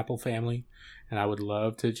definitely an Apple family, and I would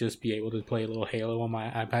love to just be able to play a little Halo on my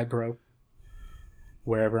iPad Pro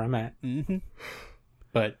wherever I'm at. Mm-hmm.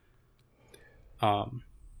 But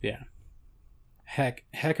yeah,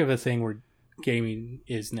 heck of a thing where gaming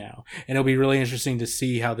is now, and it'll be really interesting to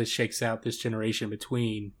see how this shakes out this generation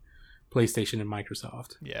between PlayStation and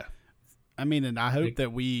Microsoft. Yeah, I mean, and I hope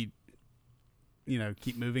that we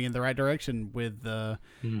keep moving in the right direction with the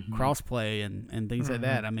crossplay and things like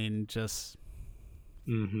that. I mean, just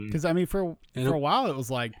because I mean, for a while it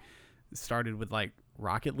was like it started with like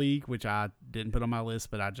Rocket League, which I didn't put on my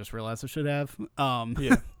list, but I just realized I should have.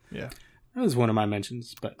 Yeah, that was one of my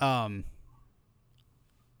mentions, but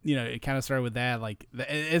it kind of started with that. Like,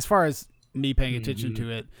 as far as me paying attention to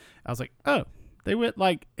it, I was like, oh, they went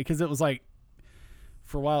like, because it was like,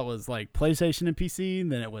 for a while it was like PlayStation and PC,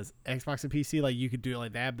 and then it was Xbox and PC. Like, you could do it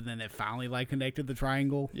like that, but then it finally like connected the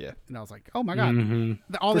triangle. Yeah, and I was like, oh my god!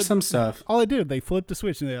 For some stuff, all they did, they flipped the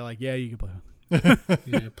switch, and they're like, yeah, you can play.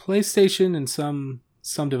 Yeah, PlayStation and some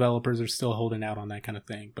developers are still holding out on that kind of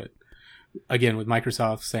thing, but again, with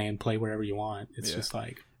Microsoft saying play wherever you want, it's just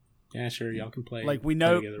like, yeah, sure, y'all can play. Like, we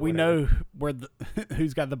know where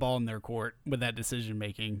who's got the ball in their court with that decision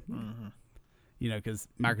making. Because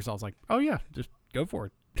Microsoft's like, oh yeah, just go for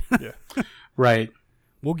it. Yeah, right.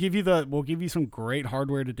 We'll give you some great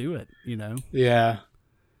hardware to do it. Yeah.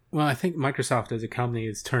 Well, I think Microsoft as a company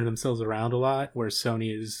has turned themselves around a lot, where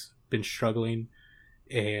Sony has been struggling,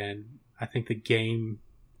 and I think the game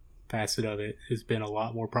facet of it has been a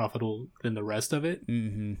lot more profitable than the rest of it.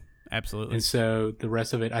 Mm-hmm. Absolutely. And so the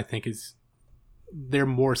rest of it, I think, they're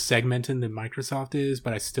more segmented than Microsoft is,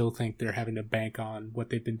 but I still think they're having to bank on what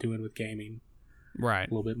they've been doing with gaming, right,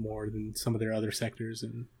 a little bit more than some of their other sectors.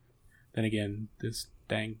 And then again, this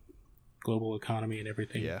dang global economy and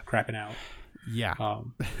everything crapping out. Yeah.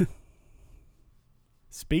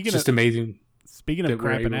 It's just amazing. Speaking of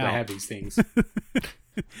crapping out, to have these things.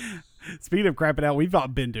 Speaking of crapping out, we've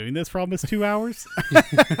been doing this for almost 2 hours.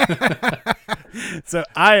 So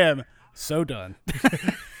I am so done.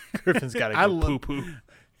 Griffin's got to go poo-poo.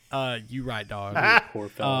 You right, dog. Poor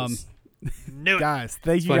fellas. Guys,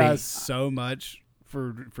 thank you guys so much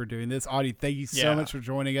for doing this. Audie, thank you so much for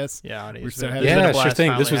joining us. Yeah, Audie. We're so happy. Yeah, sure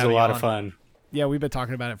thing. This was a lot of fun. Yeah, we've been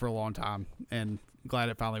talking about it for a long time, and glad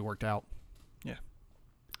it finally worked out.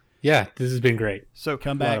 Yeah, this has been great. So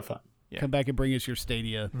come back. A lot of fun. Yeah. Come back and bring us your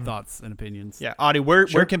Stadia thoughts and opinions. Yeah, Audie, where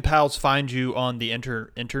can pals find you on the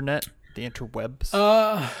internet, the interwebs?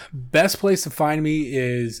 Best place to find me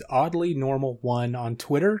is Oddly Normal 1 on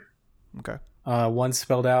Twitter. Okay. 1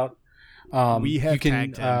 spelled out. We have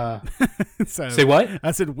tagged him. So, say what?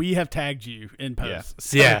 I said we have tagged you in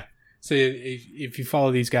posts. Yeah. So if you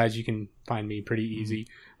follow these guys, you can find me pretty easy.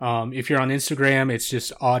 If you're on Instagram, it's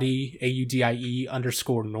just Audie, AUDIE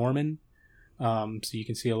 _Norman. So you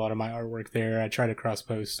can see a lot of my artwork there. I try to cross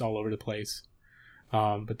post all over the place.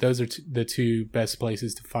 But those are the two best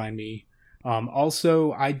places to find me.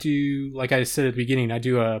 Also, I do, like I said at the beginning, I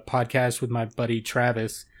do a podcast with my buddy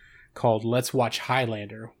Travis called Let's Watch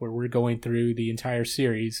Highlander, where we're going through the entire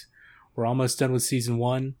series. We're almost done with season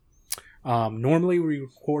 1. Normally we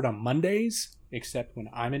record on Mondays, except when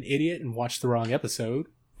I'm an idiot and watch the wrong episode,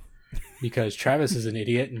 because Travis is an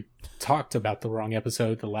idiot and talked about the wrong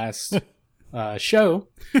episode the last show.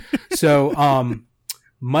 So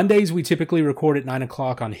Mondays we typically record at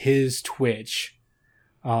 9:00 on his Twitch.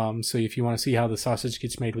 So if you want to see how the sausage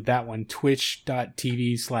gets made with that one,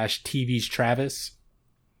 twitch.tv/TVsTravis.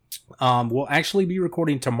 We'll actually be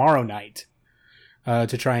recording tomorrow night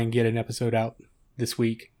to try and get an episode out this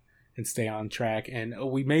week and stay on track. And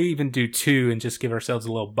we may even do 2 and just give ourselves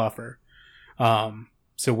a little buffer.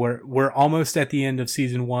 So we're almost at the end of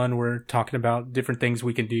season 1. We're talking about different things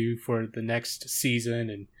we can do for the next season,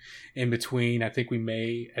 and in between, I think we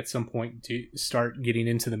may at some point start getting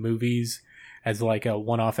into the movies as like a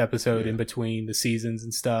one-off episode in between the seasons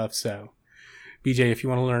and stuff. So, BJ, if you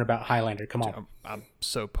want to learn about Highlander, come on. I'm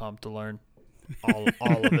so pumped to learn. all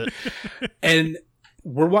of it. And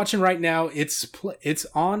we're watching right now. It's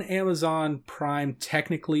on Amazon Prime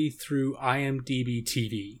technically through IMDb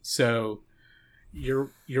TV. So you're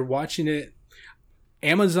watching it.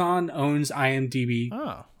 Amazon owns IMDb.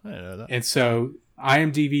 Oh, I didn't know that. And so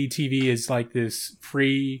IMDb TV is like this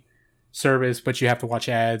free service, but you have to watch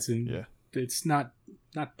ads, and it's not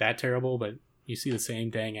that terrible, but you see the same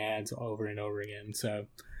dang ads over and over again. So,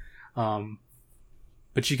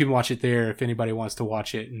 but you can watch it there if anybody wants to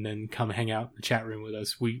watch it, and then come hang out in the chat room with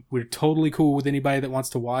us. We're totally cool with anybody that wants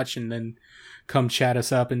to watch, and then come chat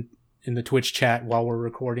us up in the Twitch chat while we're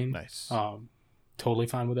recording. Nice. Totally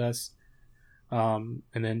fine with us. And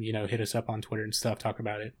then, hit us up on Twitter and stuff, talk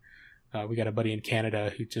about it. We got a buddy in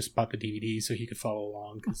Canada who just bought the DVD so he could follow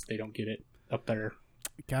along because they don't get it up there.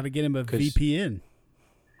 Got to get him a VPN.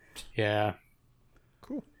 Yeah.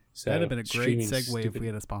 Cool. So that'd have been a great segue if we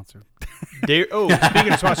had a sponsor.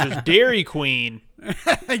 Speaking of sponsors, Dairy Queen.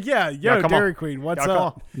 Dairy Queen. What's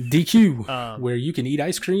up? DQ, where you can eat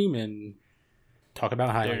ice cream and talk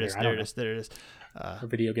about Highlander. There it is. For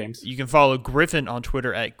video games. You can follow Griffin on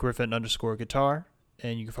Twitter at Griffin_guitar.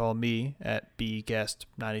 And you can follow me at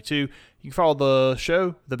bguest92. You can follow the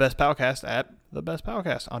show, The Best Palcast, at The Best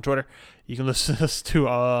Palcast on Twitter. You can listen to us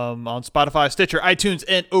on Spotify, Stitcher, iTunes,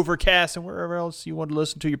 and Overcast, and wherever else you want to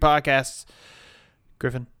listen to your podcasts.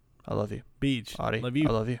 Griffin, I love you. Beach, Audie, love you.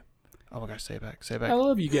 I love you. Oh my gosh, say it back. I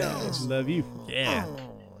love you guys. Love you. Yeah.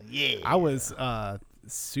 I was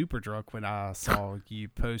super drunk when I saw you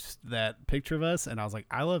post that picture of us, and I was like,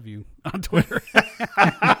 I love you on Twitter.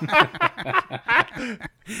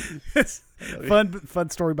 Fun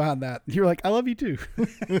story behind that. You were like, I love you too.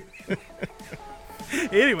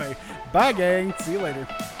 Anyway, bye gang. See you later.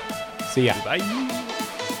 See ya. Bye.